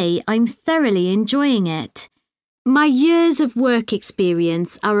to say I'm thoroughly enjoying it. My years of work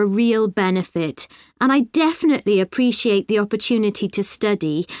experience are a real benefit, and I definitely appreciate the opportunity to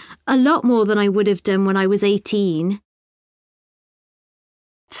study, a lot more than I would have done when I was 18.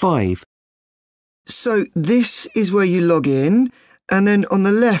 5, So this is where you log in, and then on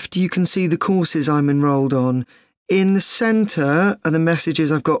the left you can see the courses I'm enrolled on. In the centre are the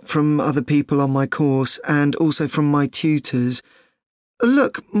messages I've got from other people on my course and also from my tutors.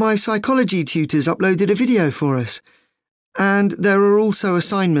 Look, my psychology tutors uploaded a video for us. And there are also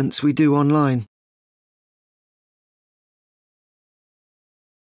assignments we do online.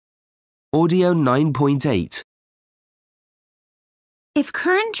 Audio 9.8. If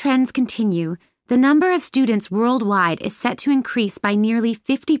current trends continue, the number of students worldwide is set to increase by nearly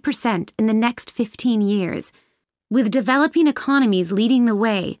 50% in the next 15 years, with developing economies leading the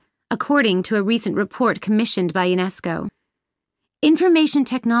way, according to a recent report commissioned by UNESCO. Information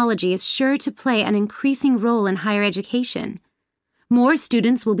technology is sure to play an increasing role in higher education. More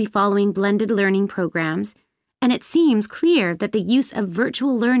students will be following blended learning programs, and it seems clear that the use of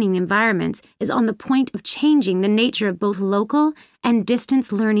virtual learning environments is on the point of changing the nature of both local and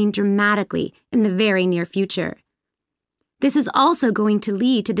distance learning dramatically in the very near future. This is also going to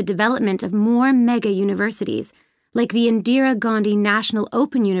lead to the development of more mega universities, like the Indira Gandhi National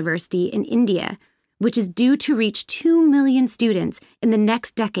Open University in India, which is due to reach 2 million students in the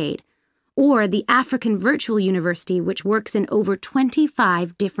next decade, or the African Virtual University, which works in over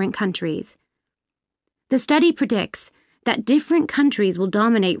 25 different countries. The study predicts that different countries will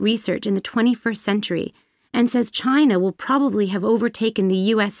dominate research in the 21st century and says China will probably have overtaken the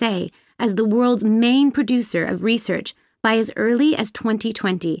USA as the world's main producer of research by as early as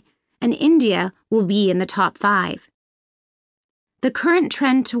 2020, and India will be in the top 5. The current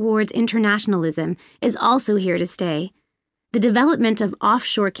trend towards internationalism is also here to stay. The development of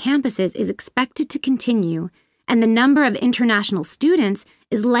offshore campuses is expected to continue, and the number of international students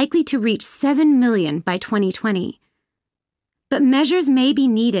is likely to reach 7 million by 2020. But measures may be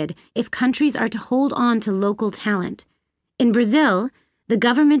needed if countries are to hold on to local talent. In Brazil, the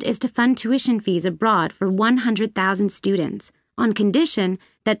government is to fund tuition fees abroad for 100,000 students, on condition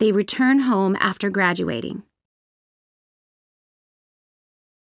that they return home after graduating.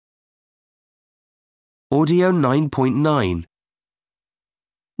 Audio 9.9.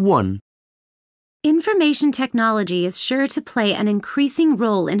 1, Information technology is sure to play an increasing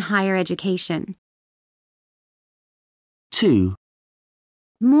role in higher education. 2,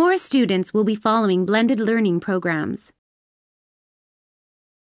 More students will be following blended learning programs.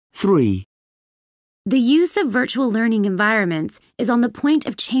 3, The use of virtual learning environments is on the point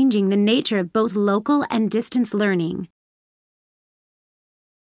of changing the nature of both local and distance learning.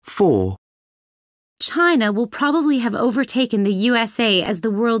 4, China will probably have overtaken the USA as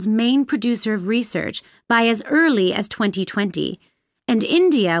the world's main producer of research by as early as 2020, and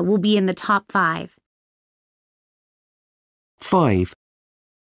India will be in the top 5. 5,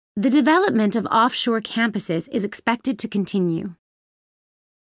 The development of offshore campuses is expected to continue.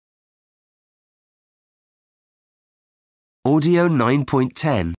 Audio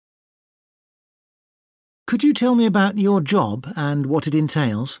 9.10. Could you tell me about your job and what it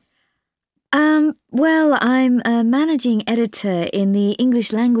entails? Well, I'm a managing editor in the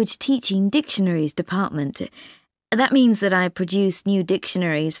English Language Teaching Dictionaries department. That means that I produce new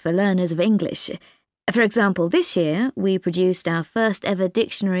dictionaries for learners of English. For example, this year we produced our first ever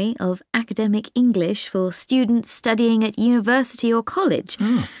dictionary of academic English for students studying at university or college.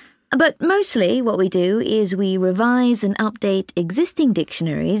 But mostly what we do is we revise and update existing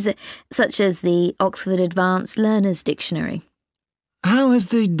dictionaries, such as the Oxford Advanced Learners Dictionary. How has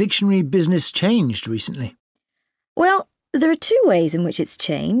the dictionary business changed recently? Well, there are 2 ways in which it's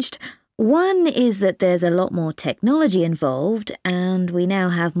changed. One is that there's a lot more technology involved, and we now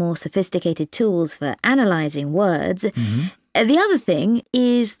have more sophisticated tools for analysing words. The other thing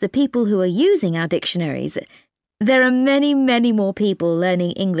is the people who are using our dictionaries. There are many, many more people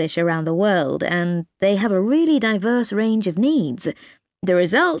learning English around the world, and they have a really diverse range of needs. The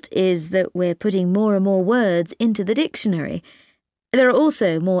result is that we're putting more and more words into the dictionary. There are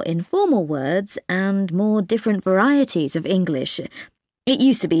also more informal words and more different varieties of English. It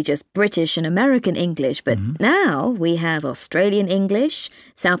used to be just British and American English, but now we have Australian English,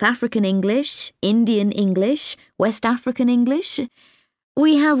 South African English, Indian English, West African English.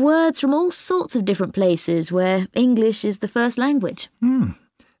 We have words from all sorts of different places where English is the first language.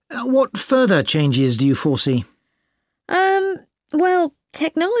 What further changes do you foresee? Well,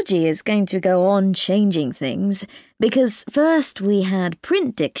 technology is going to go on changing things, because first we had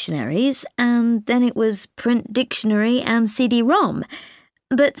print dictionaries, and then it was print dictionary and CD-ROM.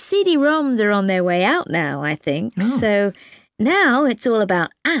 But CD-ROMs are on their way out now, I think, so now it's all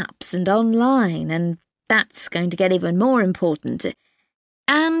about apps and online, and that's going to get even more important.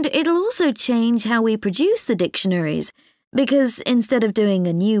 And it'll also change how we produce the dictionaries, because instead of doing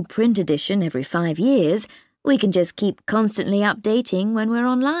a new print edition every 5 years, we can just keep constantly updating when we're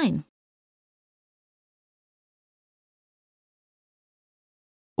online.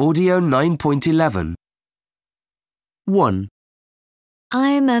 Audio 9.11. 1,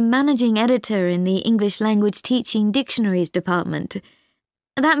 I'm a managing editor in the English Language Teaching Dictionaries department.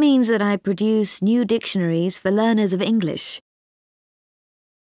 That means that I produce new dictionaries for learners of English.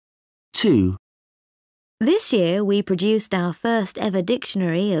 2, This year we produced our first ever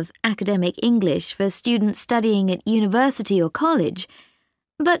dictionary of academic English for students studying at university or college.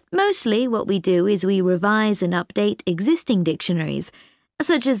 But mostly what we do is we revise and update existing dictionaries,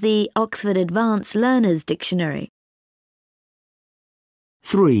 such as the Oxford Advanced Learners Dictionary.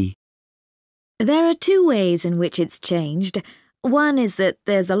 3, There are 2 ways in which it's changed. One is that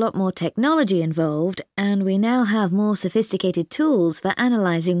there's a lot more technology involved, and we now have more sophisticated tools for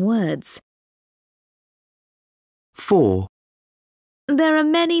analysing words. 4, There are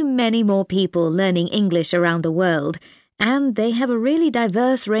many, many more people learning English around the world, and they have a really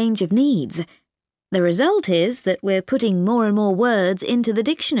diverse range of needs. The result is that we're putting more and more words into the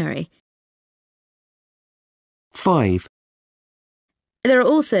dictionary. 5, There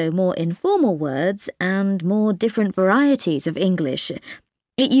are also more informal words and more different varieties of English.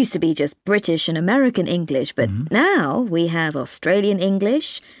 It used to be just British and American English, but now we have Australian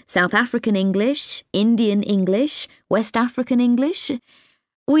English, South African English, Indian English, West African English.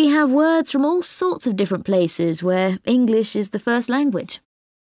 We have words from all sorts of different places where English is the first language.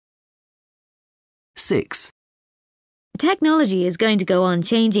 6, Technology is going to go on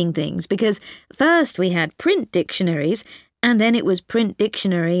changing things because first we had print dictionaries, and then it was print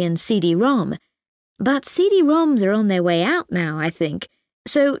dictionary and CD-ROM. But CD-ROMs are on their way out now, I think.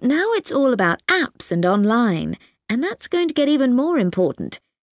 So now it's all about apps and online, and that's going to get even more important.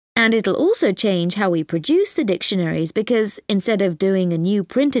 And it'll also change how we produce the dictionaries because instead of doing a new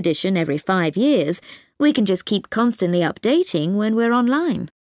print edition every 5 years, we can just keep constantly updating when we're online.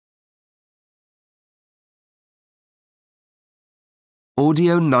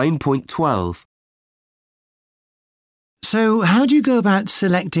 Audio 9.12. So, how do you go about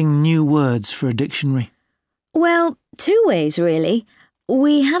selecting new words for a dictionary? Well, 2 ways, really.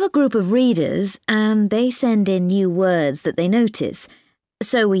 We have a group of readers, and they send in new words that they notice.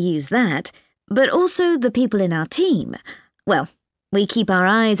 So we use that, but also the people in our team. Well, we keep our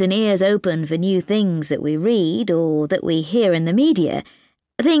eyes and ears open for new things that we read or that we hear in the media,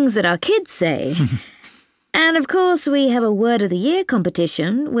 things that our kids say. And of course, we have a Word of the Year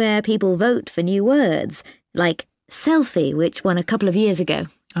competition where people vote for new words, like selfie, which won a couple of years ago.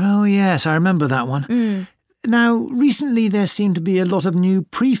 Oh, yes, I remember that one. Now, recently there seem to be a lot of new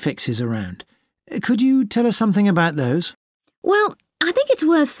prefixes around. Could you tell us something about those? Well, I think it's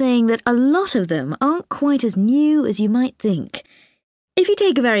worth saying that a lot of them aren't quite as new as you might think. If you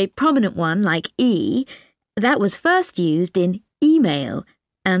take a very prominent one like e, that was first used in email,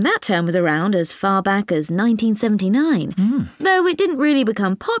 and that term was around as far back as 1979, though it didn't really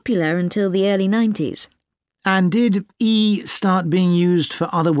become popular until the early 90s. And did e start being used for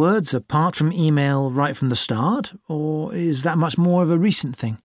other words apart from email right from the start, or is that much more of a recent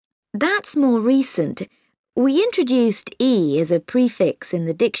thing? That's more recent. We introduced e as a prefix in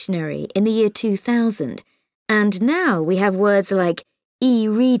the dictionary in the year 2000, and now we have words like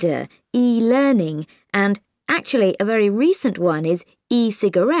e-reader, e-learning, and actually a very recent one is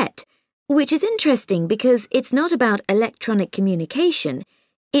e-cigarette, which is interesting because it's not about electronic communication,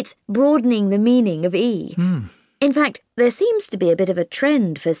 it's broadening the meaning of e. In fact, there seems to be a bit of a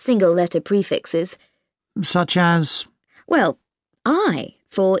trend for single-letter prefixes. Such as? Well, I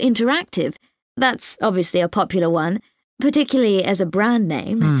for interactive. That's obviously a popular one, particularly as a brand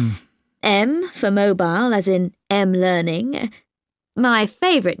name. M for mobile, as in M-learning. My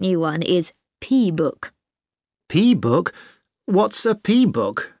favourite new one is P-book. P-book? What's a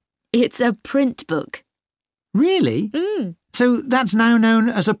P-book? It's a print book. Really? So that's now known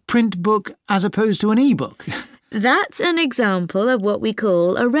as a print book as opposed to an e-book? That's an example of what we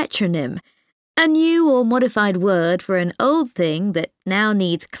call a retronym. A new or modified word for an old thing that now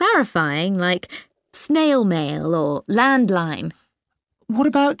needs clarifying, like snail mail or landline. What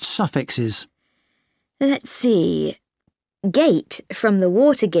about suffixes? Let's see. Gate, from the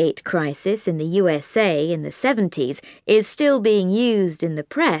Watergate crisis in the USA in the 70s, is still being used in the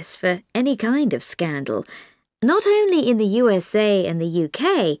press for any kind of scandal. Not only in the USA and the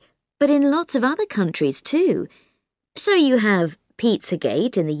UK, but in lots of other countries too. So you have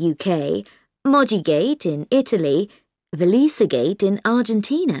Pizzagate in the UK, Mogigate in Italy, Velisagate in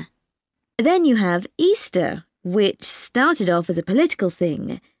Argentina. Then you have Easter, which started off as a political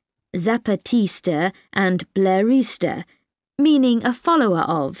thing, Zapatista and Blairista, meaning a follower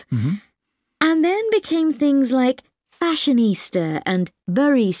of, and then became things like Fashionista and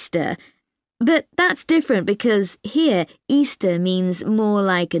Barista. But that's different because here Easter means more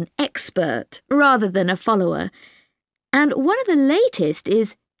like an expert rather than a follower. And one of the latest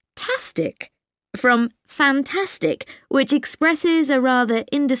is tastic, from fantastic, which expresses a rather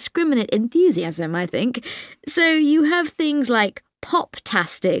indiscriminate enthusiasm, I think. So you have things like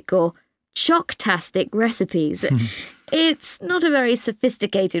pop-tastic or choc-tastic recipes. It's not a very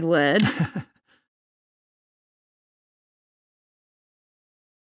sophisticated word.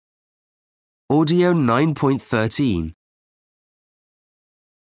 Audio 9.13.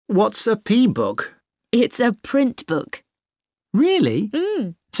 What's a P-book? It's a print book. Really?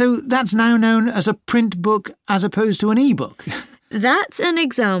 So that's now known as a print book as opposed to an e-book? That's an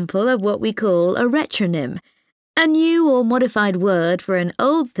example of what we call a retronym. A new or modified word for an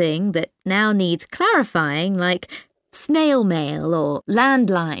old thing that now needs clarifying, like snail mail or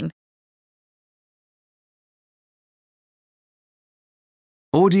landline.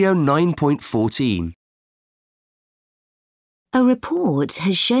 Audio 9.14. A report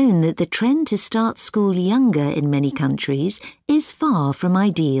has shown that the trend to start school younger in many countries is far from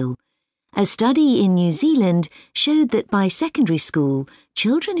ideal. A study in New Zealand showed that by secondary school,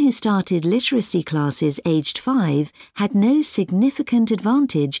 children who started literacy classes aged 5 had no significant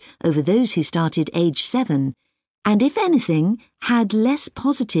advantage over those who started aged 7, and if anything, had less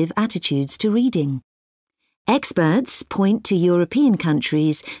positive attitudes to reading. Experts point to European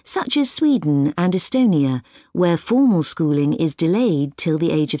countries such as Sweden and Estonia, where formal schooling is delayed till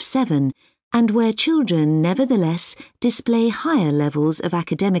the age of 7, and where children nevertheless display higher levels of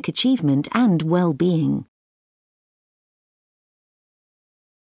academic achievement and well-being.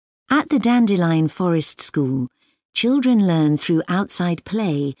 At the Dandelion Forest School, children learn through outside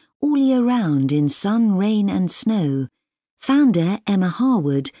play all year round in sun, rain and snow. Founder Emma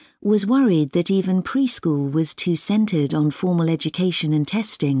Harwood was worried that even preschool was too centred on formal education and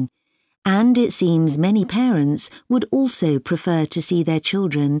testing, and it seems many parents would also prefer to see their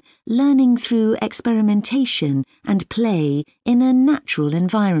children learning through experimentation and play in a natural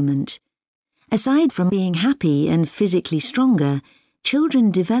environment. Aside from being happy and physically stronger, children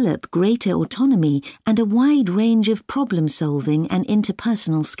develop greater autonomy and a wide range of problem-solving and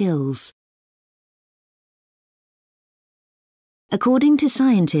interpersonal skills. According to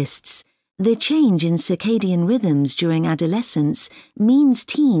scientists, the change in circadian rhythms during adolescence means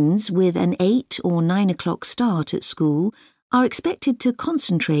teens with an 8 or 9 o'clock start at school are expected to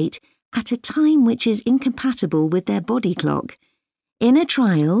concentrate at a time which is incompatible with their body clock. In a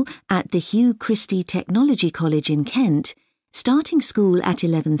trial at the Hugh Christie Technology College in Kent, starting school at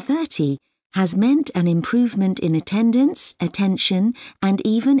 11:30 has meant an improvement in attendance, attention, and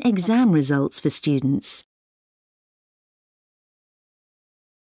even exam results for students.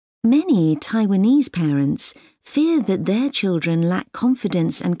 Many Taiwanese parents fear that their children lack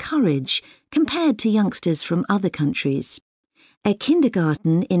confidence and courage compared to youngsters from other countries. A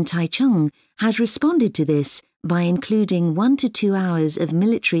kindergarten in Taichung has responded to this by including 1 to 2 hours of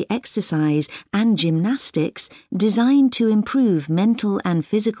military exercise and gymnastics designed to improve mental and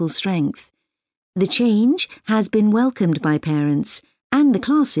physical strength. The change has been welcomed by parents, and the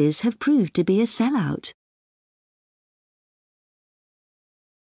classes have proved to be a sellout.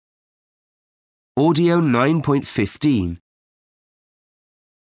 Audio 9.15.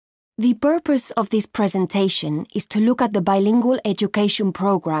 The purpose of this presentation is to look at the bilingual education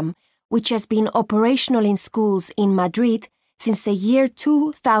program, which has been operational in schools in Madrid since the year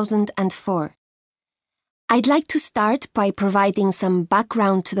 2004. I'd like to start by providing some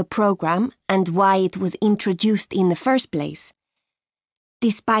background to the program and why it was introduced in the first place.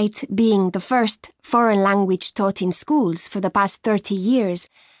 Despite being the first foreign language taught in schools for the past 30 years,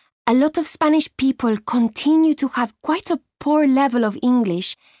 a lot of Spanish people continue to have quite a poor level of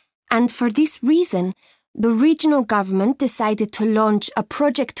English, and for this reason, the regional government decided to launch a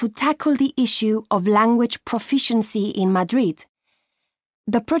project to tackle the issue of language proficiency in Madrid.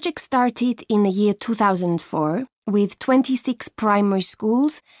 The project started in the year 2004 with 26 primary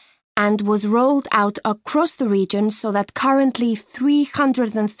schools and was rolled out across the region so that currently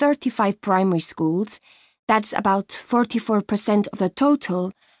 335 primary schools, that's about 44% of the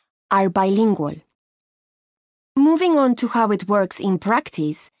total, are bilingual. Moving on to how it works in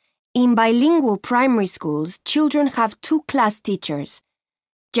practice, in bilingual primary schools, children have 2 class teachers.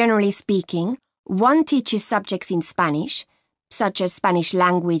 Generally speaking, one teaches subjects in Spanish, such as Spanish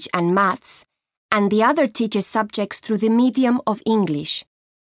language and maths, and the other teaches subjects through the medium of English.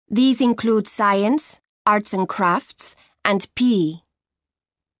 These include science, arts and crafts, and PE.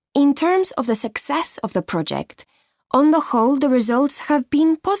 In terms of the success of the project, on the whole, the results have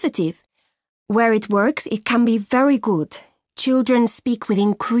been positive. Where it works, it can be very good. Children speak with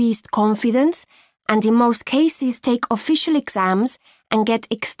increased confidence and in most cases take official exams and get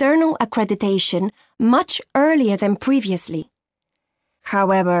external accreditation much earlier than previously.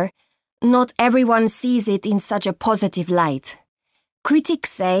 However, not everyone sees it in such a positive light. Critics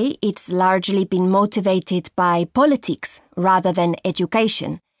say it's largely been motivated by politics rather than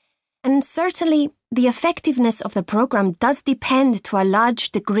education. And certainly, the effectiveness of the program does depend to a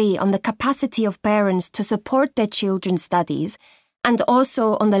large degree on the capacity of parents to support their children's studies and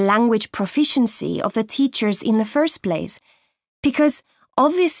also on the language proficiency of the teachers in the first place, because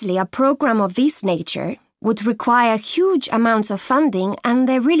obviously a program of this nature would require huge amounts of funding and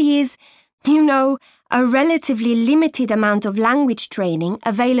there really is, a relatively limited amount of language training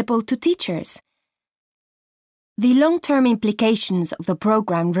available to teachers. The long-term implications of the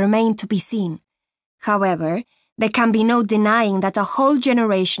program remain to be seen. However, there can be no denying that a whole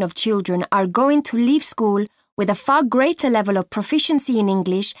generation of children are going to leave school with a far greater level of proficiency in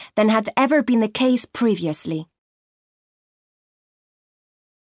English than had ever been the case previously.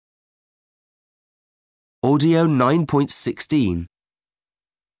 Audio 9.16.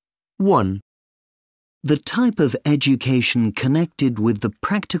 1. The type of education connected with the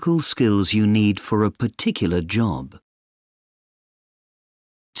practical skills you need for a particular job.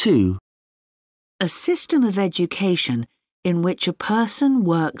 2. A system of education in which a person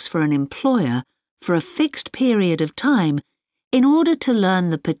works for an employer for a fixed period of time in order to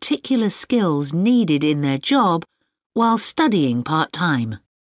learn the particular skills needed in their job while studying part-time.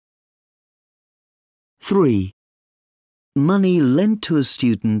 3. Money lent to a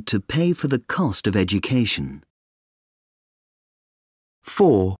student to pay for the cost of education.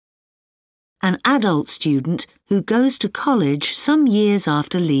 4. An adult student who goes to college some years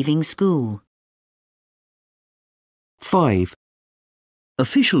after leaving school. 5.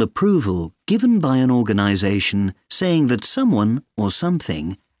 Official approval given by an organisation saying that someone or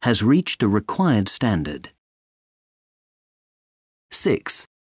something has reached a required standard. 6.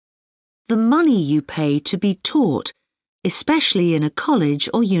 The money you pay to be taught, especially in a college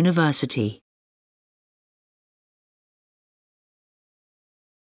or university.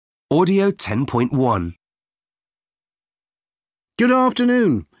 Audio 10.1. Good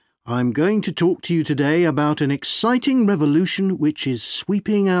afternoon. I'm going to talk to you today about an exciting revolution which is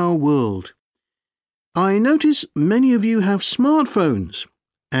sweeping our world. I notice many of you have smartphones,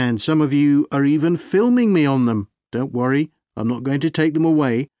 and some of you are even filming me on them. Don't worry, I'm not going to take them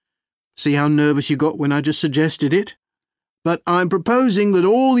away. See how nervous you got when I just suggested it? But I'm proposing that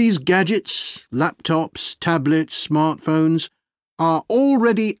all these gadgets, laptops, tablets, smartphones, are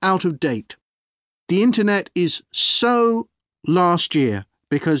already out of date. The internet is so last year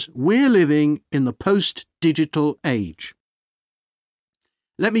because we're living in the post-digital age.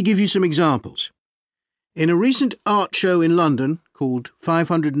 Let me give you some examples. In a recent art show in London called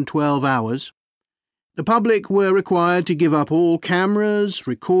 512 Hours, the public were required to give up all cameras,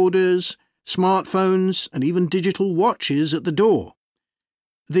 recorders, smartphones, and even digital watches at the door.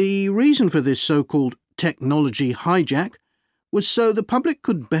 The reason for this so-called technology hijack was so the public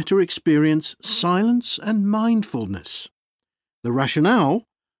could better experience silence and mindfulness. The rationale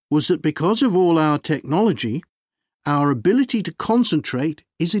was that because of all our technology, our ability to concentrate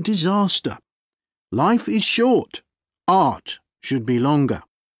is a disaster. Life is short. Art should be longer.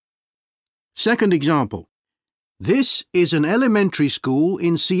 Second example. This is an elementary school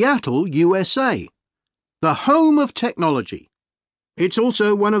in Seattle, USA, the home of technology. It's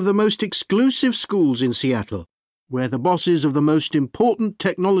also one of the most exclusive schools in Seattle, where the bosses of the most important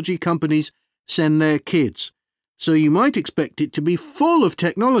technology companies send their kids. So you might expect it to be full of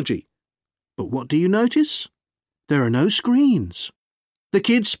technology. But what do you notice? There are no screens. The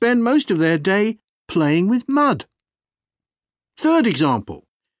kids spend most of their day playing with mud. Third example.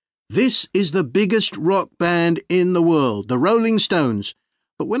 This is the biggest rock band in the world, the Rolling Stones.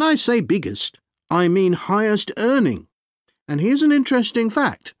 But when I say biggest, I mean highest earning. And here's an interesting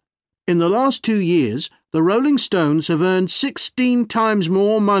fact. In the last 2 years, the Rolling Stones have earned 16 times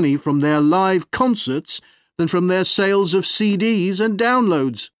more money from their live concerts than from their sales of CDs and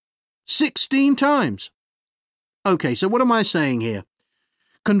downloads. 16 times. OK, so what am I saying here?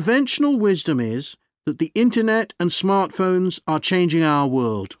 Conventional wisdom is that the internet and smartphones are changing our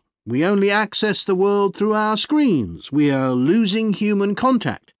world. We only access the world through our screens. We are losing human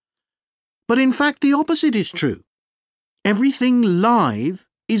contact. But in fact, the opposite is true. Everything live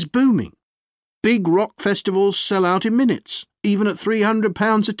is booming. Big rock festivals sell out in minutes, even at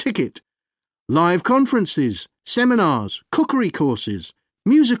 £300 a ticket. Live conferences, seminars, cookery courses,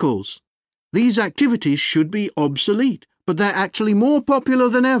 musicals. These activities should be obsolete, but they're actually more popular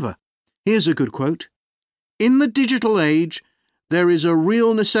than ever. Here's a good quote. In the digital age, there is a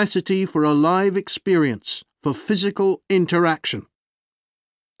real necessity for a live experience, for physical interaction.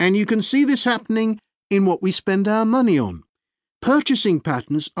 And you can see this happening in what we spend our money on. Purchasing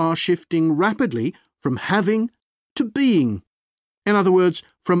patterns are shifting rapidly from having to being. In other words,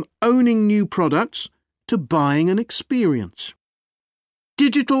 from owning new products to buying an experience.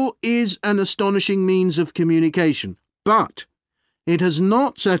 Digital is an astonishing means of communication, but it has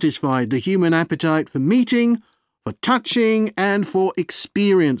not satisfied the human appetite for meeting, for touching, and for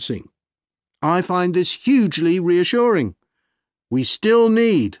experiencing. I find this hugely reassuring. We still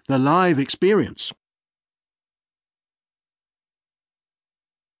need the live experience.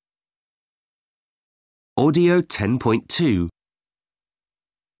 Audio 10.2.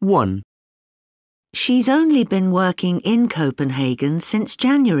 1. She's only been working in Copenhagen since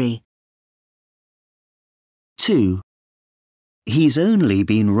January. 2. He's only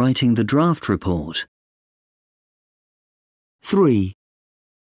been writing the draft report. 3.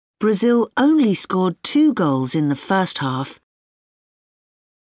 Brazil only scored 2 goals in the first half.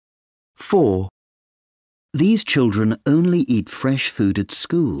 4. These children only eat fresh food at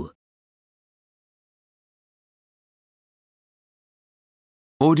school.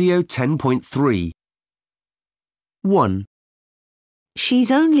 Audio 10.3. 1.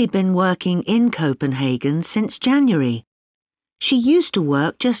 She's only been working in Copenhagen since January. She used to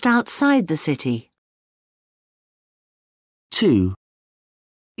work just outside the city. 2.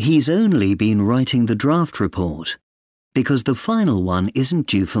 He's only been writing the draft report, because the final one isn't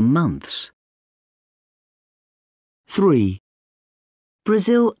due for months. 3.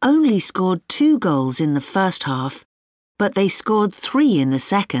 Brazil only scored 2 goals in the first half, but they scored 3 in the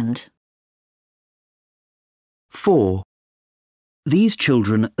second. 4. These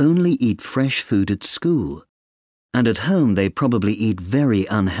children only eat fresh food at school, and at home they probably eat very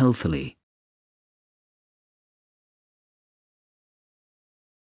unhealthily.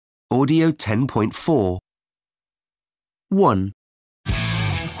 Audio 10.4. 1.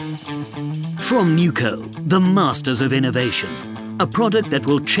 From Nuco, the masters of innovation. A product that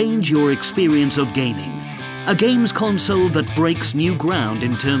will change your experience of gaming. A games console that breaks new ground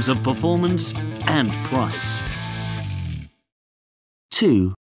in terms of performance and price.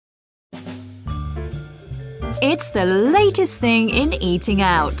 2. It's the latest thing in eating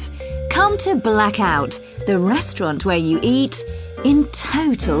out. Come to Blackout, the restaurant where you eat in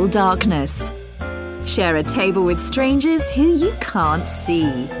total darkness. Share a table with strangers who you can't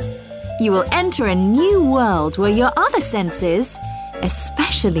see. You will enter a new world where your other senses,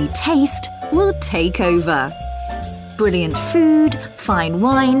 especially taste, will take over. Brilliant food, fine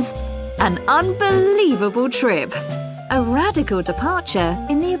wines, an unbelievable trip. A radical departure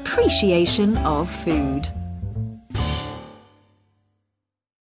in the appreciation of food.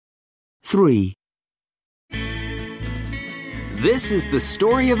 3. This is the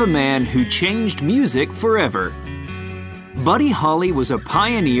story of a man who changed music forever. Buddy Holly was a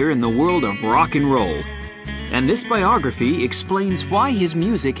pioneer in the world of rock and roll, and this biography explains why his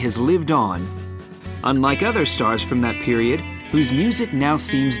music has lived on, unlike other stars from that period whose music now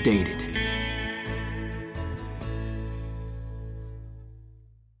seems dated.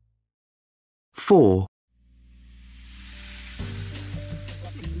 Four.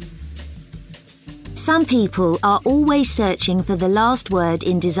 Some people are always searching for the last word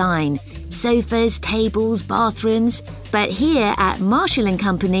in design. Sofas, tables, bathrooms. But here at Marshall &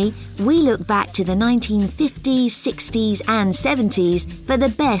 Company, we look back to the 1950s, 60s and 70s for the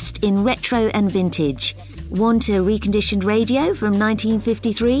best in retro and vintage. Want a reconditioned radio from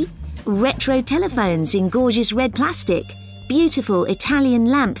 1953? Retro telephones in gorgeous red plastic? Beautiful Italian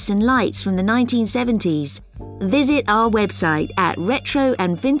lamps and lights from the 1970s? Visit our website at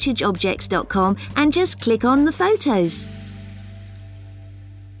retroandvintageobjects.com and just click on the photos.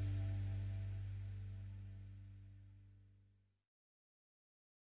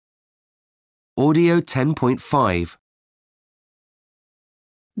 Audio 10.5.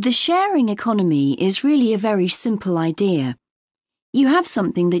 The sharing economy is really a very simple idea. You have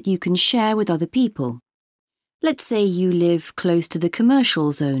something that you can share with other people. Let's say you live close to the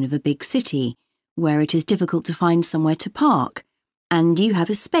commercial zone of a big city, where it is difficult to find somewhere to park, and you have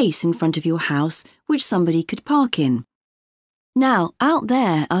a space in front of your house which somebody could park in. Now, out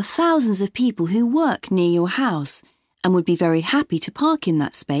there are thousands of people who work near your house and would be very happy to park in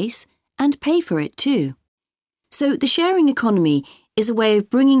that space and pay for it too. So the sharing economy is a way of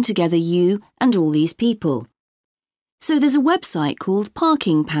bringing together you and all these people. So there's a website called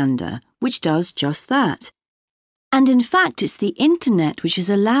Parking Panda, which does just that. And in fact, it's the internet which has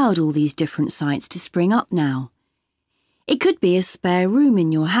allowed all these different sites to spring up now. It could be a spare room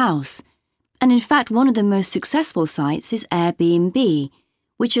in your house. And in fact, one of the most successful sites is Airbnb,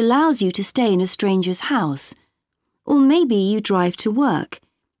 which allows you to stay in a stranger's house. Or maybe you drive to work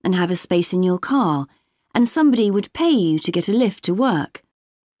and have a space in your car, and somebody would pay you to get a lift to work.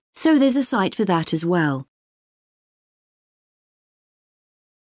 So there's a site for that as well.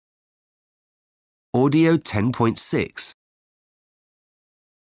 Audio 10.6.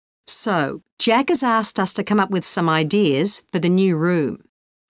 So, Jack has asked us to come up with some ideas for the new room.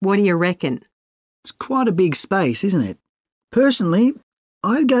 What do you reckon? It's quite a big space, isn't it? Personally,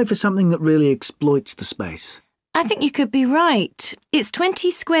 I'd go for something that really exploits the space. I think you could be right. It's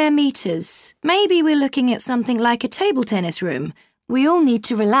 20 square metres. Maybe we're looking at something like a table tennis room. We all need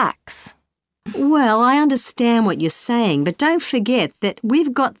to relax. Well, I understand what you're saying, but don't forget that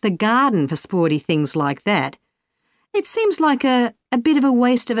we've got the garden for sporty things like that. It seems like a bit of a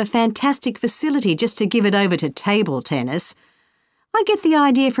waste of a fantastic facility just to give it over to table tennis. I get the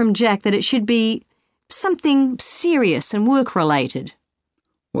idea from Jack that it should be something serious and work-related.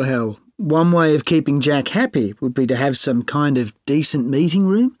 Well, one way of keeping Jack happy would be to have some kind of decent meeting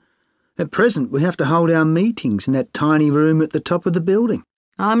room. At present, we have to hold our meetings in that tiny room at the top of the building.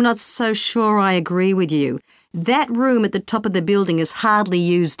 I'm not so sure I agree with you. That room at the top of the building is hardly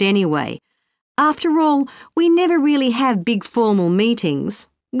used anyway. After all, we never really have big formal meetings.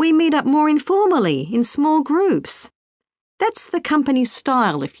 We meet up more informally, in small groups. That's the company's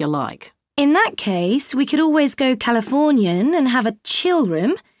style, if you like. In that case, we could always go Californian and have a chill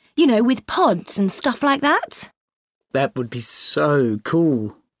room, you know, with pods and stuff like that. That would be so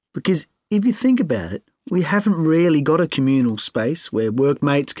cool. Because if you think about it, We haven't really got a communal space where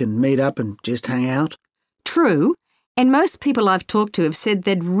workmates can meet up and just hang out. True, and most people I've talked to have said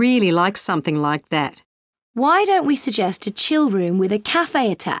they'd really like something like that. Why don't we suggest a chill room with a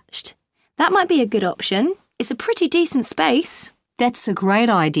cafe attached? That might be a good option. It's a pretty decent space. That's a great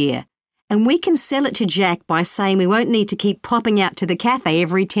idea. And we can sell it to Jack by saying we won't need to keep popping out to the cafe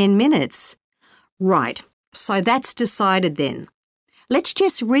every 10 minutes. Right, so that's decided then. Let's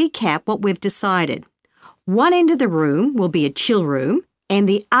just recap what we've decided. One end of the room will be a chill room, and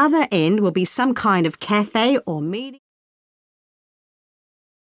the other end will be some kind of cafe or meeting.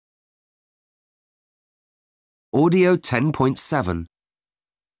 Audio 10.7.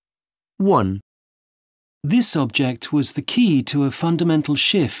 1. This object was the key to a fundamental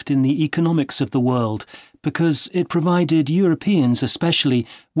shift in the economics of the world because it provided Europeans especially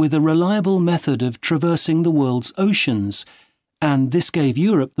with a reliable method of traversing the world's oceans, and this gave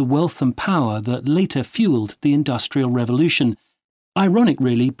Europe the wealth and power that later fueled the Industrial Revolution. Ironic,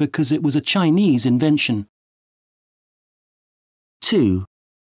 really, because it was a Chinese invention. 2.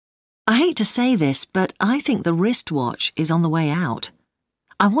 I hate to say this, but I think the wristwatch is on the way out.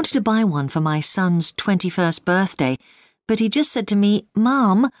 I wanted to buy one for my son's 21st birthday, but he just said to me,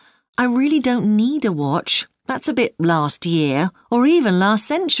 "Mum, I really don't need a watch. That's a bit last year, or even last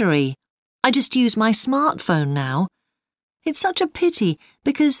century. I just use my smartphone now." It's such a pity,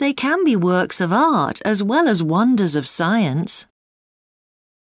 because they can be works of art as well as wonders of science.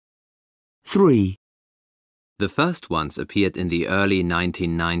 3. The first ones appeared in the early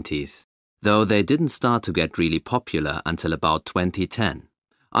 1990s, though they didn't start to get really popular until about 2010.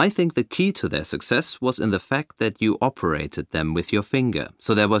 I think the key to their success was in the fact that you operated them with your finger,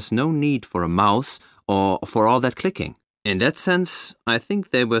 so there was no need for a mouse or for all that clicking. In that sense, I think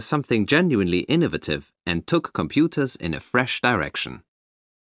they were something genuinely innovative and took computers in a fresh direction.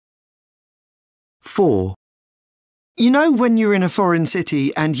 4. You know when you're in a foreign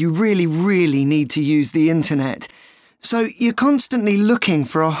city and you really need to use the internet, so you're constantly looking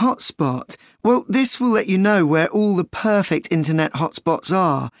for a hotspot? Well, this will let you know where all the perfect internet hotspots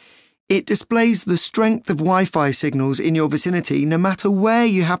are. It displays the strength of Wi-Fi signals in your vicinity no matter where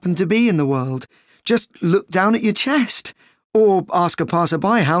you happen to be in the world. Just look down at your chest. Or ask a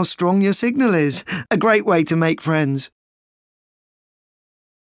passerby how strong your signal is. A great way to make friends.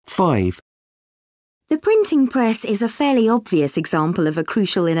 5. The printing press is a fairly obvious example of a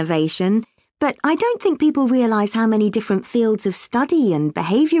crucial innovation, but I don't think people realise how many different fields of study and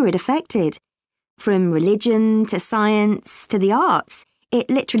behaviour it affected. From religion to science to the arts, it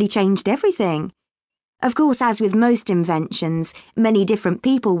literally changed everything. Of course, as with most inventions, many different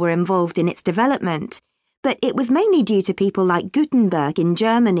people were involved in its development, but it was mainly due to people like Gutenberg in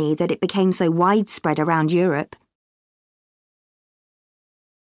Germany that it became so widespread around Europe.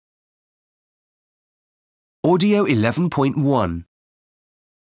 Audio 11.1.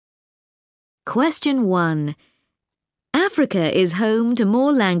 Question 1. Africa is home to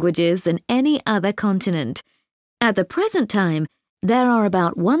more languages than any other continent. At the present time, there are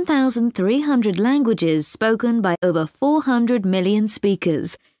about 1,300 languages spoken by over 400 million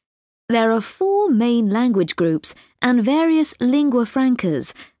speakers. There are 4 main language groups and various lingua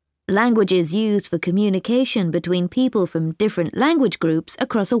francas, languages used for communication between people from different language groups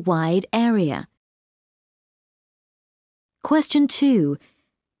across a wide area. Question 2.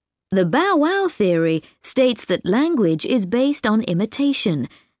 The Bow Wow theory states that language is based on imitation,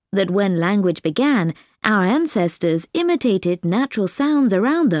 that when language began, our ancestors imitated natural sounds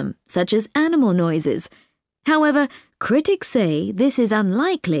around them, such as animal noises. However, critics say this is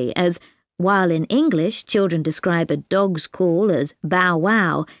unlikely as, while in English children describe a dog's call as bow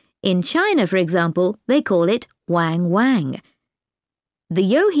wow, in China, for example, they call it wang wang. The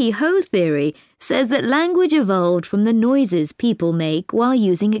Yo-He-Ho theory says that language evolved from the noises people make while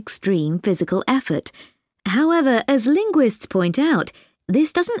using extreme physical effort. However, as linguists point out,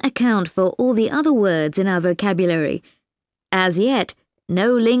 this doesn't account for all the other words in our vocabulary. As yet,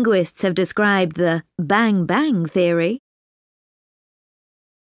 no linguists have described the bang bang theory.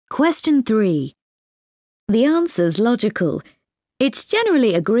 Question 3. The answer's logical. It's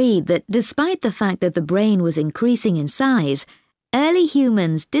generally agreed that despite the fact that the brain was increasing in size, early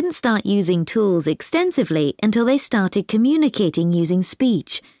humans didn't start using tools extensively until they started communicating using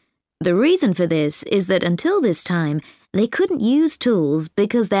speech. The reason for this is that until this time, they couldn't use tools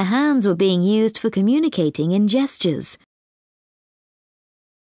because their hands were being used for communicating in gestures.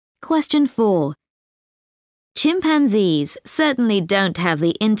 Question 4. Chimpanzees certainly don't have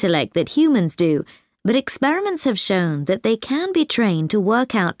the intellect that humans do, but experiments have shown that they can be trained to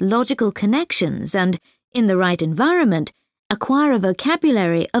work out logical connections and, in the right environment, acquire a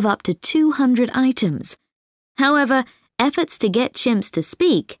vocabulary of up to 200 items. However, efforts to get chimps to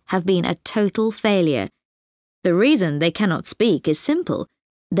speak have been a total failure. The reason they cannot speak is simple.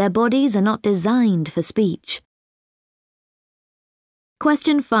 Their bodies are not designed for speech.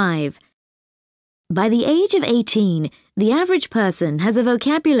 Question 5. By the age of 18, the average person has a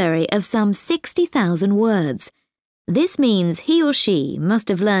vocabulary of some 60,000 words. This means he or she must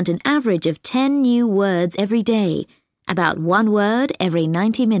have learnt an average of 10 new words every day, about 1 word every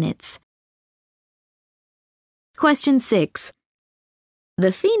 90 minutes. Question 6. The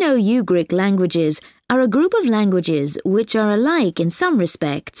Finno-Ugric languages are a group of languages which are alike in some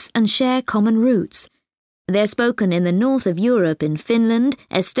respects and share common roots. They're spoken in the north of Europe in Finland,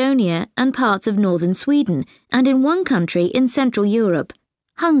 Estonia and parts of northern Sweden, and in one country in Central Europe,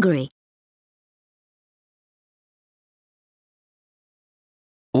 Hungary.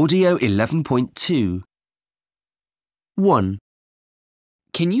 Audio 11.2. 1.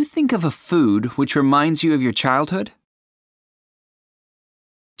 Can you think of a food which reminds you of your childhood?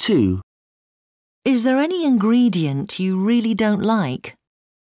 2. Is there any ingredient you really don't like?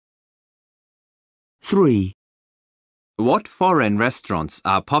 3. What foreign restaurants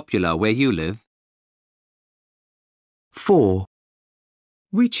are popular where you live? 4.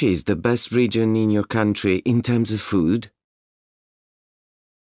 Which is the best region in your country in terms of food?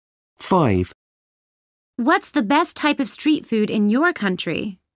 5. What's the best type of street food in your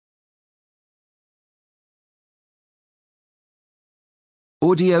country?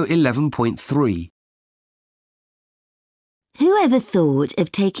 Audio 11.3. Whoever thought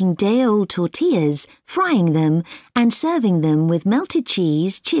of taking day-old tortillas, frying them, and serving them with melted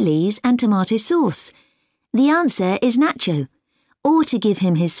cheese, chilies, and tomato sauce? The answer is Nacho, or to give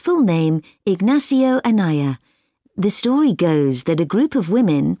him his full name, Ignacio Anaya. The story goes that a group of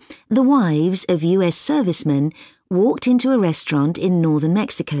women, the wives of US servicemen, walked into a restaurant in northern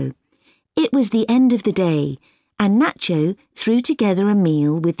Mexico. It was the end of the day, and Nacho threw together a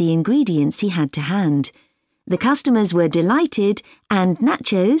meal with the ingredients he had to hand. The customers were delighted, and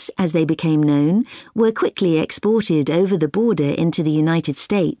nachos, as they became known, were quickly exported over the border into the United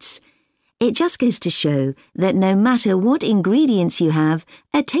States. It just goes to show that no matter what ingredients you have,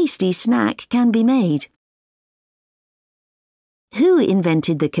 a tasty snack can be made. Who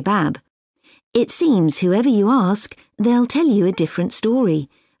invented the kebab? It seems whoever you ask, they'll tell you a different story.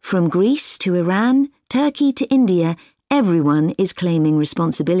 From Greece to Iran, Turkey to India, everyone is claiming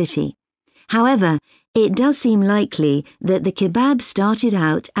responsibility. However, it does seem likely that the kebab started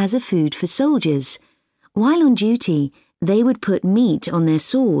out as a food for soldiers. While on duty, they would put meat on their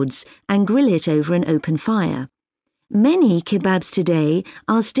swords and grill it over an open fire. Many kebabs today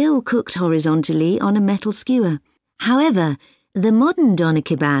are still cooked horizontally on a metal skewer. However, the modern doner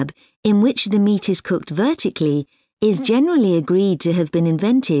kebab, in which the meat is cooked vertically, is generally agreed to have been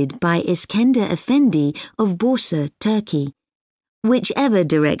invented by Iskender Efendi of Bursa, Turkey. Whichever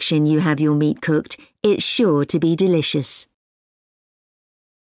direction you have your meat cooked, it's sure to be delicious.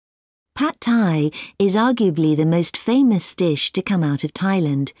 Pad Thai is arguably the most famous dish to come out of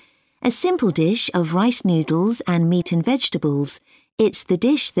Thailand. A simple dish of rice noodles and meat and vegetables, it's the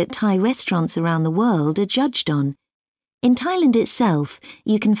dish that Thai restaurants around the world are judged on. In Thailand itself,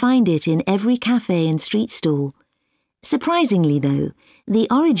 you can find it in every cafe and street stall. Surprisingly, though, the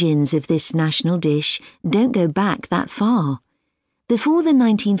origins of this national dish don't go back that far. Before the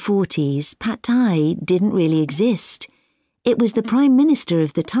 1940s, Pad Thai didn't really exist. It was the Prime Minister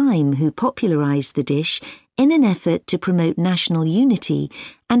of the time who popularised the dish in an effort to promote national unity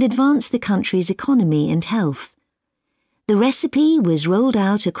and advance the country's economy and health. The recipe was rolled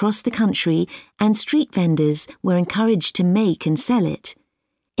out across the country and street vendors were encouraged to make and sell it.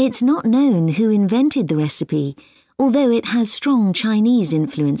 It's not known who invented the recipe, although it has strong Chinese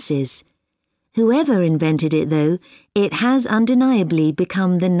influences. Whoever invented it, though, it has undeniably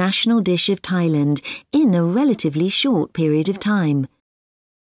become the national dish of Thailand in a relatively short period of time.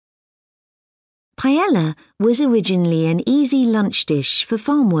 Paella was originally an easy lunch dish for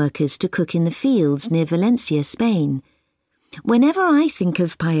farm workers to cook in the fields near Valencia, Spain. Whenever I think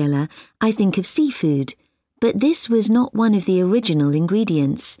of paella, I think of seafood, but this was not one of the original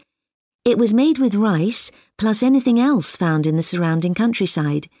ingredients. It was made with rice, plus anything else found in the surrounding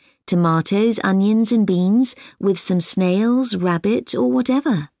countryside, tomatoes, onions and beans, with some snails, rabbit or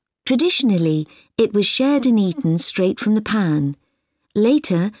whatever. Traditionally, it was shared and eaten straight from the pan.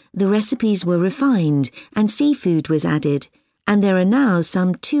 Later, the recipes were refined and seafood was added, and there are now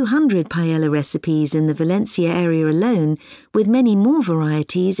some 200 paella recipes in the Valencia area alone, with many more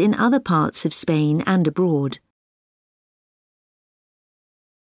varieties in other parts of Spain and abroad.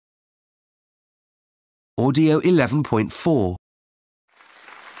 Audio 11.4.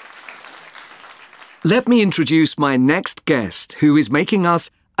 Let me introduce my next guest, who is making us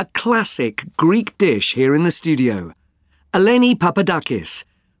a classic Greek dish here in the studio. Eleni Papadakis.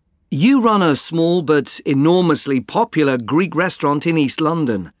 You run a small but enormously popular Greek restaurant in East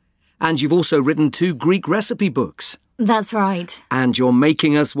London. And you've also written 2 Greek recipe books. That's right. And you're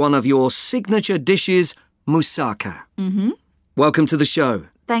making us one of your signature dishes, moussaka. Mm-hmm. Welcome to the show.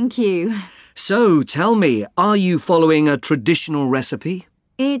 Thank you. So, tell me, are you following a traditional recipe?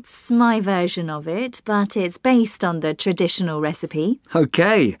 It's my version of it, but it's based on the traditional recipe.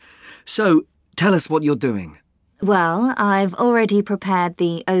 OK. So, tell us what you're doing. Well, I've already prepared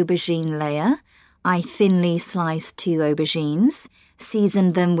the aubergine layer. I thinly sliced 2 aubergines,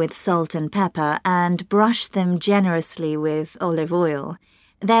 seasoned them with salt and pepper, and brushed them generously with olive oil.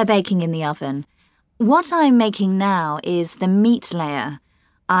 They're baking in the oven. What I'm making now is the meat layer.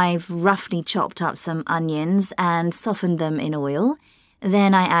 I've roughly chopped up some onions and softened them in oil.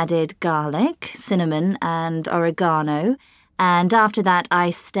 Then I added garlic, cinnamon and oregano, and after that I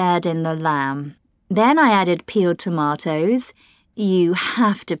stirred in the lamb. Then I added peeled tomatoes. You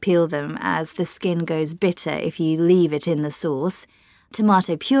have to peel them as the skin goes bitter if you leave it in the sauce.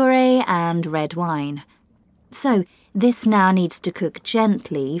 Tomato puree and red wine. So this now needs to cook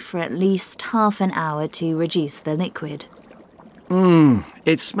gently for at least half an hour to reduce the liquid.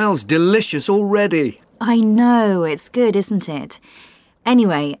 It smells delicious already. I know, it's good, isn't it?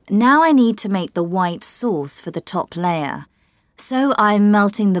 Anyway, now I need to make the white sauce for the top layer. So I'm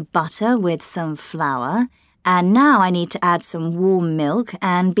melting the butter with some flour, and now I need to add some warm milk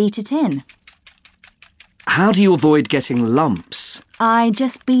and beat it in. How do you avoid getting lumps? I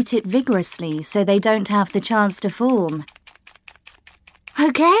just beat it vigorously so they don't have the chance to form.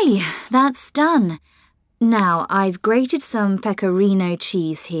 OK, that's done. Now, I've grated some pecorino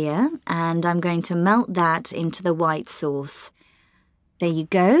cheese here, and I'm going to melt that into the white sauce. There you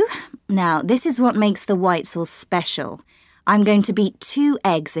go. Now, this is what makes the white sauce special. I'm going to beat 2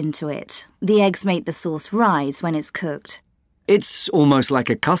 eggs into it. The eggs make the sauce rise when it's cooked. It's almost like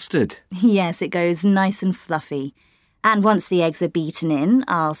a custard. Yes, it goes nice and fluffy. And once the eggs are beaten in,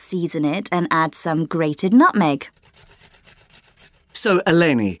 I'll season it and add some grated nutmeg. So,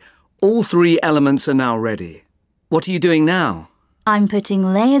 Eleni, all 3 elements are now ready. What are you doing now? I'm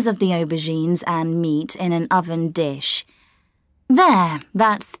putting layers of the aubergines and meat in an oven dish. There,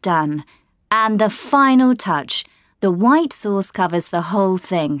 that's done. And the final touch, the white sauce covers the whole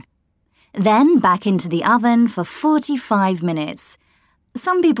thing. Then back into the oven for 45 minutes.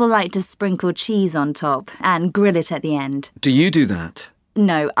 Some people like to sprinkle cheese on top and grill it at the end. Do you do that?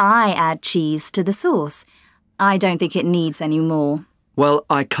 No, I add cheese to the sauce. I don't think it needs any more. Well,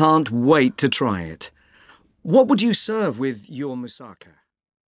 I can't wait to try it. What would you serve with your moussaka?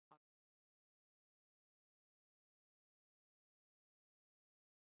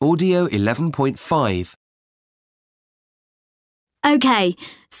 Audio 11.5. OK,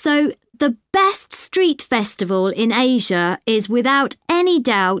 so the best street festival in Asia is without any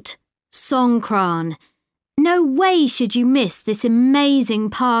doubt Songkran. No way should you miss this amazing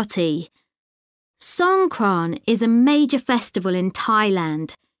party. Songkran is a major festival in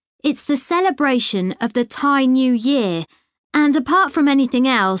Thailand. It's the celebration of the Thai New Year, and apart from anything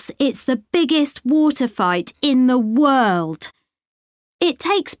else, it's the biggest water fight in the world. It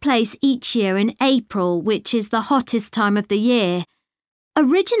takes place each year in April, which is the hottest time of the year.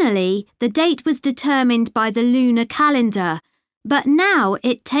 Originally, the date was determined by the lunar calendar, but now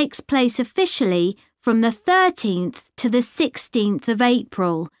it takes place officially from the 13th to the 16th of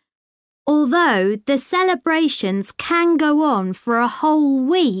April. Although the celebrations can go on for a whole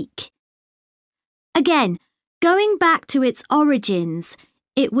week. Again, going back to its origins,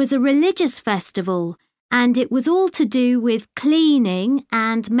 it was a religious festival, and it was all to do with cleaning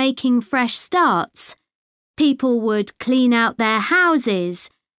and making fresh starts. People would clean out their houses,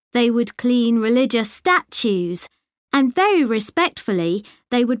 they would clean religious statues, and very respectfully,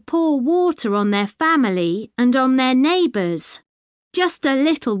 they would pour water on their family and on their neighbours. Just a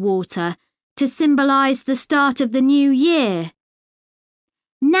little water to symbolise the start of the new year.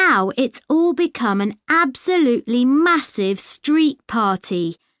 Now it's all become an absolutely massive street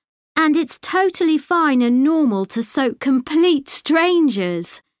party, and it's totally fine and normal to soak complete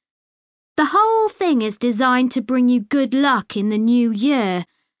strangers. The whole thing is designed to bring you good luck in the new year,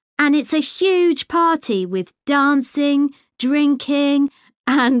 and it's a huge party with dancing, drinking,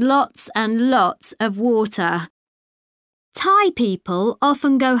 and lots of water. Thai people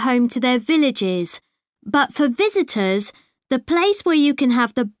often go home to their villages, but for visitors, the place where you can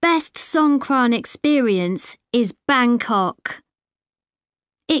have the best Songkran experience is Bangkok.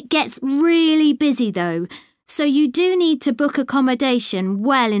 It gets really busy though, so you do need to book accommodation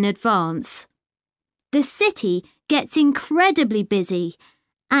well in advance. The city gets incredibly busy,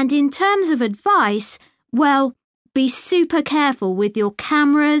 and in terms of advice, well, be super careful with your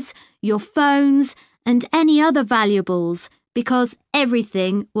cameras, your phones, and any other valuables because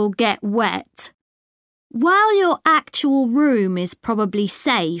everything will get wet. While your actual room is probably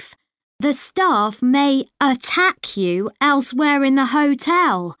safe, the staff may attack you elsewhere in the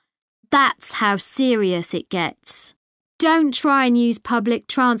hotel. That's how serious it gets. Don't try and use public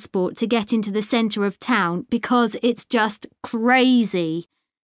transport to get into the centre of town because it's just crazy.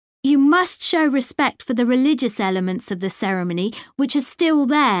 You must show respect for the religious elements of the ceremony, which are still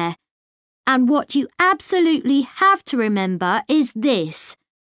there. And what you absolutely have to remember is this.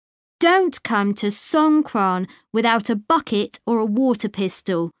 Don't come to Songkran without a bucket or a water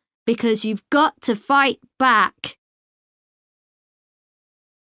pistol, because you've got to fight back.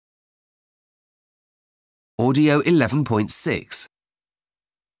 Audio 11.6.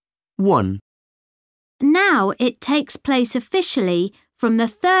 1. Now it takes place officially from the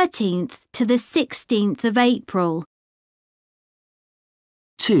 13th to the 16th of April.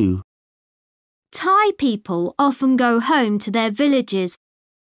 2. Thai people often go home to their villages.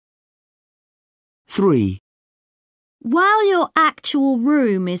 3. While your actual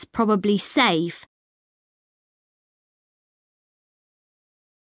room is probably safe.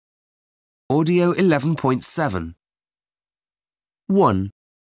 Audio 11.7. 1.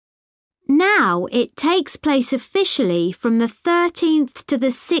 Now it takes place officially from the 13th to the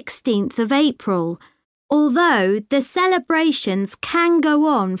 16th of April, although the celebrations can go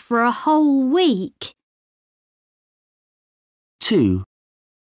on for a whole week. 2.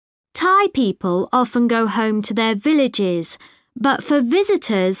 Thai people often go home to their villages, but for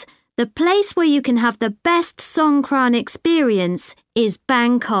visitors, the place where you can have the best Songkran experience is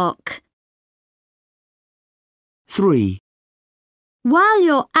Bangkok. 3. While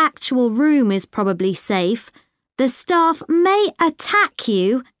your actual room is probably safe, the staff may attack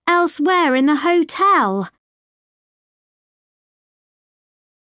you elsewhere in the hotel.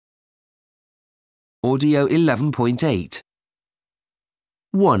 Audio 11.8.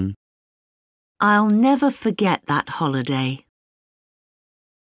 1. I'll never forget that holiday.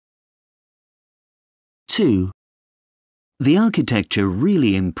 2. The architecture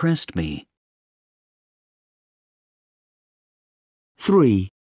really impressed me. 3.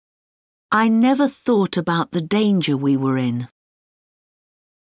 I never thought about the danger we were in.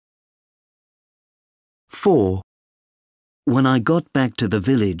 4. When I got back to the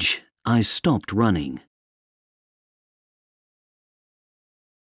village, I stopped running.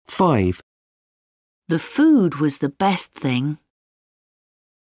 5. The food was the best thing.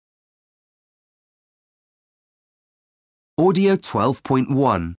 Audio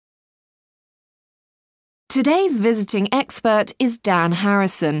 12.1. Today's visiting expert is Dan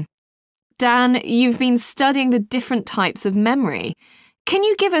Harrison. Dan, you've been studying the different types of memory. Can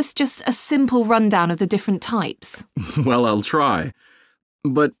you give us just a simple rundown of the different types? Well, I'll try.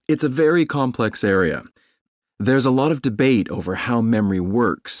 But it's a very complex area. There's a lot of debate over how memory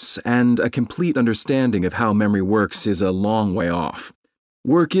works, and a complete understanding of how memory works is a long way off.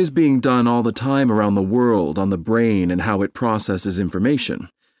 Work is being done all the time around the world on the brain and how it processes information.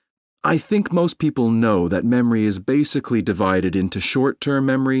 I think most people know that memory is basically divided into short-term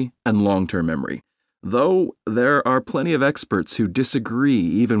memory and long-term memory, though there are plenty of experts who disagree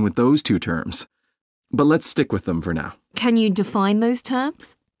even with those two terms. But let's stick with them for now. Can you define those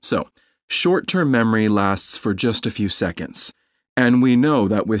terms? So, short-term memory lasts for just a few seconds. And we know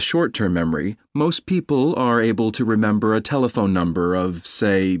that with short-term memory, most people are able to remember a telephone number of,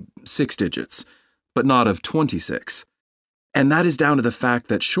 say, 6 digits, but not of 26. And that is down to the fact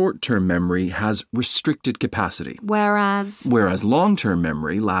that short-term memory has restricted capacity. Whereas long-term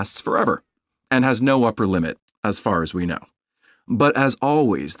memory lasts forever and has no upper limit, as far as we know. But as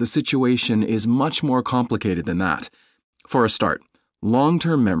always, the situation is much more complicated than that. For a start,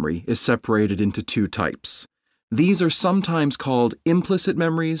 long-term memory is separated into 2 types. These are sometimes called implicit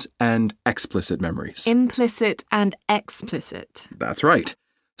memories and explicit memories. Implicit and explicit. That's right.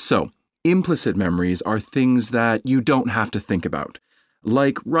 So, implicit memories are things that you don't have to think about,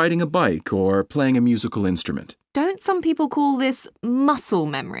 like riding a bike or playing a musical instrument. Don't some people call this muscle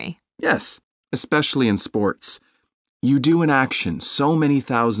memory? Yes, especially in sports. You do an action so many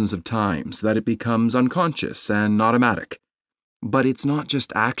thousands of times that it becomes unconscious and automatic. But it's not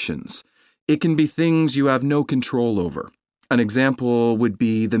just actions. It can be things you have no control over. An example would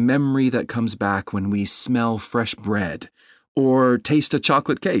be the memory that comes back when we smell fresh bread or taste a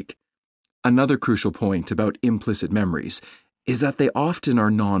chocolate cake. Another crucial point about implicit memories is that they often are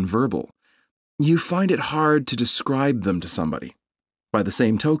nonverbal. You find it hard to describe them to somebody. By the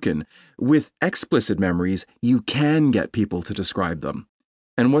same token, with explicit memories, you can get people to describe them.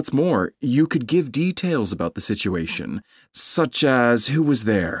 And what's more, you could give details about the situation, such as who was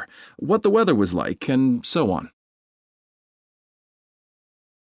there, what the weather was like, and so on.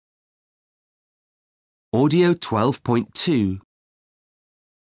 Audio 12.2.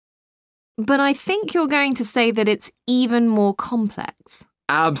 But I think you're going to say that it's even more complex.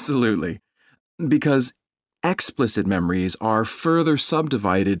 Absolutely. Because explicit memories are further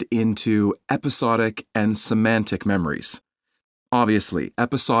subdivided into episodic and semantic memories. Obviously,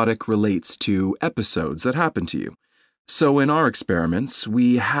 episodic relates to episodes that happen to you. So in our experiments,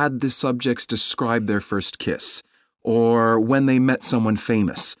 we had the subjects describe their first kiss, or when they met someone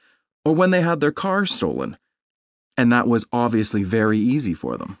famous, or when they had their car stolen. And that was obviously very easy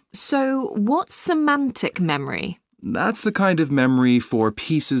for them. So what's semantic memory? That's the kind of memory for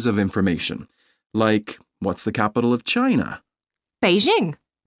pieces of information. Like, what's the capital of China? Beijing.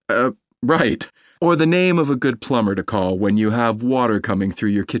 Right. Or the name of a good plumber to call when you have water coming through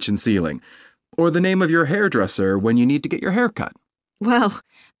your kitchen ceiling. Or the name of your hairdresser when you need to get your hair cut. Well,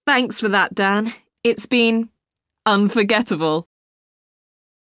 thanks for that, Dan. It's been unforgettable.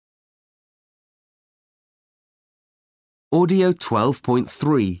 Audio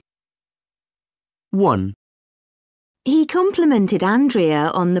 12.3. 1. He complimented Andrea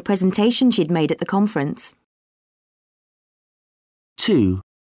on the presentation she'd made at the conference. 2.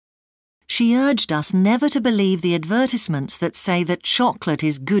 She urged us never to believe the advertisements that say that chocolate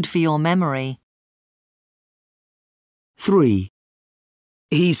is good for your memory. 3.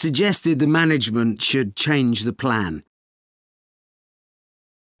 He suggested the management should change the plan.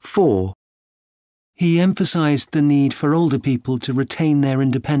 4. He emphasised the need for older people to retain their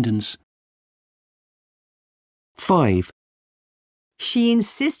independence. 5. She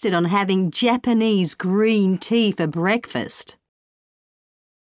insisted on having Japanese green tea for breakfast.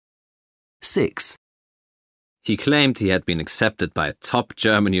 6. He claimed he had been accepted by a top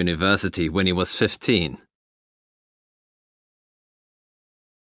German university when he was 15.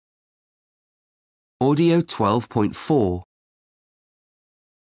 Audio 12.4.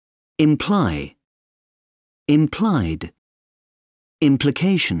 Imply. Implied.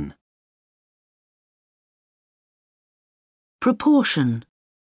 Implication. Proportion.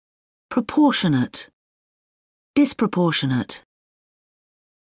 Proportionate. Disproportionate.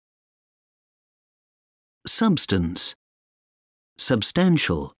 Substance.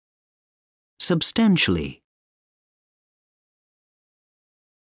 Substantial. Substantially.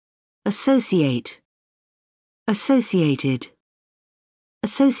 Associate. Associated.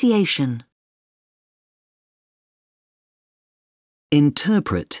 Association.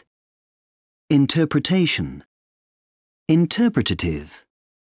 Interpret. Interpretation. Interpretative.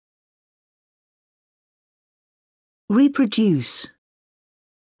 Reproduce.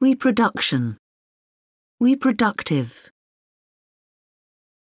 Reproduction. Reproductive.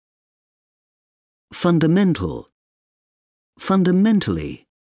 Fundamental. Fundamentally.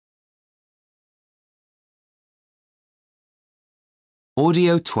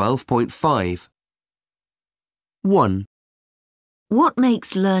 Audio 12.5. 1. What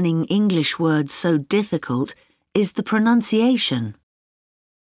makes learning English words so difficult is the pronunciation.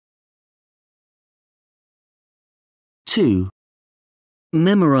 2.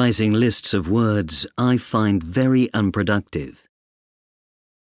 Memorizing lists of words I find very unproductive.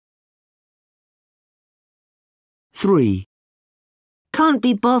 3. Can't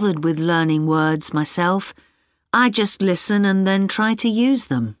be bothered with learning words myself. I just listen and then try to use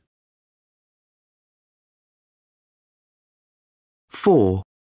them. 4.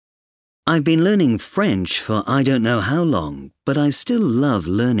 I've been learning French for I don't know how long, but I still love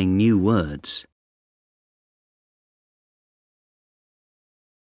learning new words.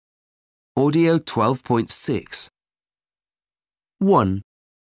 Audio 12.6. 1.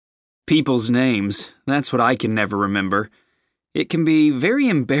 People's names, that's what I can never remember. It can be very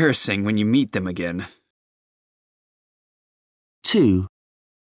embarrassing when you meet them again. 2.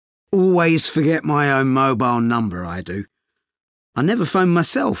 Always forget my own mobile number, I do. I never phone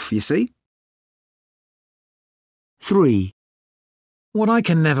myself, you see. 3. What I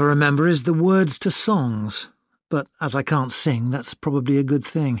can never remember is the words to songs, but as I can't sing, that's probably a good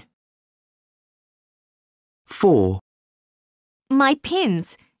thing. 4. My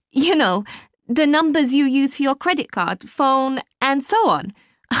pins. You know, the numbers you use for your credit card, phone, and so on.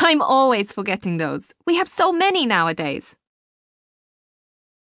 I'm always forgetting those. We have so many nowadays.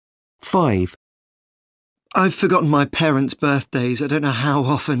 5. I've forgotten my parents' birthdays. I don't know how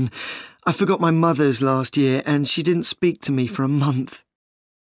often. I forgot my mother's last year and she didn't speak to me for a month.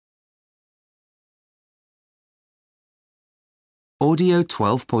 Audio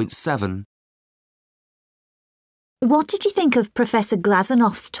 12.7. What did you think of Professor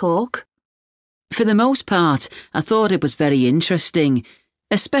Glazanoff's talk? For the most part, I thought it was very interesting,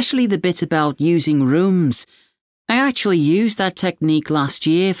 especially the bit about using rooms. I actually used that technique last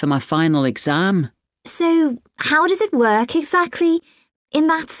year for my final exam. So, how does it work exactly? In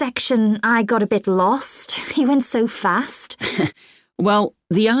that section, I got a bit lost. He went so fast. Well,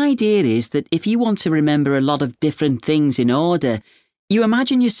 the idea is that if you want to remember a lot of different things in order, you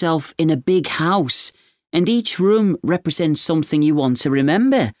imagine yourself in a big house, and each room represents something you want to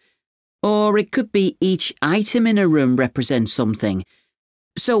remember. Or it could be each item in a room represents something.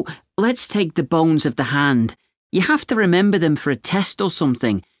 So, let's take the bones of the hand. You have to remember them for a test or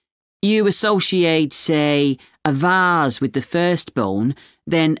something. You associate, say, a vase with the first bone,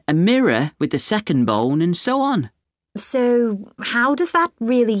 then a mirror with the second bone, and so on. So, how does that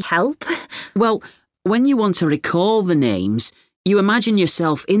really help? Well, when you want to recall the names, you imagine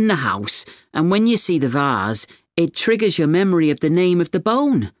yourself in the house, and when you see the vase, it triggers your memory of the name of the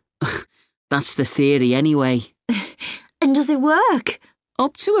bone. That's the theory anyway. And does it work?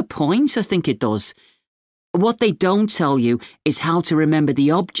 Up to a point, I think it does. What they don't tell you is how to remember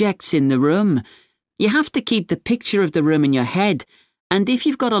the objects in the room. You have to keep the picture of the room in your head, and if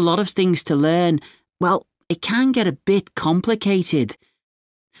you've got a lot of things to learn, well, it can get a bit complicated.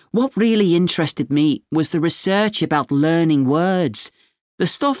 What really interested me was the research about learning words, the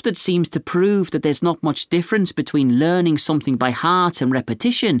stuff that seems to prove that there's not much difference between learning something by heart and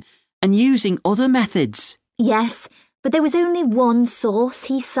repetition and using other methods. Yes, but there was only one source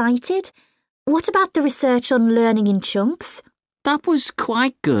he cited. What about the research on learning in chunks? That was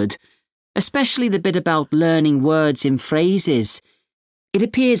quite good, especially the bit about learning words in phrases. It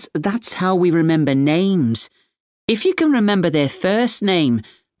appears that's how we remember names. If you can remember their first name,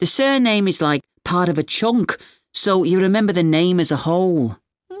 the surname is like part of a chunk, so you remember the name as a whole.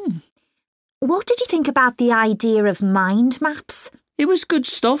 What did you think about the idea of mind maps? It was good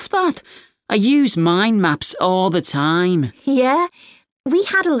stuff, that. I use mind maps all the time. Yeah, we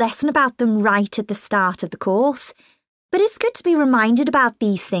had a lesson about them right at the start of the course. But it's good to be reminded about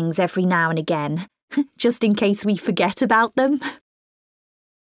these things every now and again, just in case we forget about them.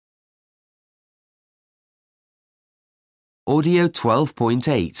 Audio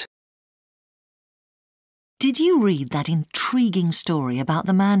 12.8. Did you read that intriguing story about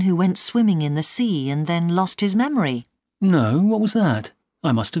the man who went swimming in the sea and then lost his memory? No, what was that?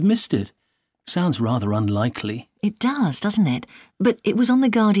 I must have missed it. Sounds rather unlikely. It does, doesn't it? But it was on the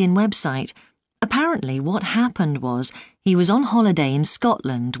Guardian website. Apparently what happened was he was on holiday in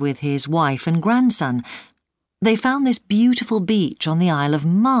Scotland with his wife and grandson. They found this beautiful beach on the Isle of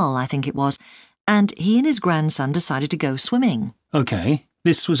Mull, I think it was, and he and his grandson decided to go swimming. OK,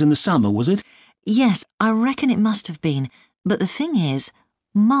 this was in the summer, was it? Yes, I reckon it must have been. But the thing is,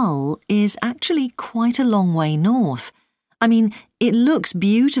 Mull is actually quite a long way north. I mean, it looks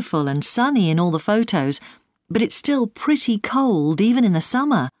beautiful and sunny in all the photos, but it's still pretty cold even in the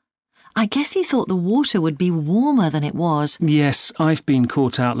summer. I guess he thought the water would be warmer than it was. Yes, I've been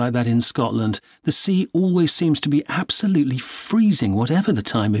caught out like that in Scotland. The sea always seems to be absolutely freezing, whatever the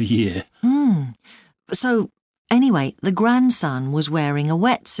time of year. So, anyway, the grandson was wearing a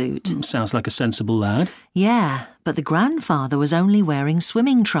wetsuit. Sounds like a sensible lad. Yeah, but the grandfather was only wearing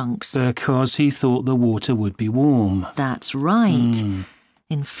swimming trunks. Because he thought the water would be warm. That's right.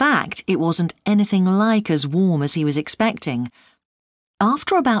 In fact, it wasn't anything like as warm as he was expecting.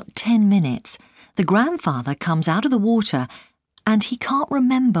 After about 10 minutes, the grandfather comes out of the water and he can't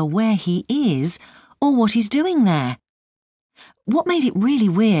remember where he is or what he's doing there. What made it really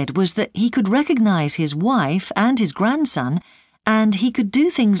weird was that he could recognise his wife and his grandson, and he could do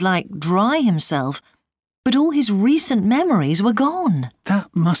things like dry himself, but all his recent memories were gone. That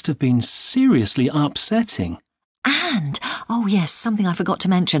must have been seriously upsetting. And, oh yes, something I forgot to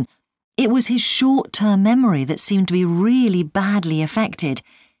mention. It was his short-term memory that seemed to be really badly affected.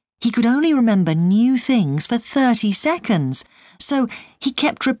 He could only remember new things for 30 seconds, so he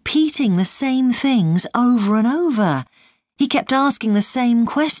kept repeating the same things over and over. He kept asking the same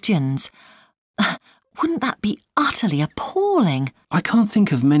questions. Wouldn't that be utterly appalling? I can't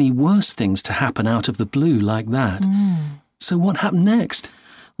think of many worse things to happen out of the blue like that. So what happened next?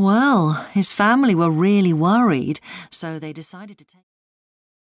 Well, his family were really worried, so they decided to take...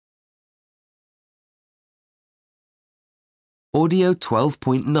 Audio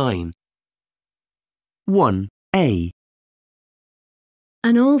 12.9. 1A.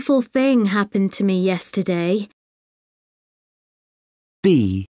 An awful thing happened to me yesterday.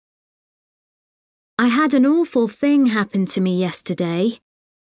 B. I had an awful thing happen to me yesterday.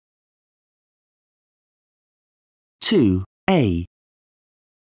 2A.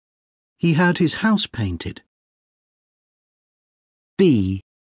 He had his house painted. B.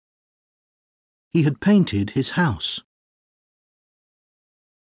 He had painted his house.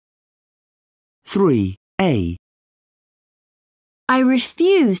 3A. I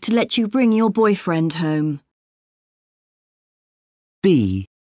refuse to let you bring your boyfriend home. B.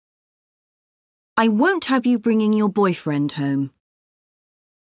 I won't have you bringing your boyfriend home.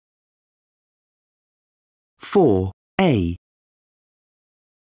 4A.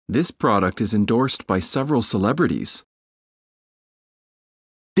 This product is endorsed by several celebrities.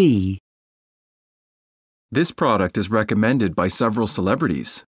 B. This product is recommended by several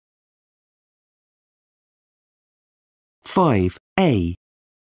celebrities. 5A.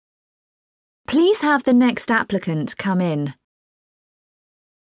 Please have the next applicant come in.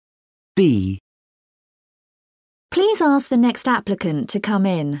 B. Please ask the next applicant to come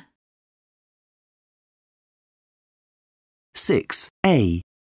in. 6A.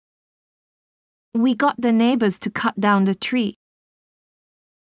 We got the neighbors to cut down the tree.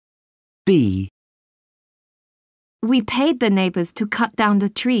 B. We paid the neighbors to cut down the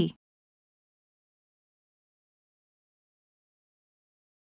tree.